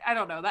know. I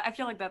don't know. I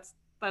feel like that's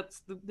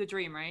the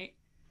dream, right?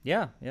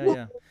 Yeah.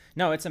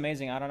 No, it's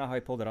amazing. I don't know how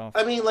he pulled it off.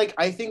 I mean, like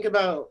I think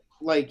about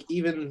like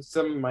even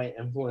some of my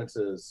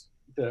influences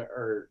that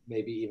are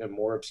maybe even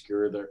more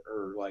obscure that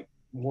are like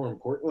more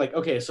important. Like,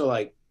 okay, so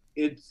like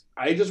it's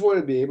I just want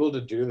to be able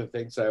to do the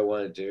things that I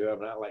want to do.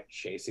 I'm not like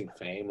chasing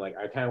fame. Like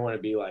I kind of want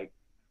to be like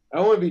I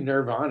don't want to be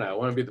Nirvana. I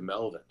want to be the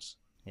Melvins.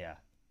 Yeah.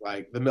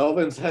 Like the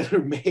Melvins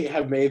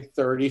have made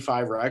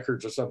 35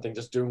 records or something,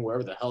 just doing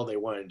whatever the hell they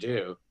want to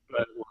do.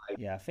 But like,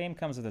 Yeah, fame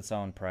comes with its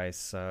own price,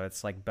 so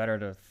it's like better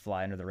to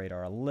fly under the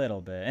radar a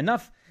little bit.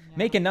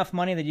 Make enough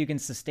money that you can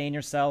sustain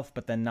yourself,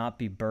 but then not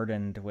be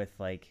burdened with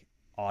like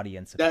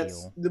audience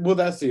appeal.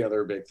 that's the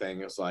other big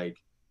thing is like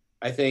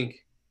I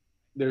think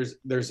there's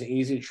an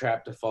easy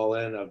trap to fall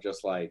in of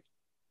just like,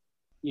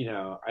 you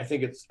know, I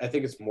think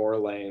it's more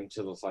lame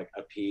to just like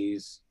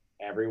appease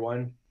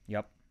everyone.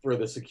 Yep. For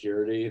the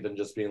security than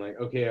just being like,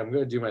 okay, I'm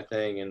going to do my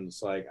thing. And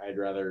it's like, I'd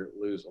rather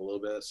lose a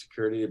little bit of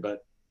security,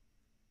 but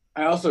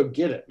I also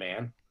get it,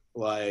 man.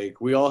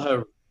 Like we all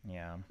have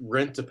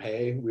rent to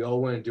pay. We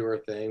all want to do our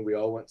thing. We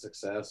all want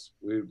success.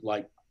 We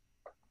like,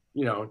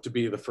 you know, to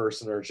be the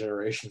first in our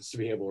generations to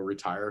be able to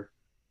retire.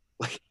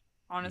 Like,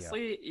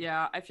 honestly,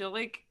 yeah, I feel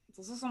like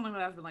this is something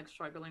that I've been like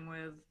struggling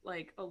with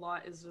like a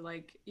lot is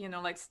like, you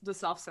know, like the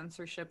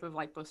self-censorship of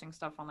like posting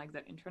stuff on like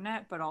the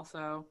internet, but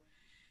also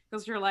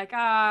because you're like,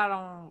 I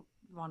don't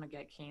want to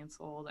get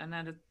canceled. And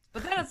then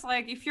but then it's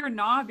like, if you're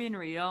not being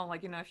real,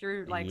 like, you know, if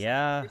you're like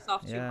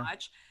yourself too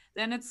much,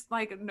 then it's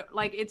like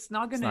it's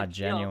not gonna it's not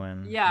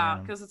genuine.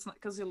 Yeah, because it's not,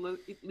 because it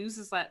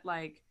loses that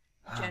like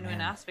genuine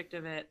aspect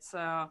of it.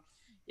 So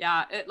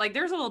yeah, like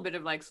there's a little bit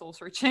of like soul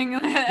searching.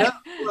 Yeah,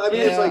 well, I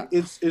mean,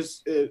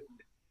 it's like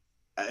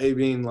I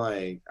mean,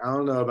 like, I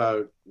don't know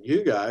about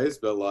you guys,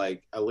 but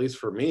like at least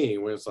for me,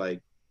 when it's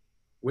like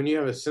when you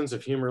have a sense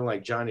of humor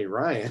like Johnny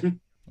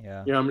Ryan.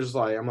 Yeah. You know,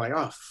 I'm like,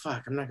 oh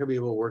fuck, I'm not gonna be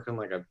able to work on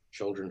like a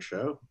children's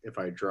show if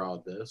I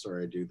draw this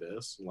or I do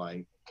this.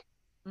 Like,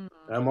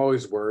 I'm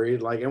always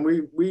worried. Like, and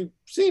we've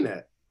seen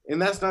it, and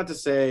that's not to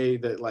say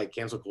that like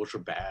cancel culture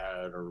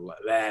bad or blah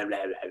blah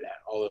blah blah.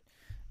 All of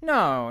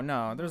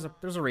no, there's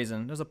a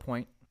reason, there's a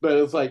point. But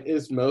it's like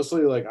it's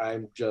mostly like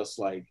I'm just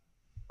like.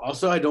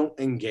 Also, I don't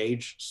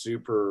engage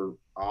super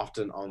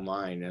often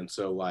online, and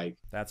so like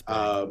that's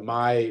I'm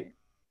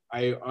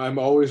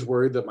always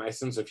worried that my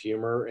sense of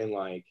humor and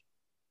like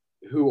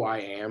who I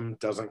am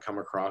doesn't come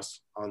across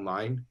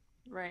online.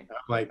 Right. I'm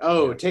like,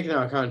 oh, taken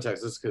out of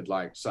context, this could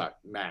like suck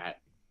mad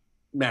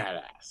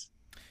ass.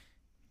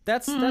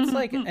 That's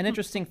like an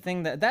interesting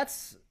thing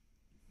that's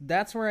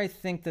where I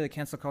think the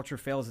cancel culture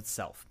fails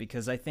itself,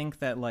 because I think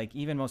that like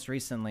even most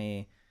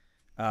recently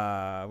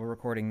we're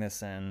recording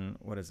this in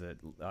what is it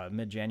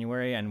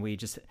mid-January, and we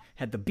just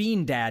had the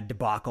Bean Dad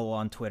debacle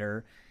on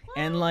Twitter,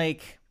 and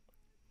like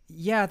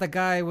yeah, the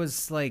guy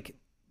was like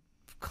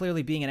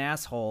clearly being an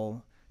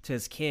asshole to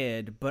his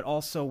kid, but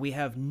also we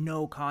have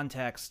no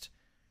context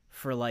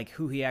for like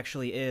who he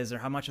actually is or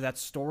how much of that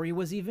story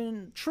was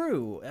even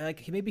true.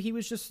 Like maybe he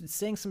was just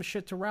saying some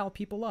shit to rile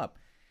people up.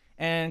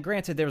 And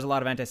granted, there was a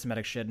lot of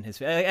anti-Semitic shit in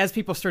his. As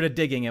people started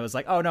digging, it was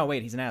like, oh no,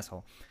 wait, he's an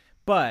asshole.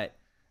 But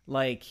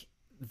like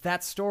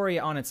that story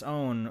on its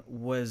own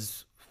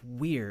was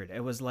weird.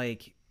 It was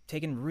like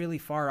taken really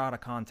far out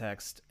of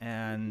context,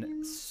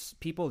 and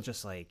people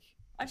just like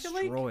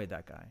destroyed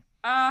that guy.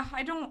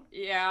 I don't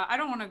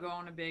want to go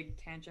on a big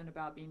tangent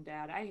about Bean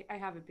Dad. I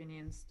have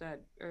opinions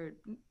but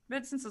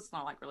since it's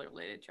not like really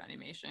related to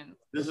animation.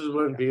 This is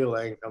when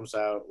B-Lang comes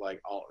out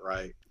like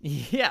alt-right.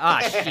 Yeah,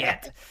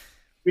 shit.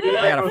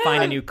 I gotta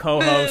find a new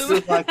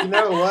co-host. Like, you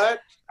know what?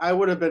 I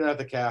would have been at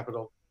the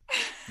Capitol.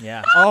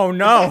 Yeah. Oh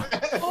no.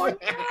 Oh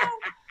no.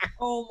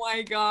 Oh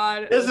my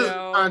god. This is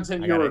the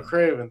content you were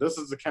craving. This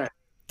is the kind.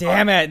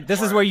 Damn it!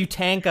 This is where you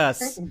tank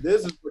us.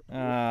 This is.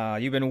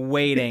 You've been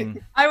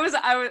waiting. I'm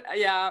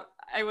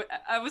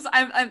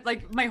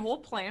like, my whole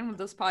plan with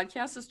this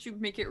podcast is to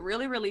make it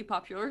really, really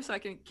popular so I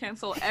can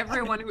cancel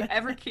everyone who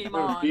ever came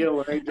on.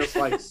 B-Lang just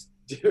like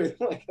doing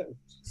like a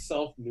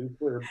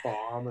self-nuclear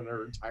bomb in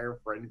her entire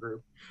friend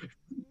group.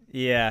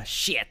 Yeah,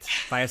 shit.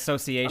 By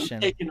association.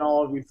 I'm taking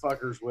all of you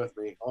fuckers with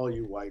me, all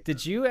you white.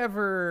 Did you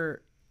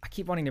ever? I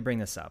keep wanting to bring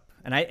this up,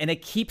 and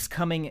it keeps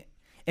coming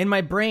in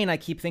my brain. I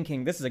keep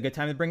thinking this is a good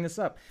time to bring this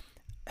up.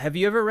 Have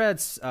you ever read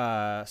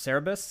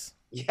Cerebus?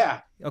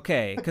 Yeah.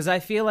 Okay, because I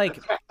feel like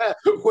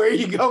where are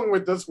you going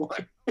with this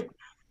one?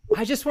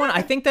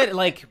 I think that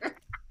like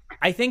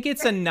I think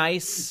it's a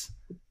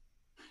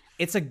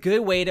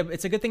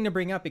good thing to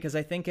bring up, because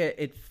I think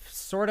it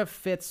sort of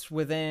fits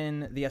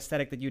within the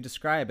aesthetic that you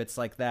describe. It's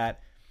like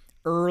that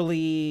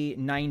early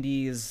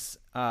 90s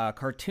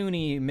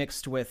cartoony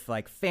mixed with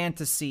like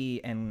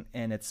fantasy, and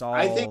it's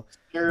all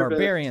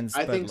barbarians.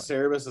 I think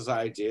Cerebus's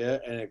idea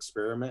and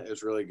experiment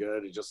is really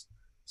good. It just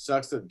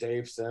sucks that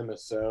Dave Sim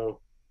is so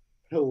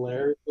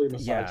hilariously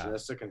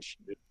misogynistic and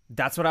shit.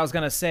 That's what I was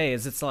gonna say,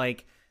 is it's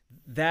like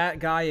that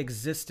guy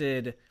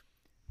existed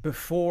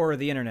before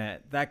the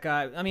internet. That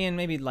guy, I mean,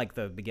 maybe like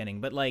the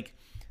beginning, but like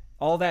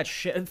all that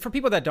shit. For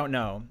people that don't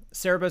know,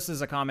 Cerebus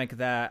is a comic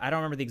that I don't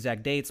remember the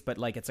exact dates, but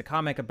like it's a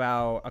comic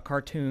about a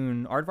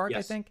cartoon aardvark,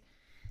 I think.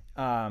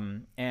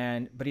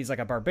 But he's like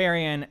a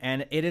barbarian,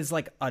 and it is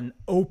like an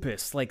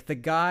opus. Like the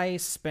guy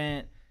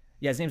spent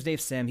Yeah, his name's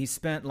Dave Sim. He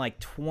spent like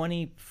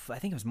 20, I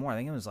think it was more. I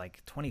think it was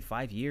like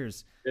 25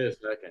 years. It is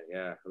second,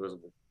 yeah. It was.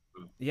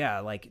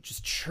 Yeah, like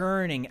just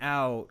churning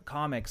out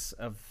comics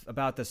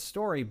about this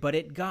story, but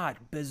it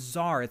got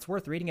bizarre. It's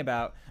worth reading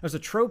about. There's a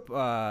trope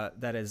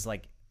that is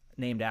like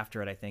named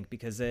after it, I think,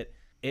 because it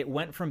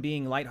went from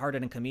being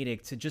lighthearted and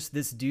comedic to just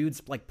this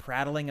dude's like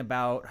prattling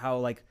about how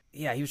like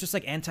he was just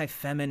like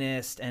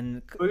anti-feminist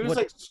and But he was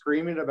like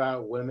screaming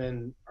about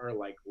women are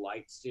like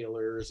light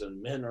stealers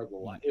and men are the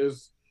light.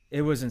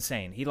 It was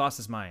insane. He lost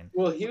his mind.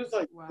 Well, he was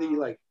like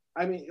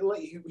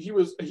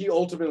he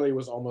ultimately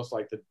was almost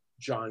like the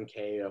John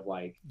Kay of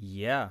like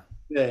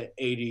the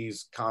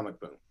 80s comic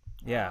boom.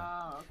 Yeah.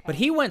 Oh, okay. But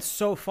he went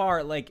so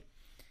far, like,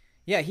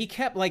 yeah, he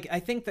kept like, I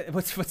think that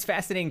what's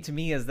fascinating to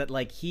me is that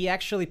like he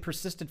actually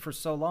persisted for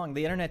so long.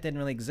 The internet didn't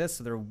really exist,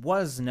 so there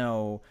was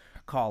no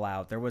call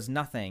out. There was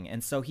nothing.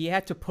 And so he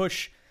had to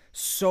push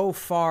so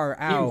far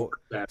out,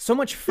 so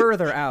much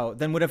further out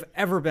than would have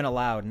ever been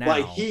allowed now.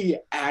 Like he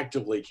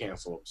actively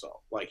canceled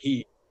himself. Like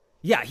he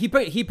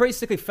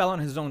basically fell on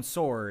his own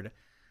sword.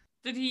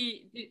 Do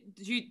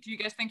you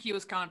guys think he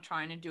was kind of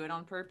trying to do it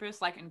on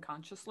purpose, like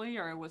unconsciously,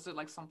 or was it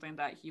like something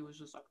that he was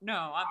just like,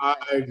 no,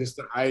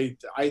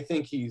 I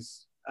think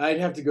I'd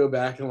have to go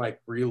back and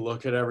like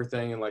relook at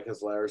everything and like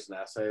his letters and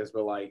essays,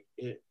 but like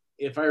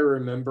if I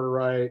remember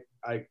right,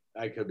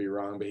 I could be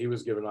wrong, but he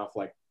was giving off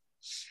like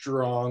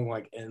strong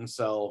like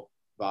incel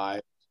vibe.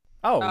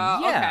 Oh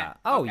yeah. Okay.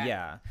 Oh okay.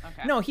 yeah.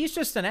 Okay. No, he's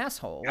just an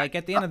asshole. Like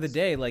at the end of the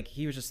day, like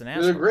he was just an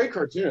asshole. He's a great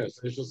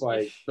cartoonist. It's just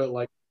like, but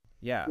like,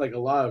 yeah, like a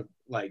lot of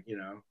like, you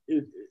know,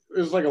 it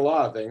was like a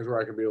lot of things where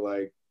I could be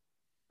like,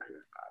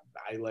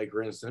 I like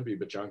Ren and Stimpy,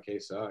 but John Kay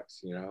sucks,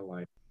 you know,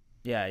 like.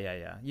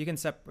 Yeah. You can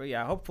separate.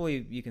 Yeah,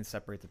 hopefully you can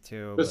separate the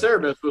two. But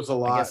Cerebus was a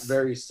lot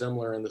very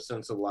similar in the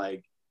sense of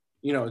like,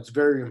 you know, it's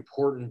very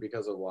important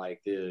because of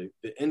like the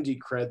indie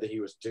cred that he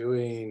was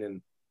doing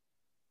and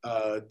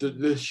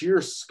the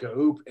sheer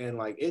scope, and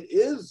like it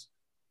is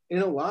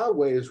in a lot of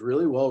ways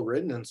really well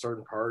written in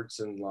certain parts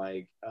and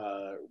like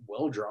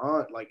well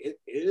drawn. Like it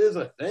is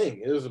a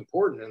thing. It is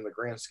important in the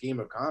grand scheme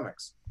of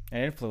comics.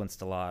 It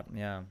influenced a lot.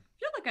 Yeah. I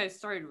feel like I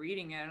started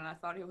reading it and I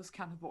thought it was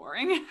kind of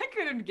boring. I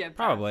couldn't get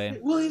probably.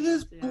 Well, it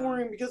is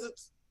boring because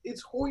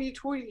it's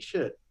hoity-toity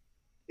shit.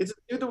 It's a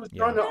dude that was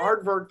drawing an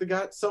aardvark that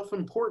got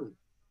self-important.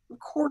 Of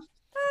course.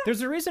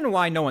 There's a reason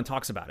why no one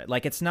talks about it.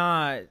 Like it's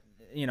not,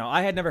 you know,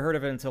 I had never heard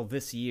of it until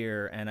this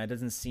year, and it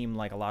doesn't seem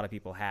like a lot of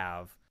people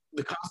have.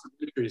 The cost of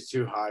entry is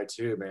too high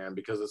too, man,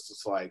 because it's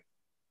just like,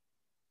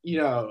 you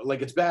know,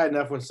 like it's bad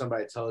enough when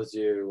somebody tells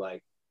you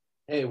like,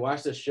 hey,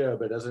 watch this show,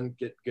 but it doesn't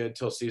get good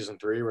till season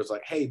 3, where it's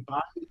like, hey,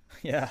 buy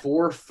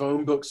 4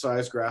 phone book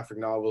size graphic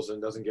novels and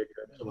it doesn't get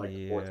good until like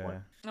the 4th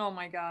one. Oh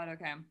my god,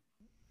 okay.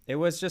 It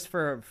was just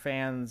for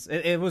fans.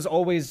 It was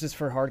always just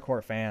for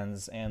hardcore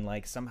fans, and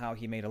like somehow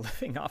he made a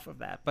living off of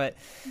that. But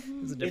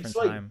it was a different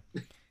time.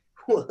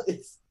 Well,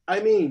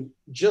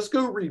 just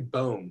go read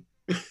Bone.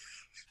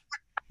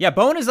 Yeah,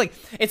 Bone is like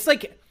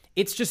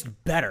it's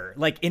just better.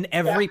 Like in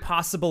every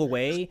possible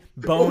way,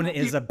 Bone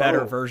is a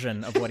better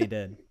version of what he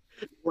did.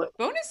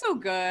 Bone is so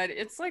good.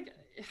 It's like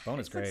Bone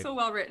is great. Like so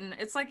well written.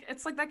 It's like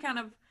that kind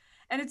of,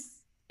 and it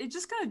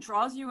just kind of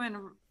draws you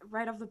in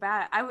right off the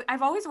bat.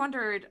 I've always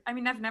wondered. I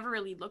mean, I've never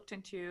really looked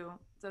into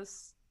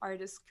this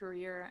artist's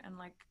career and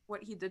like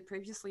what he did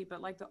previously,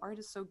 but like the art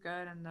is so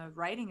good and the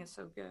writing is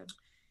so good.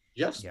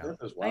 Jeff Smith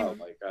as well.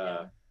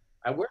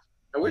 I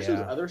wish his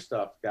other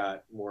stuff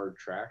got more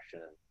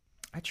traction.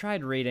 I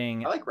tried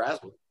reading. I like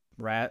Razzle.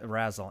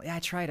 Razzle. Yeah, I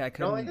tried. I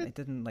couldn't. It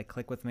didn't like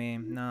click with me.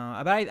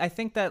 No, but I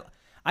think that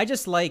I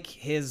just like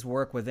his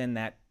work within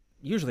that.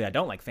 Usually, I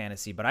don't like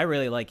fantasy, but I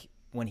really like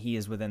when he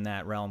is within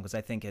that realm because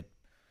I think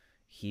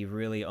he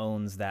really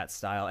owns that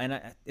style,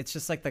 and it's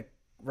just like the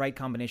right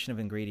combination of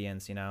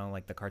ingredients, you know,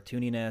 like the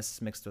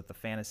cartooniness mixed with the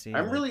fantasy.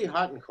 I'm really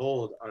hot and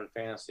cold on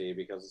fantasy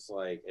because it's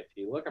like if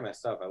you look at my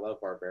stuff, I love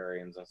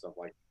barbarians and stuff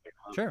like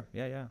sure,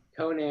 yeah,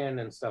 Conan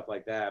and stuff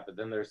like that. But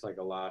then there's like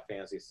a lot of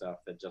fantasy stuff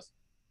that just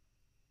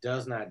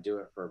does not do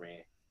it for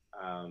me.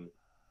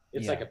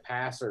 It's like a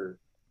pass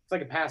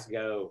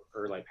go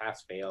or like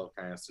pass fail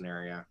kind of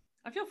scenario.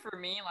 I feel for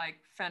me, like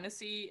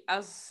fantasy,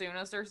 as soon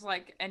as there's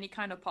like any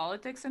kind of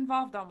politics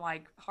involved, I'm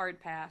like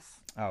hard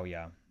pass. Oh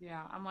yeah.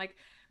 Yeah, I'm like,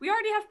 we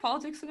already have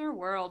politics in our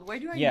world. Why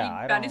do I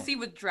need fantasy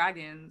with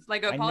dragons?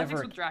 Like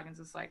politics with dragons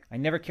is like. I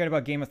never cared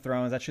about Game of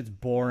Thrones. That shit's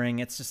boring.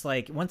 It's just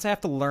like once I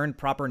have to learn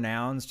proper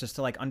nouns just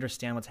to like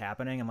understand what's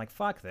happening, I'm like,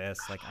 fuck this.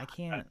 Like I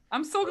can't.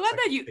 I'm so glad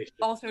that you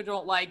also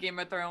don't like Game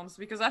of Thrones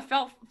because I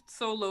felt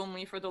so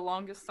lonely for the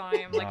longest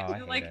time.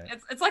 Like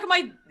it's like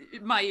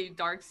my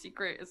dark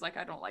secret is like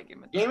I don't like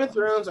Game of Thrones. Game of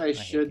Thrones I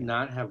should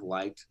not have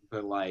liked,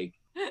 but like.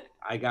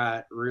 I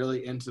got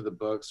really into the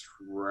books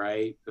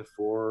right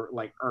before,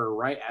 like, or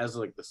right as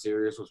like the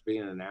series was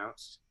being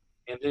announced,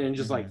 and then it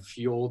just like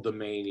fueled the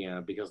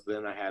mania because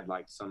then I had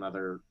like some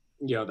other,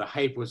 you know, the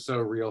hype was so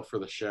real for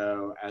the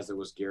show as it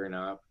was gearing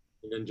up,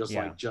 and then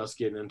just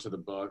getting into the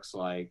books,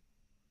 like,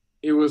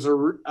 it was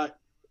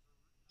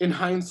in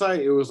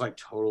hindsight, it was like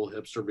total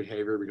hipster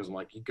behavior because I'm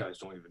like, you guys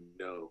don't even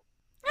know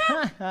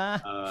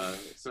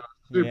So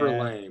super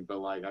Yeah. lame, but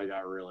like I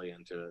got really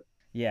into it.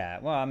 Yeah,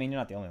 well, I mean, you're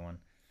not the only one.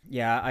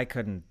 Yeah, I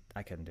couldn't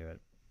do it.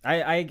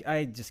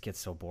 I just get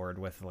so bored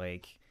with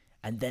like,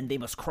 and then they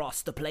must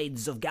cross the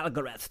plains of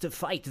Galgareth to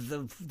fight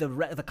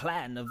the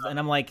clan of, and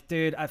I'm like,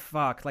 dude, I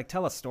fuck, like,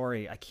 tell a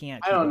story. I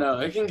can't. I Keep don't up know.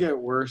 with It this can shit. get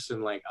worse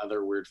in like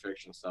other weird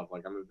fiction stuff.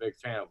 Like I'm a big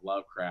fan of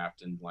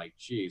Lovecraft, and like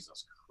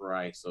Jesus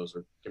Christ, those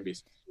can be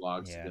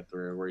slogs to Yeah. get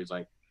through. Where he's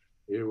like,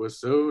 it was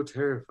so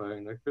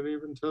terrifying. I couldn't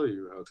even tell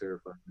you how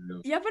terrifying it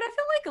is. Yeah, but I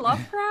feel like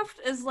Lovecraft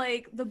is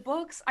like the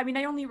books. I mean,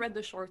 I only read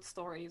the short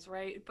stories,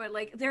 right? But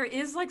like there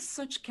is like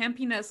such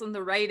campiness in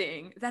the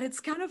writing that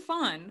it's kind of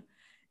fun.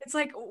 It's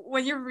like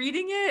when you're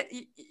reading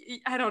it,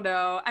 I don't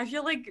know. I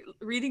feel like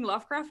reading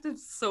Lovecraft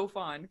is so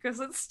fun because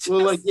it's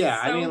Well, like yeah,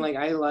 just I mean, so. like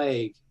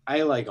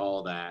I like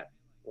all that.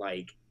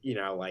 Like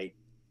like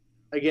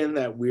again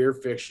that weird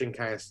fiction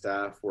kind of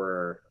stuff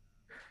where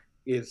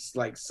it's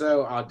like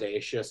so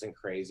audacious and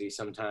crazy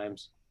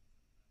sometimes.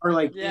 Or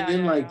like Yeah,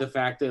 even yeah, like yeah. the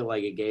fact that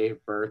like it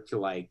gave birth to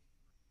like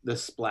the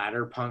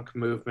splatter punk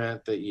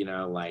movement that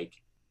like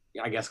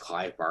I guess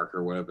Clive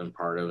Barker would have been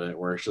part of it,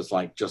 where it's just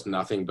like just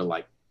nothing but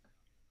like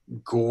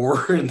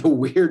gore and the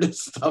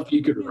weirdest stuff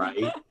you could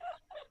write.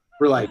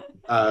 We're like,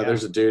 Yeah.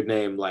 there's a dude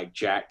named like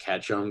Jack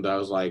Ketchum that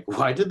was like,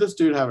 why did this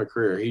dude have a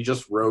career? He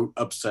just wrote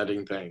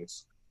upsetting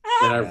things,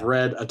 and I've Yeah.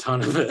 read a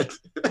ton of it.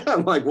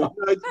 I'm like, why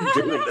are you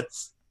doing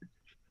this?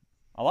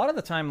 A lot of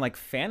the time, like,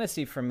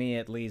 fantasy for me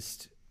at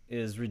least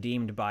is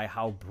redeemed by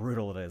how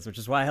brutal it is, which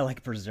is why I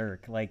like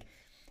Berserk. Like,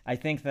 I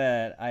think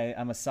that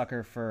I'm a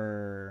sucker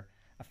for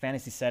a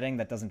fantasy setting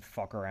that doesn't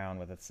fuck around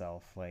with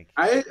itself. Like,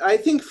 I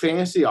think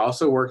fantasy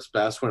also works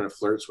best when it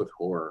flirts with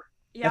horror.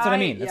 that's Yeah, what I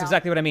mean. That's yeah.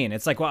 exactly what I mean.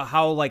 It's like, well,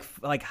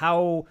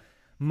 how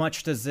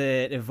much does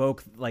it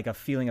evoke like a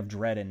feeling of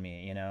dread in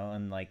me,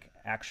 and like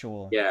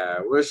actual. Yeah,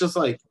 where it's just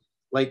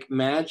like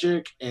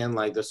magic and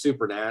like the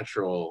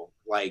supernatural.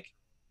 Like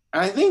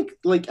I think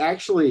like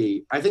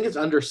actually I think it's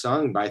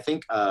undersung, but I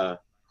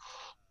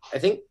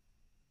think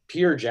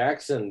Peter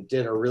Jackson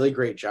did a really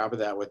great job of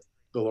that with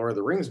the Lord of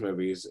the Rings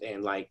movies,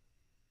 and like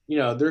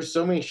there's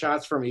so many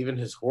shots from even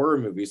his horror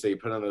movies that he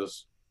put on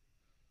those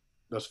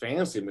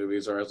fantasy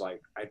movies, where I was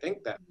like, I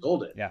think that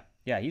sold it. Yeah,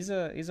 yeah, he's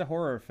a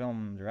horror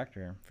film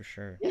director for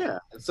sure. Yeah,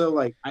 and so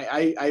like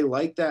I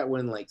like that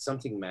when like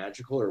something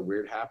magical or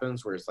weird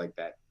happens, where it's like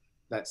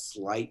that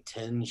slight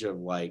tinge of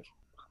like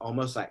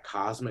almost that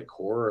cosmic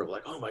horror of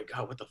like, oh my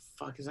god, what the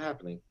fuck is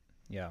happening?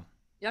 Yeah,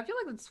 Yeah, I feel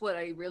like that's what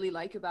I really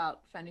like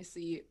about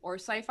fantasy or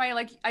sci-fi.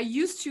 Like I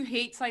used to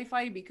hate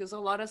sci-fi because a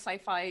lot of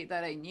sci-fi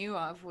that I knew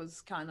of was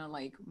kind of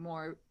like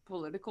more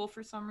political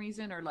for some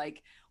reason,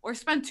 or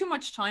spend too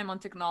much time on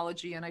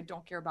technology, and I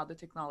don't care about the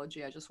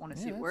technology. I just want to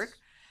yeah, see it that's work.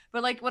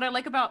 But like what I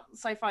like about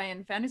sci-fi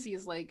and fantasy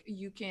is like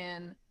you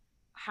can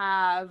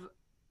have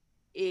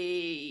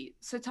a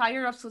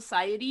satire of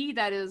society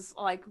that is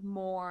like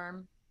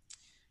more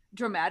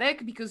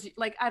dramatic because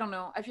like I don't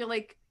know, I feel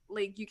like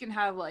you can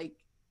have like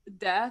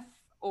death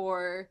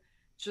or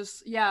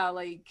just yeah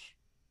like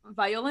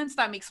violence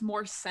that makes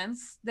more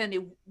sense than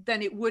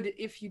it would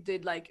if you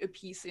did like a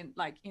piece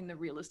in the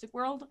realistic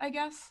world, I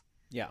guess,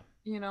 yeah.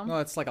 you know. Well,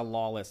 it's like a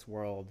lawless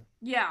world,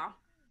 Yeah,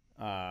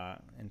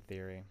 in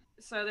theory.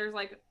 so there's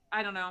like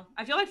I don't know,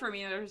 I feel like for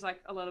me there's like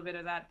a little bit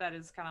of that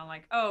is kind of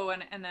like oh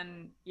and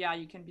then yeah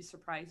you can be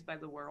surprised by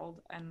the world,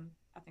 and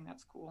I think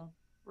that's cool,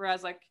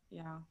 whereas like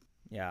yeah.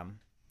 Yeah,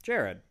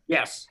 Jared,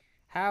 Yes.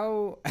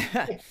 how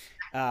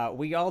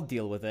we all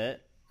deal with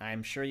it.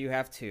 I'm sure you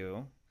have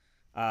too.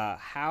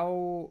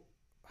 How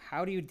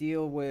do you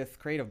deal with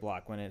creative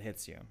block when it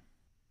hits you?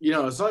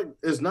 It's like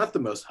it's not the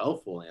most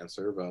helpful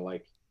answer, but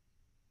like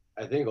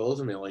I think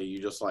ultimately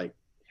you just like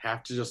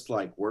have to just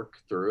like work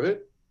through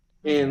it.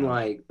 And Yeah.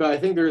 like but I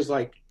think there's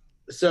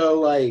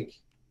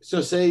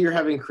so say you're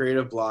having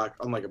creative block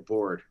on like a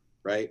board,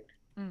 right?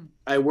 Mm.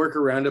 I work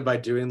around it by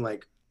doing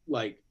like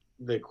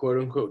the quote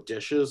unquote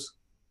dishes,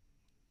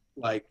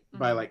 like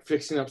by Mhm. like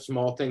fixing up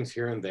small things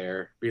here and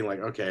there, being like,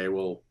 okay,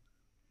 well,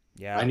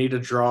 Yeah, I need to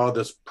draw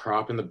this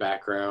prop in the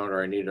background,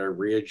 or I need to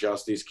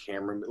readjust these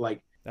camera.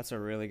 that's a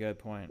really good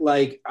point.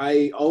 Like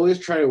I always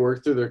try to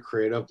work through the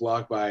creative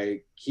block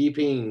by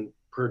keeping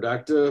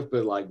productive,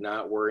 but like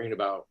not worrying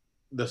about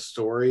the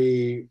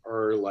story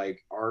or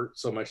like art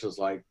so much as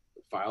like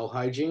file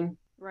hygiene.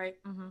 Right.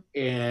 Mm-hmm.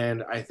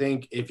 And I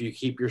think if you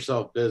keep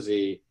yourself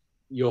busy,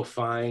 you'll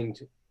find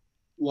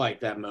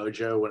like that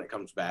mojo when it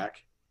comes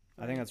back.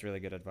 I think that's really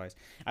good advice.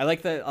 I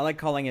like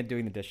calling it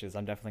doing the dishes.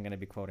 I'm definitely going to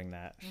be quoting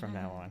that from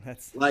now on.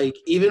 That's Like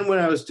even when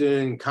I was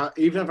doing,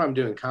 even if I'm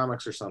doing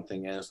comics or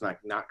something and it's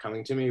not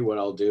coming to me, what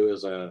I'll do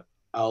is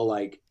I'll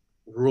like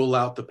rule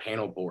out the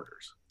panel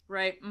borders.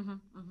 Right. Mm-hmm.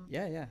 Mm-hmm.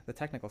 yeah, the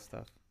technical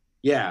stuff.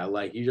 Yeah,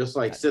 like you just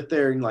like sit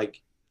there and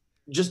like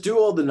just do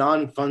all the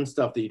non-fun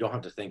stuff that you don't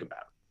have to think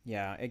about.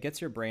 Yeah, it gets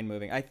your brain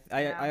moving.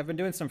 Yeah. I've been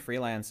doing some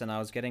freelance, and I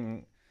was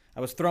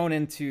thrown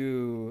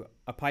into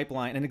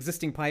an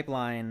existing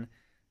pipeline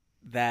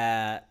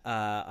that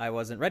I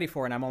wasn't ready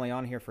for, and I'm only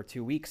on here for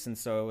 2 weeks, and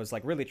so it was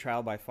like really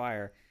trial by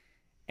fire,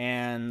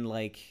 and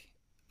like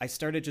I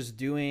started just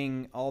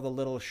doing all the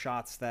little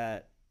shots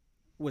that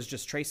was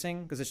just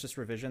tracing because it's just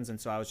revisions,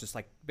 and so I was just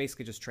like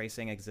basically just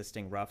tracing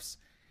existing roughs.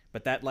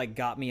 But that like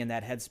got me in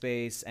that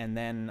headspace, and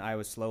then I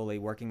was slowly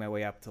working my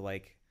way up to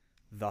like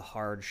the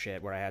hard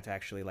shit where I had to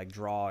actually like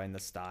draw in the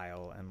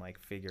style and like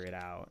figure it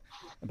out.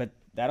 But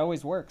that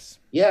always works.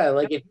 Yeah,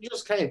 like if you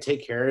just kind of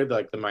take care of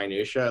like the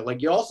minutia,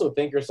 like you also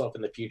think yourself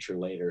in the future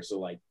later.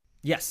 So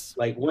Yes.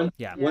 like once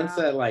Yeah. once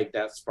that like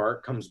that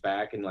spark comes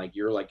back and like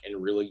you're like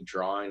in really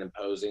drawing and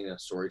posing and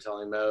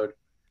storytelling mode,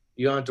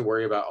 you don't have to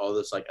worry about all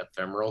this like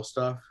ephemeral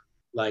stuff.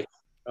 Like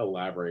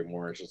elaborate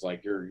more. It's just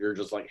like you're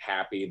just like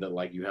happy that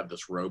like you have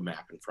this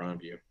roadmap in front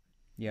of you.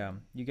 Yeah,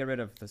 you get rid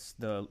of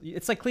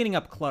it's like cleaning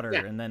up clutter,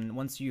 Yeah. and then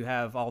once you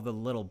have all the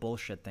little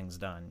bullshit things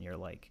done, you're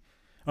like,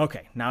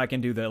 okay, now I can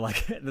do the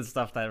like the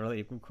stuff that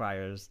really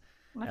requires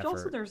I feel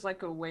also effort. there's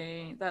like a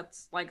way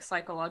that's like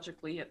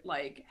psychologically it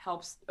like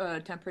helps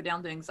temper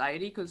down the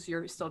anxiety because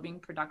you're still being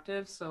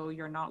productive, so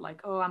you're not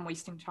like, oh, I'm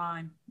wasting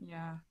time.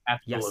 Yeah.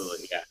 Absolutely,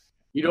 Yes. yeah.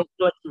 You don't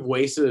feel like you've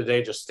wasted a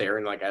day just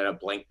staring like at a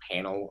blank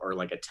panel or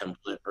like a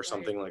template or Right.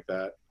 something like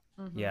that.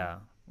 Mhm. Yeah.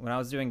 When I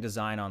was doing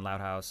design on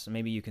Loud House,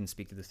 maybe you can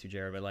speak to this too,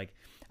 Jared, but like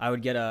I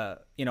would get our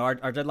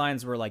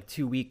deadlines were like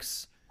 2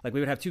 weeks. Like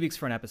we would have 2 weeks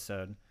for an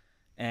episode,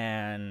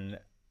 and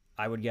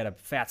I would get a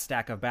fat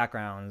stack of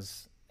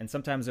backgrounds, and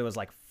sometimes it was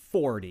like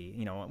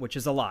 40, which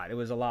is a lot. It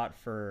was a lot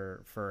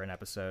for an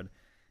episode.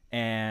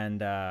 And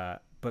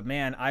but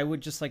man, I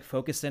would just like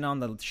focus in on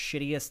the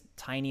shittiest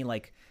tiny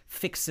like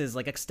fixes,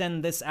 like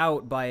extend this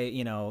out by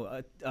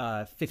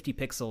 50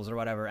 pixels or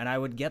whatever, and I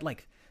would get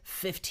like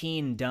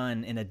 15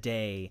 done in a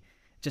day,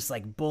 just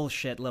like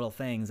bullshit little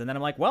things. And then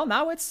I'm like, well,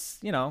 now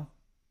it's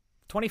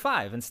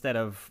 25 instead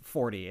of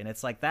 40, and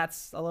it's like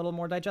that's a little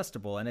more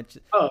digestible. And it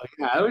Oh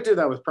yeah, I would do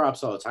that with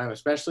props all the time,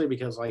 especially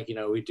because like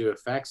we do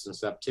effects and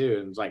stuff too,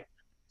 and it's like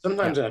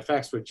sometimes Yeah. an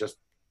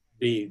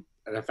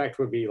effect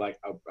would be like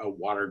a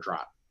water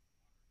drop,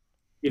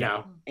 you Yeah.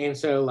 know. And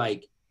so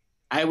like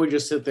I would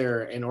just sit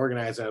there and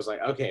organize. And I was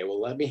like, okay,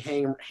 well let me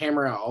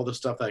hammer out all the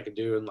stuff that I could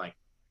do in like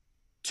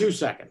 2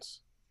 seconds,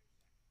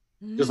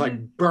 just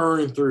like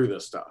burn through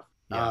this stuff.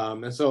 Yeah.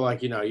 And so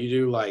like you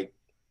do like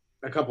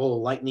a couple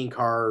of lightning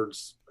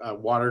cards,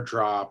 water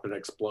drop, an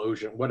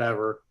explosion,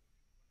 whatever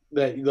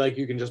that like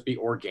you can just be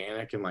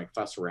organic and like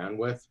fuss around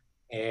with,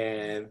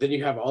 and then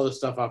you have all this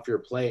stuff off your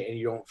plate, and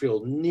you don't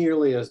feel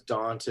nearly as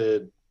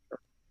daunted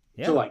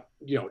Yeah. to like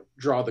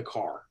draw the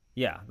car.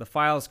 Yeah, the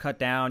file's cut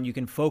down. You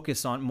can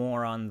focus on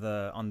more on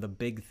the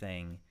big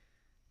thing,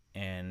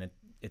 and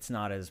it's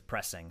not as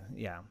pressing.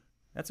 Yeah,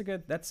 that's a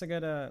good.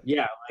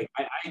 Yeah, like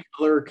I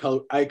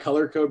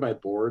color code my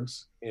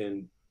boards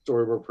in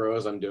Storyboard Pro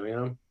as I'm doing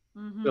them.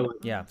 Mhm. So,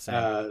 Yeah,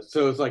 same.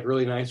 so it's like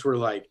really nice where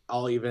like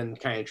I'll even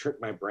kind of trick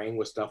my brain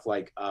with stuff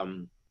like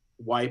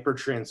wiper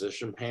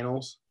transition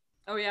panels.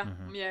 Oh yeah.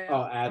 Mhm. Yeah.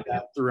 I'll add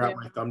that throughout Yeah.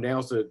 my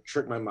thumbnails to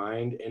trick my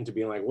mind into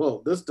being like,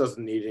 well, this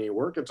doesn't need any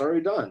work. It's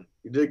already done.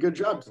 You did a good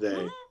job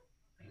today.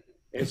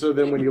 And so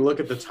then when you look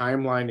at the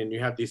timeline and you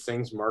have these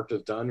things marked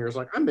as done, you're just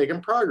like, I'm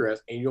making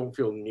progress. And you don't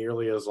feel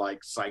nearly as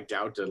like psyched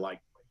out to like,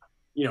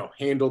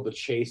 handle the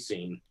chase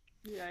scene.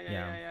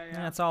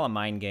 Yeah, it's all a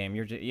mind game.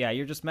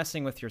 You're just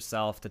messing with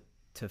yourself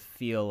to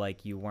feel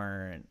like you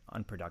weren't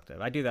unproductive.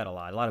 I do that a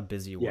lot of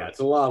busy work. Yeah, it's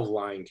a lot of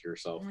lying to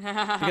yourself.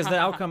 Because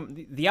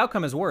the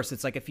outcome is worse.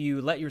 It's like if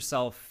you let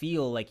yourself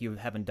feel like you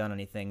haven't done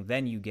anything,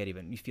 then you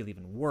feel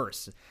even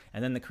worse,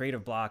 and then the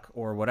creative block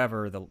or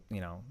whatever the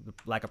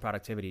lack of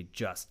productivity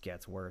just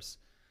gets worse.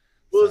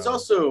 Well, it's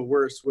also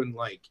worse when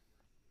like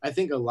I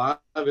think a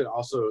lot of it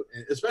also,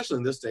 especially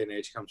in this day and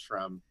age, comes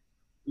from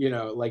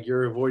like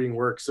you're avoiding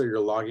work, so you're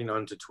logging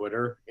onto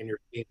Twitter and you're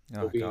being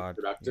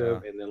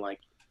productive, and then like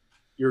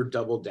you're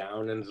doubled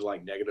down into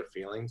like negative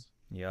feelings.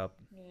 Yep.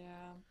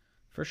 Yeah.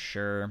 For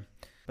sure.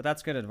 But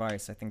that's good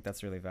advice. I think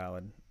that's really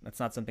valid. That's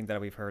not something that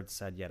we've heard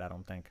said yet, I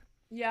don't think.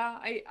 Yeah,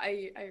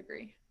 I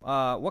agree.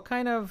 What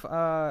kind of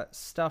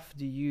stuff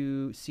do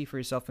you see for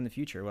yourself in the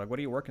future? Like, what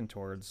are you working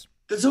towards?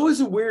 That's always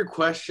a weird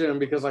question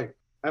because like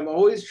I'm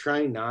always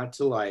trying not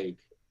to like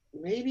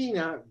maybe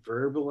not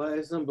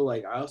verbalize them, but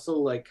like I also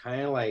like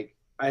kind of like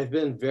I've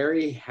been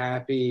very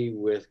happy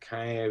with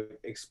kind of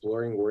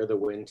exploring where the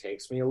wind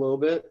takes me a little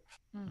bit.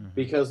 Mm-hmm.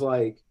 Because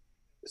like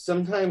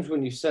sometimes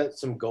when you set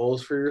some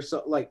goals for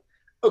yourself, like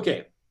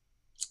okay,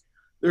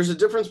 there's a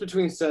difference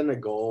between setting a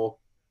goal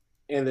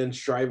and then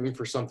striving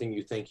for something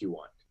you think you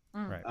want.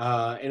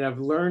 Right. And I've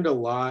learned a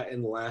lot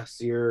in the last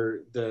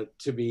year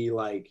to be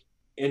like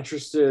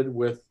interested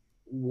with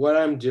what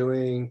I'm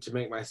doing to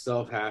make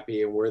myself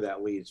happy and where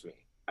that leads me.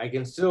 I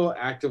can still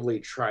actively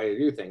try to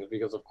do things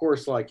because of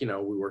course, like, we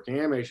work in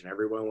animation.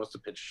 Everyone wants to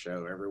pitch a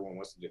show. Everyone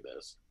wants to do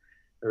this.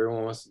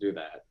 Everyone wants to do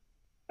that.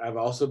 I've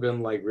also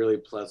been like really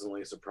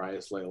pleasantly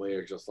surprised lately,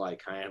 or just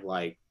like kind of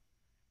like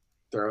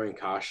throwing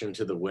caution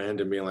to the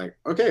wind and being like,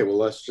 okay, well,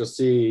 let's just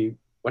see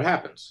what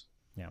happens.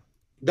 Yeah.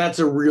 That's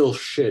a real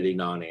shitty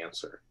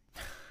non-answer.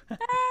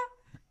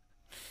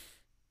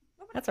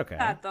 That's okay.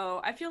 That though,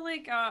 I feel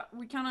like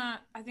we kind of,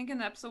 I think in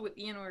the episode with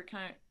Ian, we were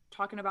kind of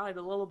talking about it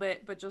a little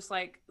bit, but just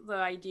like the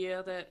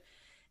idea that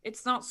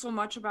it's not so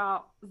much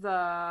about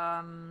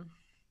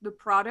the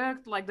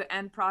product, like the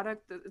end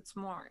product. It's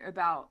more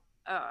about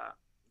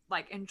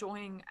like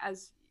enjoying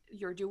as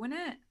you're doing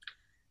it.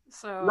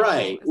 So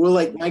Right. it's Well,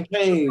 like the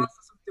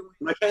process of doing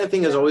my it. kind of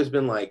thing has Yeah. always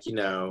been like,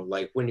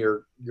 like when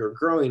you're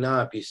growing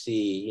up, you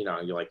see, you're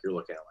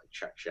looking at like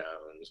Chuck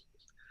Jones,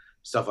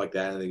 stuff like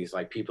that, and these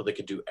like people that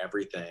could do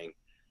everything.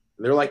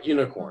 And they're like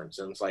unicorns,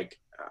 and it's like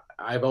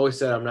I've always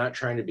said I'm not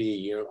trying to be a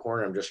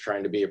unicorn. I'm just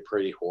trying to be a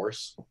pretty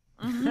horse.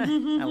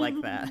 I like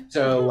that.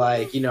 So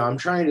like, I'm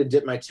trying to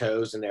dip my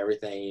toes into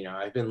everything.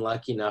 I've been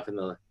lucky enough in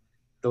the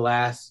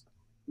last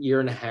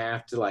year and a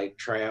half to like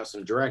try out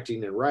some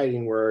directing and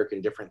writing work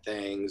and different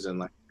things and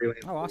like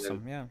Oh,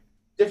 awesome. Yeah.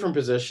 different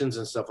positions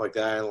and stuff like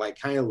that, and like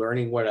kind of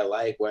learning what I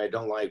like, what I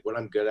don't like, what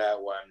I'm good at,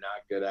 what I'm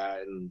not good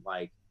at, and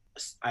like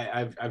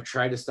I've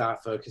tried to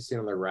stop focusing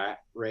on the rat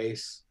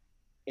race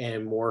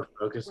and more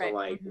focus on Right.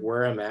 like Mhm.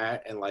 where I'm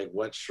at and like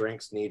what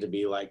strengths need to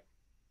be like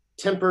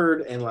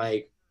tempered and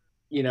like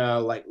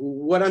like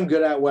what I'm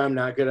good at, what I'm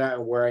not good at,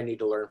 and where I need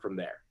to learn from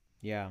there.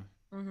 Yeah.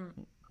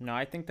 Mhm. No,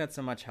 I think that's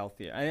a much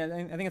healthier. I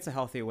think it's a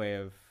healthy way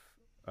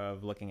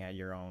of looking at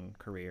your own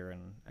career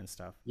and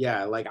stuff.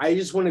 Yeah, like I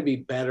just want to be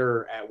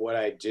better at what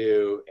I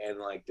do, and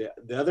like the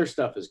other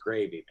stuff is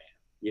gravy,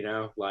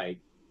 man. Like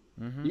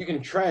Mm-hmm. you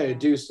can try to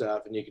do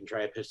stuff and you can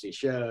try to pitch these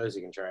shows,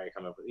 you can try to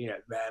come up with blah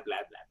blah blah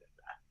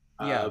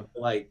blah. Yeah.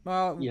 Like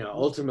Well,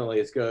 ultimately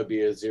it's going to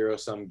be a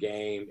zero-sum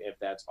game if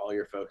that's all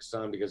you're focused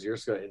on, because you're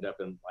just going to end up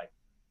in like,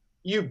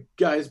 you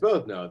guys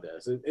both know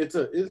this, it's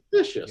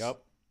vicious.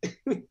 Yup.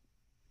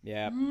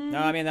 Yeah. Mm. No,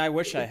 I mean, I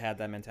wish I had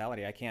that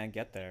mentality. I can't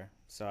get there,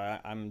 so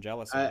I'm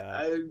jealous of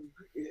that.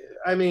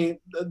 I mean,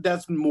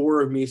 that's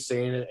more of me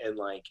saying it in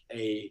like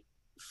a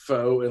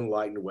faux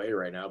enlightened way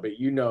right now, but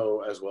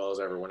as well as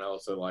everyone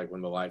else that like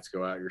when the lights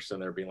go out, you're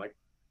sitting there being like,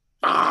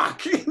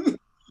 fuck.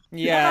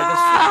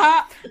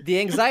 Yeah. The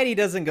anxiety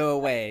doesn't go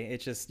away.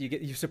 It's just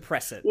you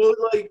suppress it. Well,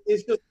 like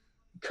it's just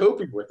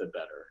coping with it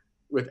better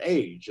with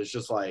age. It's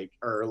just like,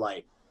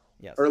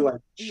 Yes. or like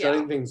Yeah.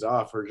 shutting things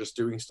off, or just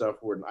doing stuff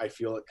when I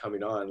feel it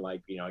coming on.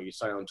 Like, you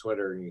sign on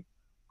Twitter and you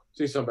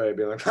see somebody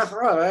being like,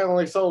 I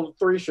only sold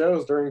 3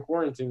 shows during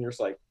quarantine. You're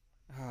just like,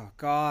 Oh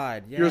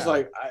God. Yeah. you're just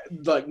like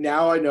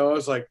now I know.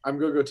 It's like, I'm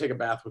gonna go take a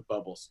bath with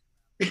Bubbles.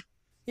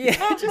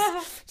 Yeah.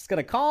 Just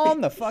gotta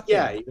calm the fuck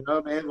Yeah,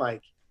 down. man.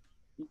 Like,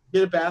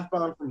 get a bath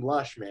bomb from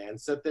Lush, man.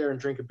 Sit there and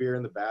drink a beer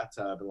in the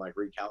bathtub and like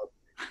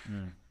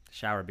recalibrate.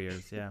 Shower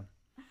beers. Yeah.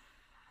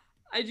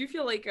 I do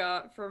feel like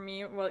for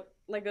me, what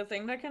like the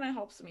thing that kind of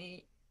helps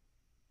me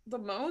the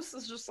most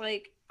is just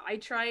like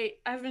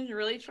I've been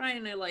really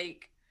trying to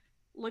like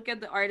look at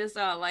the artists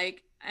that I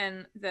like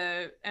and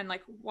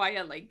like why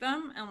I like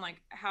them, and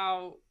like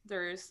how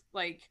there's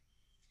like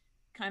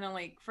kind of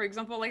like, for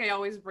example, like I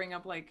always bring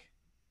up like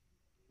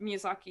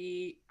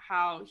Miyazaki,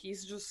 how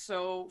he's just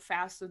so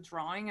fast at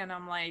drawing, and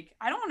I'm like,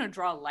 I don't want to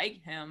draw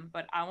like him,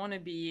 but I want to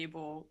be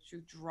able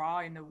to draw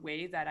in a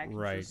way that I can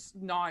Right. just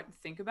not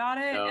think about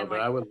it. No, and but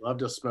like, I would love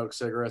to smoke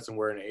cigarettes and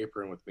wear an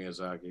apron with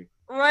Miyazaki.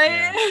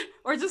 right.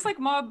 Or just like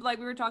Mob, like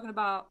we were talking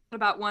about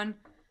one,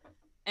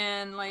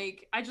 and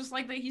like I just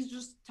like that he's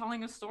just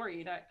telling a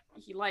story that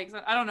he likes.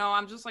 I don't know,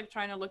 I'm just like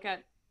trying to look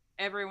at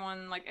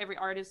everyone, like every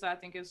artist that I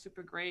think is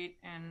super great,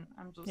 and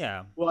I'm just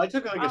Yeah. Well, I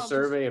took like I'll a just-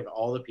 survey of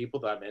all the people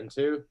that I'm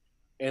into,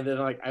 and then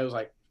like I was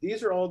like,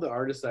 these are all the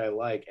artists that I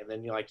like, and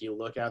then you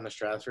look out in the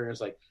stratosphere and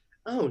it's like,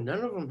 oh,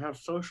 none of them have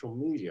social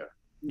media.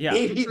 Yeah.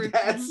 Maybe True.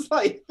 that's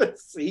like the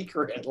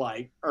secret.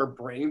 Like our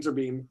brains are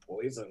being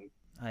poisoned.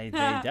 They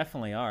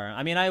definitely are.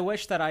 I mean, I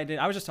wish that I did.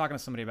 I was just talking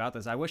to somebody about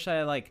this. I wish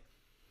I like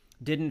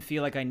didn't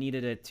feel like I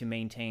needed it to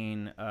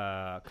maintain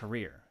a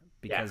career,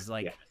 because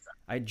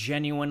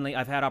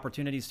I've had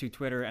opportunities through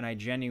Twitter, and I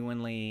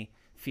genuinely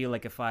feel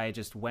like if I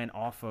just went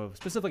off of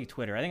specifically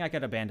Twitter, I think I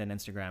could abandon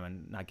Instagram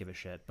and not give a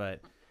shit.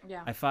 But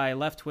yeah. if I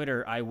left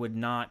Twitter, I would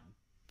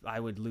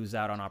lose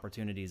out on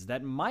opportunities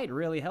that might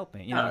really help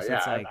me. Oh, So yeah,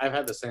 it's like, I've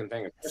had the same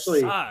thing,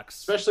 sucks.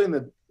 especially in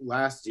the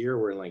last year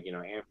where like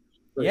Amp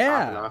really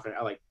Yeah. popping off,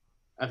 and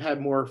I've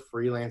had more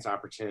freelance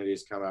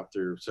opportunities come up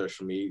through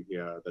social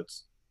media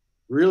that's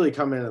really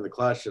come into the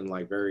clutch in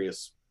like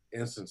various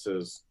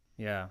instances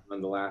Yeah.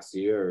 in the last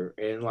year,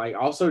 and like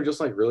also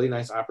just like really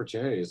nice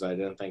opportunities I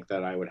didn't think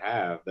that I would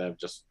have, that have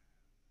just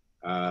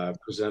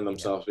presented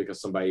themselves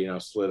because somebody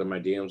slid in my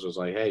DMs, was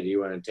like, hey, do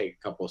you want to take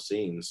a couple of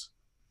scenes?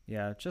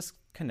 Yeah, just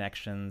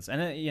connections,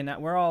 and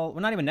we're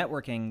not even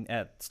networking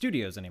at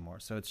studios anymore.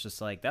 So it's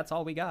just like that's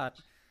all we got.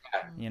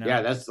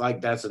 Yeah,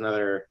 that's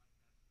another.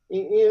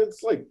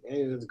 It's like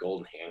it's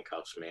golden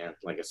handcuffs, man.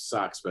 Like it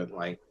sucks, but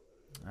like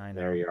I know.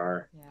 there you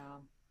are. Yeah.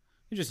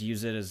 You just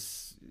use it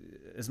as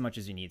much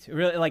as you need to.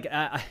 Really, like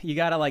you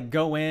gotta like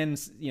go in,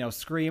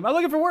 scream, "I'm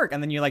looking for work,"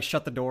 and then you like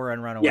shut the door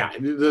and run away. Yeah,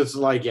 this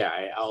like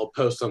I'll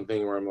post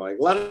something where I'm like,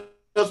 let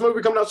us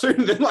movie coming out soon,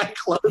 and then like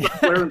close the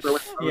Twitter and throw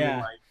it in, Yeah.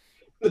 like,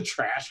 the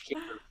trash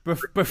can.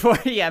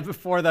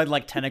 Before the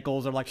like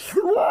tentacles are like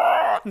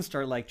and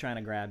start like trying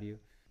to grab you.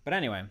 But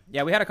anyway,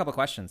 yeah, we had a couple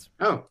questions.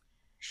 Oh,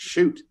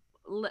 shoot.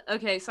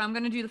 Okay, so I'm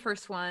gonna do the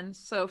first one.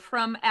 So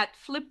from at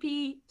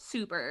Flippy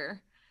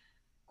Super,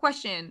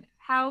 question: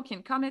 how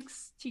can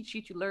comics teach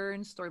you to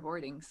learn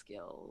storyboarding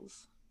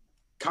skills?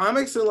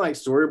 Comics and like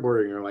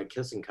storyboarding are like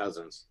kissing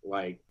cousins.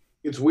 Like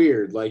it's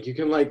weird. Like you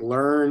can like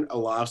learn a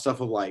lot of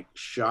stuff of like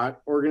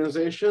shot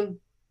organization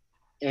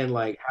and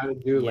like how to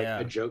do like a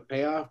Yeah. joke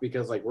payoff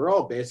because like we're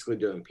all basically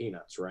doing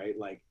Peanuts, right?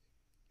 Like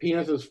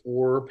Peanuts is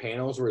 4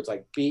 panels where it's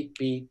like beat,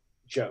 beat,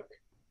 joke.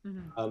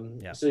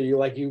 Mhm. Yeah. So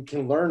you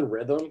can learn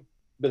rhythm,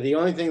 but the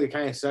only thing that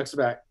kind of sucks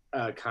about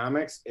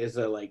comics is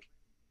that like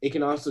it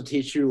can also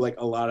teach you like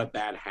a lot of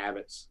bad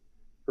habits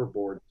for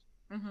board,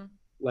 Mhm.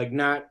 like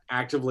not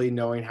actively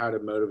knowing how to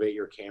motivate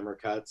your camera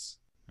cuts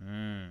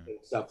Mm. and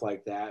stuff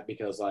like that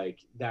because like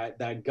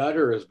that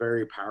gutter is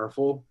very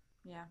powerful.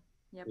 Yeah.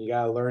 Yep. You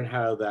got to learn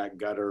how that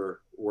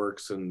gutter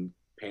works in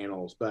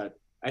panels. But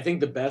I think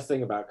the best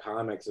thing about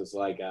comics is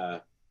like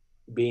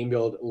being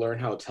able to learn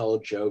how to tell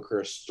a joke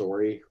or a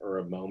story or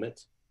a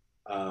moment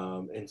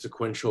and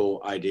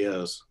sequential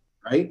ideas.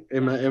 Right?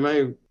 Am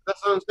I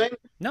that's what I'm saying?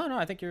 No, no,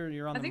 I think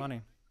you're on I the think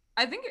money.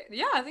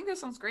 yeah, I think that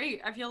sounds great.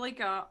 I feel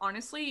like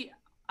honestly,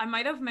 I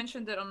might have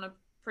mentioned it on a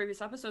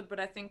previous episode, but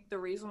I think the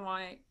reason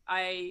why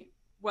I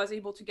was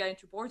able to get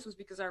into boards was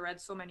because I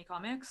read so many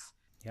comics.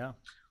 Yeah.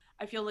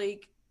 I feel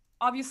like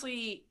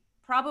obviously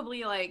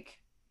probably like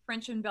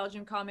French and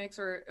Belgian comics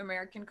or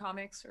American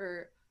comics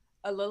are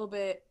a little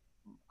bit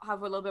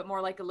have a little bit more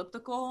like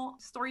elliptical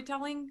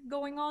storytelling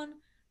going on.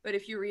 But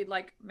if you read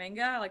like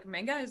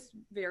manga is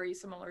very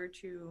similar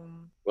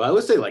to Well, I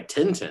would say like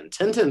Tintin.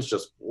 Tintin's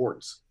just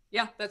boards.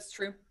 yeah, that's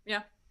true.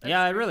 Yeah, that's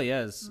Yeah, it true. really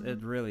is. Mhm.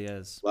 It really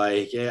is.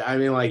 Like, yeah, I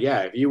mean, like,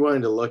 yeah, if you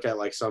wanted to look at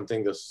like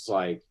something that's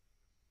like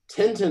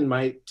Tintin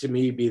might to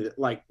me be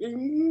like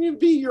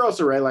you're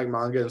also right like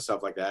manga and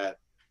stuff like that.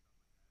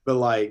 But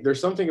like there's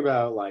something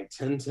about like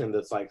Tintin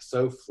that's like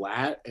so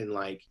flat and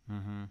like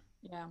Mm-hmm.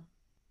 Yeah.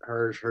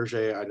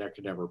 Hergé, I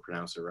could never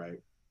pronounce it right.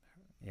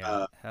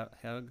 Yeah.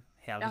 Hug.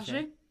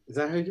 Hergé? Is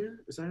that how you do it?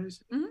 Is that how you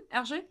say it?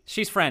 Hergé?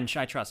 She's French.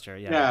 I trust her.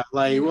 Yeah. Yeah,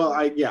 like well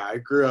I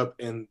grew up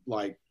in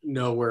like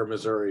nowhere,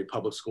 Missouri.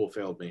 Public school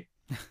failed me.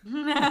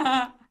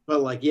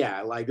 But like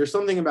yeah, like there's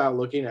something about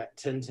looking at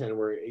Tintin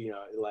where you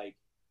know like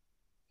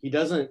he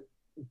doesn't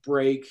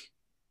break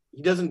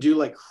he doesn't do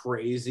like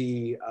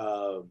crazy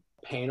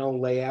panel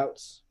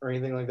layouts or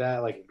anything like that.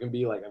 Like it can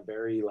be like a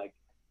very like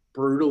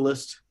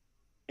brutalist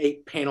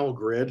 8 panel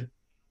grid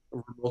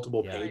over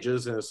multiple Yeah.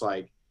 pages, and it's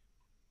like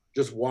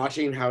just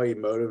watching how he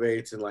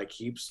motivates and like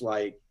keeps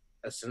like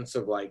a sense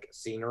of like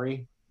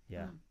scenery.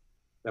 Yeah.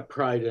 That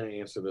probably didn't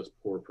answer this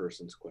poor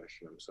person's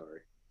question. I'm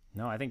sorry.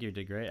 No, I think you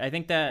did great. I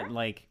think that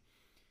like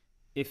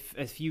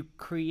if you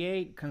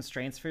create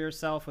constraints for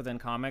yourself within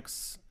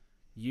comics,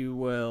 you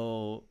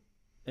will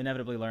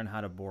inevitably learn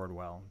how to board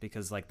well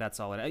because like that's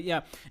all it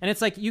yeah. And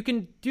it's like you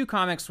can do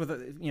comics with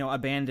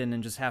abandon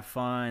and just have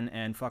fun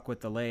and fuck with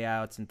the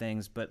layouts and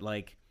things, but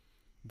like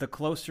the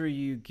closer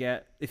you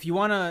get if you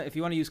want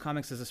to use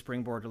comics as a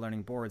springboard to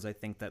learning boards, I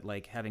think that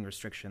like having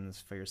restrictions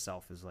for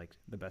yourself is like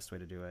the best way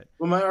to do it.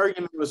 Well, my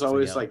argument was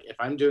always yeah. like if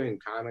I'm doing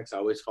comics, I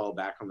always fall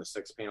back on the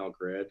 6 panel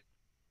grid.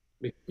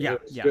 Because Yeah,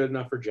 if it's yeah. good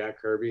enough for Jack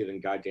Kirby, then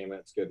goddamn it,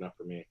 it's good enough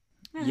for me.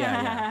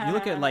 Yeah. You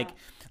look at like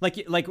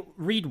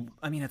read.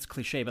 I mean, it's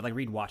cliche, but like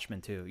read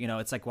Watchmen too.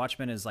 It's like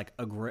Watchmen is like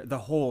the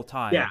whole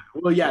time. Yeah,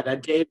 well, yeah,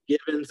 that Dave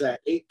Gibbons, that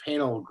 8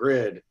 panel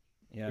grid,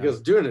 Yeah. because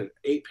doing an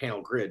 8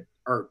 panel grid,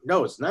 or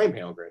no, it's 9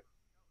 panel grid.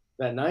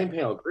 That 9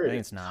 panel I grid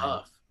think is it's 9.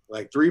 tough.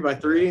 Like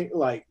 3x3,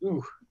 like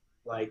ooh,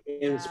 like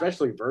and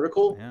especially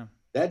vertical. Yeah.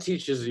 That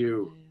teaches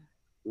you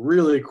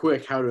really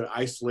quick how to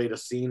isolate a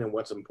scene and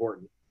what's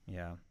important.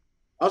 Yeah.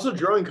 Also,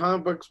 drawing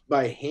comic books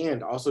by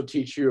hand also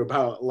teach you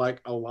about like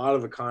a lot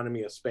of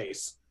economy of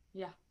space.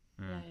 Yeah.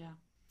 Mm. Yeah.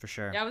 For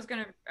sure. Yeah, I was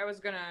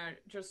gonna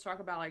just talk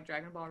about like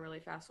Dragon Ball really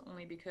fast,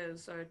 only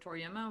because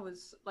Toriyama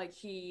was like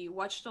he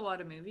watched a lot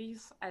of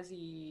movies as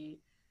he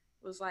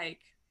was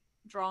like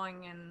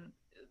drawing, and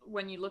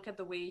when you look at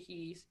the way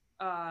he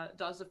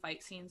does the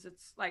fight scenes,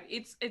 it's like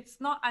it's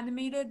not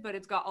animated, but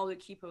it's got all the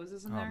key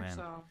poses in there. Man.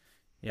 So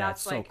yeah, that's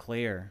it's so like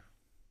clear.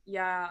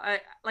 yeah, I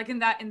like in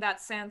that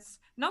sense,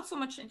 not so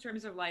much in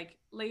terms of like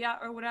layout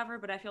or whatever,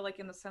 but I feel like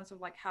in the sense of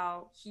like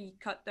how he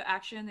cut the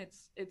action,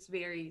 it's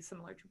very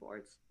similar to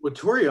boards. With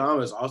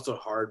Toriyama is also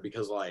hard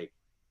because like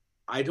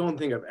I don't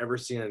think I've ever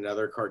seen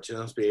another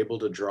cartoonist be able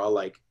to draw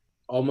like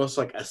almost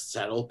like a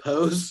settle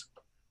pose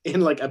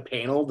in like a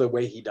panel the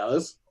way he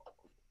does.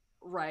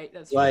 Right,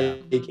 that's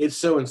Like true. it's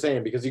so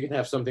insane because you can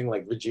have something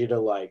like Vegeta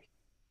like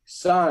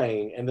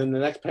sighing and then the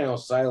next panel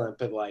is silent,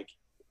 but like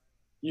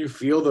you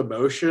feel the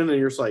motion and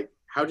you're just like,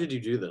 how did you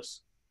do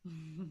this?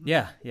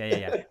 Yeah.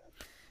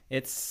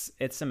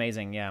 It's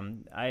amazing. Yeah,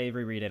 I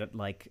reread it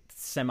like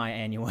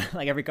semi-annual,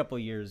 like every couple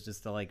of years,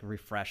 just to like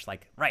refresh.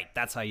 Like, right,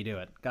 that's how you do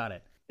it. Got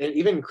it. And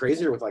even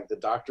crazier with like the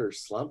Dr.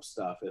 Slump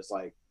stuff is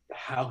like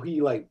how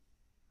he like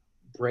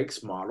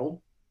breaks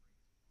model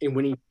and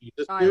when he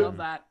uses I to, love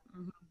that.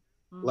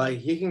 like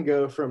he can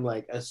go from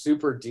like a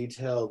super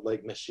detailed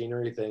like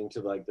machinery thing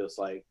to like this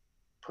like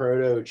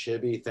proto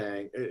chibi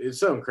thing. It's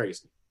so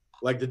crazy.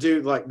 Like the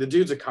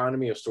dude's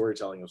economy of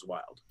storytelling is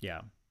wild.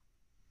 Yeah.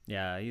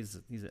 Yeah, he's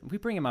we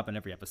bring him up in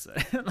every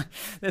episode.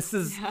 This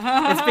is it's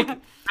I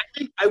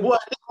think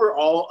we're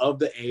all of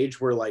the age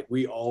where like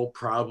we all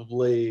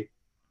probably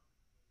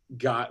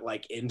got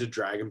like into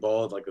Dragon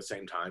Ball at like the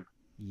same time.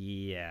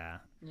 Yeah.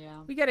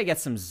 Yeah. We got to get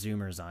some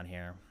Zoomers on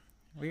here.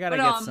 We got to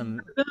get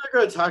some. They're not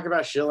going to talk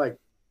about shit like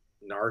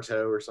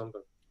Naruto or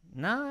something.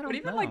 No, I don't But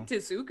even know. like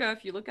Tezuka,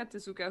 if you look at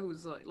Tezuka,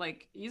 who's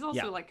like he's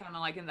also like kind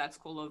of like in that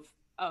school of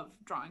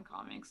drawing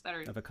comics that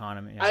are of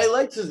economy. Yeah. I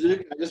like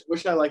Tezuka. I just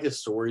wish I liked his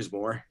stories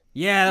more.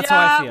 Yeah, that's how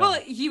I feel.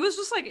 Well, he was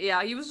just like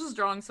he was just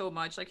drawing so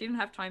much, like he didn't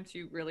have time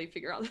to really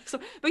figure out this.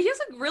 But he has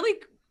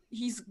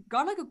he's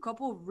got like a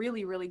couple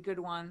really really good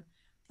one.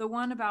 The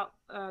one about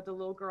the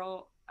little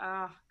girl,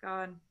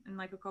 God, in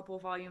like a couple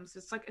of volumes.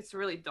 It's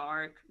really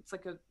dark. It's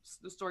like the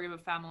story of a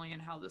family and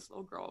how this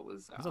little girl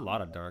was. There's a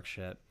lot of dark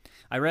shit.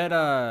 I read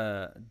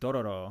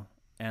Dororo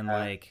and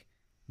like,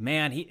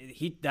 man,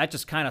 he that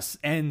just kind of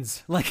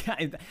ends like,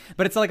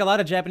 but it's like a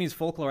lot of Japanese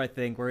folklore, I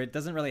think, where it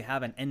doesn't really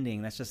have an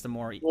ending. That's just a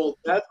more well.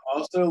 That's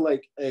also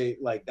like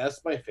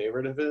that's my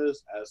favorite of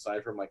his,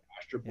 aside from like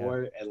Astro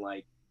Boy, and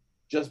like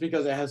just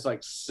because it has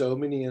like so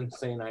many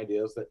insane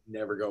ideas that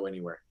never go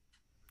anywhere.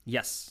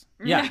 Yes.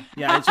 Yeah.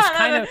 It's just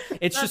kind of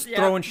it's just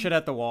throwing shit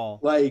at the wall.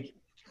 Like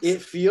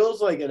it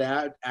feels like an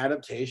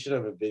adaptation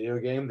of a video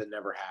game that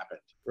never happened.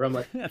 Where I'm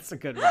like, that's a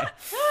good way.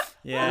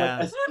 Yeah.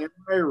 Like a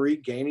samurai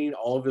regaining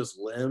all of his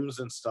limbs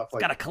and stuff like.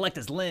 Gotta collect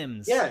his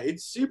limbs. Yeah,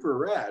 it's super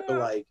rad, but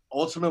like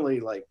ultimately,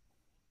 like,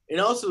 and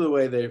also the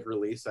way they've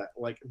released that,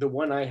 like the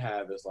one I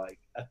have is like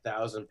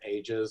 1,000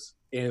 pages,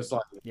 and it's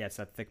like it's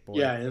that thick boy.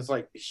 Yeah, and it's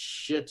like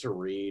shit to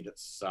read. It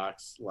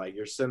sucks. Like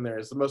you're sitting there.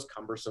 It's the most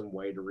cumbersome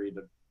way to read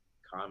a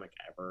comic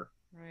ever.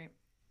 Right.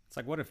 It's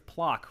like, what if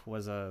Plock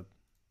was a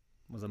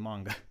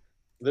manga?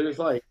 There's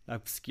like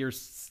obscure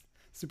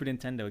Super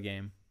Nintendo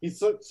game.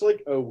 He's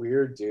like a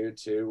weird dude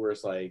too, where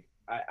it's like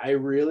I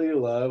really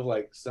love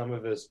like some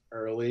of his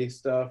early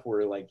stuff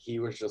where like he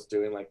was just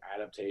doing like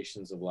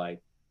adaptations of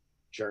like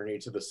Journey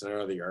to the Center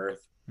of the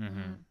Earth,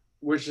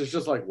 which is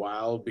just like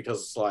wild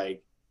because it's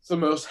like it's the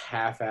most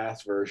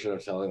half-assed version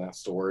of telling that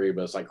story,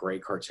 but it's like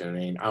great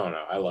cartooning. I don't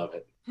know, I love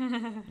it.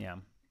 Yeah.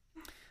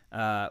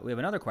 We have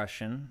another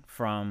question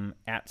from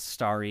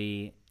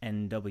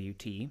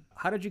 @StarryNWT.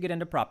 How did you get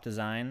into prop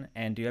design,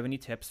 and do you have any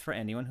tips for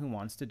anyone who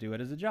wants to do it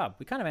as a job?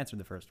 We kind of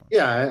answered the first one.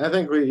 Yeah, I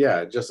think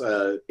just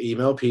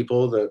email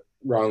people that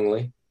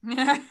wrongly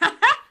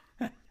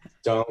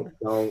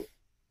don't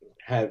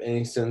have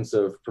any sense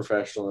of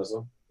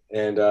professionalism.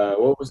 And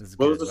what was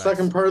the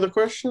second part of the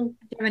question? Do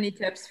you have any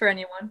tips for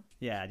anyone?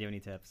 Yeah, do you have any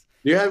tips?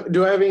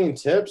 Do I have any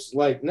tips?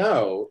 Like,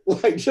 no.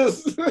 Like,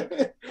 just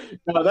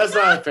no, that's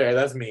not fair.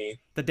 That's me.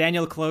 The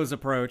Daniel Close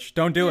approach.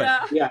 Don't do it.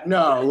 Yeah,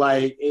 no,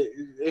 like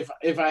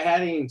if I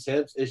had any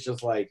tips, it's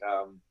just like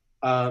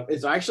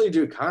it's actually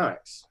do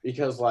comics,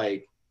 because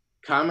like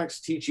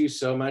comics teach you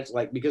so much,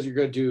 like because you're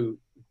gonna do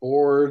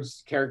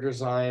boards, character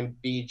design,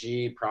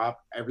 BG, prop,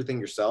 everything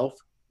yourself.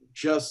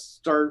 Just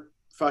start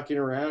fucking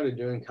around and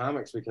doing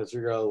comics, because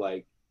you're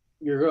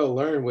gonna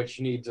learn what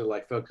you need to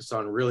like focus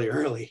on really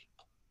early.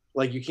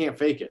 Like you can't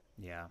fake it.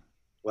 Yeah.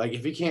 Like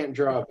if you can't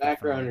draw a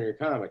background in your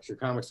comics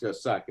gonna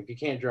suck. If you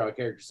can't draw a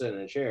character sitting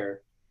in a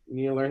chair, you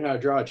need to learn how to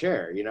draw a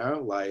chair, you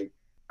know? Like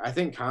I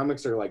think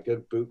comics are like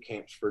good boot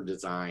camps for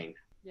design.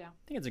 Yeah.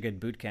 I think it's a good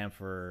boot camp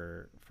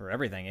for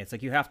everything. It's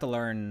like you have to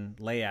learn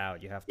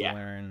layout, you have to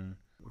learn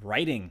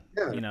writing.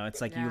 Yeah. You know,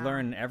 it's like you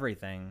learn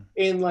everything.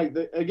 And like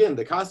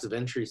the cost of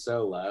entry is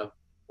so low.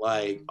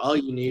 Like all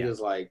you need is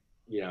like,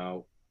 you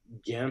know,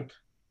 GIMP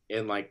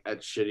and like a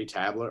shitty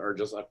tablet or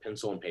just a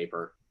pencil and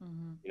paper.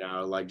 You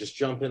know, like just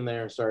jump in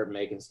there and start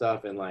making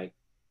stuff. And like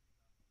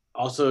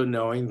also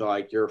knowing that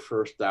like your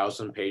first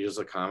 1,000 pages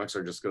of comics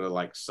are just gonna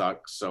like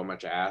suck so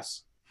much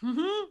ass.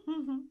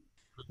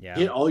 Yeah.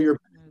 Get all your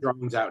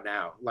drawings out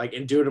now, like,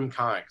 and do them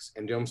comics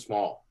and do them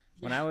small.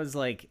 When I was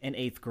like in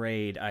 8th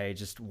grade, I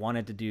just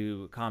wanted to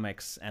do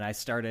comics, and I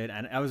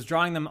was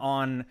drawing them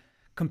on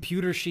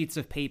computer sheets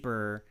of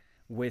paper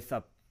with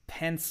a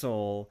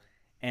pencil,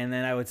 and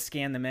then I would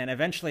scan them in.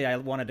 Eventually I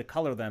wanted to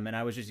color them, and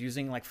I was just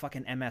using like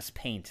fucking MS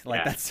Paint.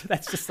 Like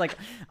that's just like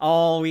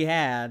all we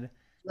had.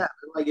 Yeah,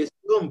 like it's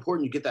so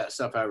important you get that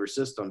stuff out of your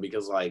system,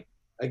 because like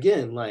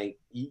again, like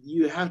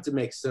you have to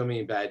make so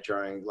many bad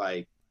drawings.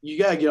 Like you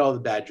gotta get all the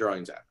bad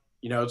drawings out.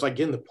 You know, it's like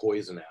getting the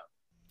poison out.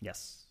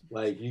 Yes.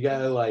 Like you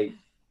gotta like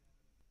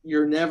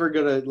you're never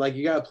gonna like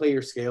you gotta play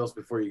your scales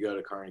before you go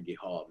to Carnegie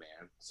Hall,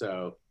 man.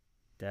 So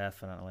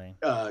definitely.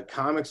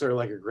 Comics are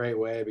like a great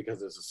way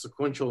because it's a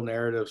sequential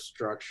narrative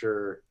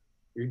structure.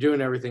 You're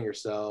doing everything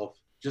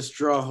yourself. Just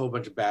draw a whole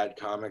bunch of bad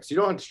comics. You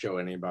don't have to show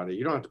anybody.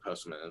 You don't have to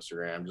post them on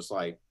Instagram.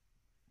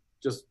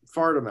 Just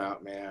fart them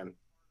out, man.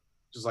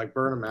 Just like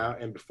burn them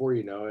out. And before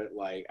you know it,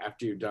 like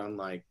after you've done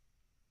like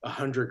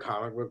 100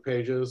 comic book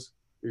pages,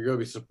 you're going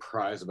to be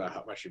surprised about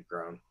how much you've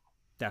grown.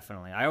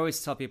 Definitely. I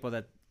always tell people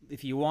that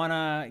if you want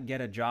to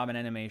get a job in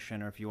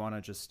animation, or if you want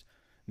to just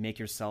make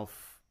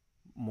yourself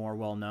more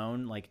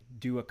well-known, like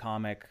do a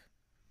comic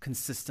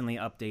consistently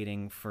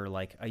updating for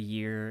like a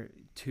year,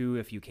 2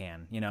 if you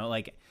can,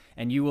 like,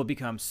 and you will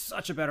become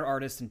such a better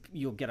artist and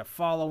you'll get a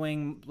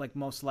following, like,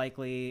 most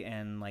likely,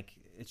 and like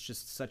it's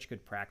just such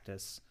good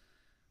practice.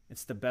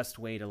 It's the best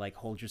way to like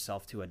hold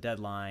yourself to a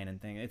deadline and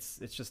thing. It's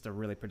just a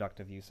really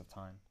productive use of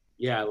time.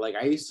 Yeah, like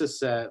I used to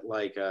set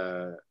like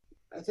I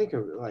think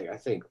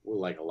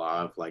like a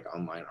lot of like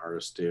online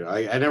artists do.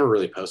 I never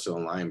really posted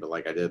online, but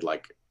like I did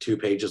like 2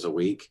 pages a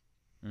week.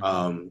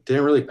 Didn't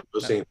really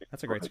post anything.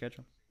 That's a great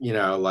schedule.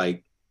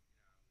 Like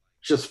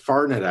just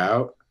farting it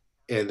out.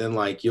 And then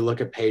like you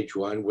look at page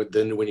 1,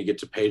 then when you get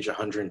to page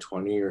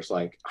 120, you're just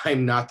like,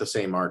 I'm not the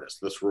same artist.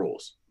 This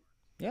rules.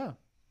 Yeah.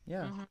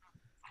 Mhm.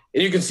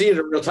 And you can see it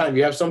in real time.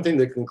 You have something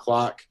that can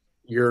clock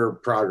your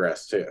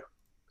progress too.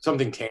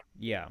 Something tangible.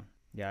 Yeah.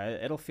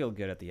 It'll feel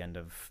good at the end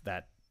of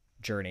that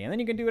journey, and then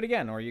you can do it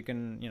again, or you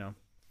can,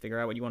 figure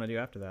out what you want to do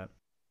after that.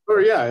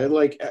 Or yeah,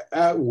 like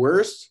at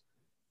worst,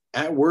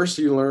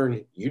 you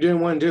learn you didn't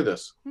want to do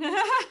this.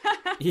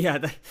 Yeah,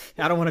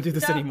 I don't want to do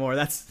this anymore.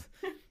 That's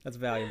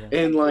valuable.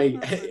 And like,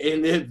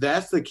 and if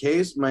that's the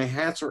case, my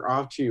hats are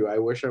off to you. I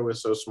wish I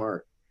was so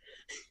smart.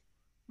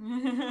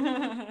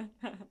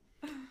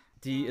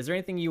 Is there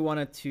anything you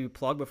wanted to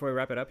plug before we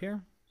wrap it up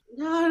here?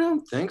 No, I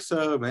don't think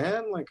so,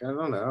 man. Like, I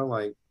don't know.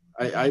 Like,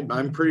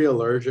 I'm pretty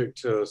allergic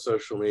to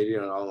social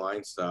media and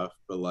online stuff.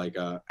 But like,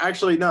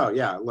 actually, no,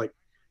 yeah. Like,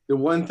 the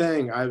one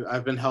thing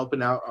I've been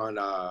helping out on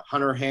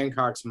Hunter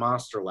Hancock's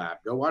Monster Lab.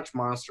 Go watch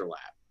Monster Lab.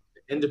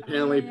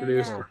 Independently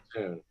produced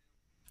cartoon.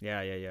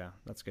 Yeah.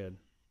 That's good.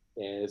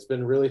 And it's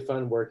been really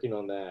fun working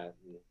on that.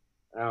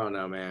 I don't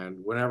know, man.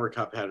 Whenever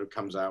Cuphead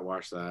comes out,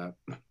 watch that.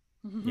 Yeah,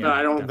 No,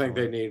 I don't definitely.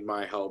 think they need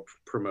my help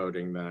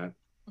promoting that.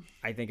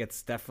 I think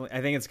it's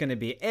going to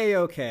be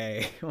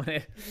A-okay.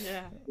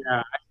 Yeah.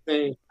 Yeah,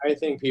 I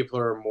think people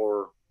are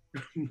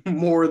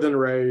more than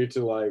ready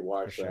to like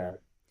watch For sure. that.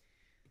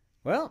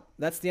 Well,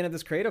 that's the end of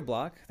this creative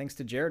block. Thanks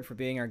to Jared for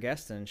being our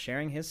guest and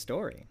sharing his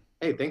story.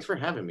 Hey, thanks for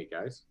having me,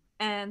 guys.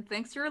 And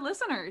thanks to our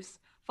listeners.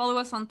 Follow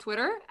us on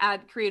Twitter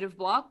at Creative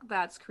Block,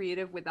 that's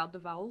creative without the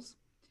vowels,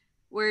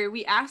 where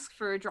we ask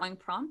for drawing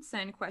prompts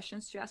and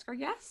questions to ask our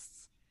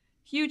guests.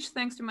 Huge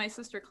thanks to my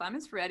sister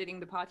Clemens for editing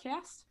the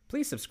podcast.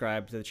 Please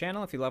subscribe to the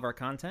channel if you love our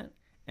content.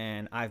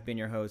 And I've been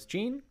your host,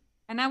 Gene.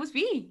 And I was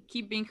V.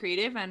 Keep being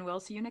creative, and we'll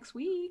see you next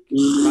week.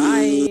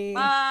 Bye.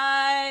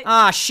 Bye.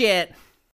 Ah, shit.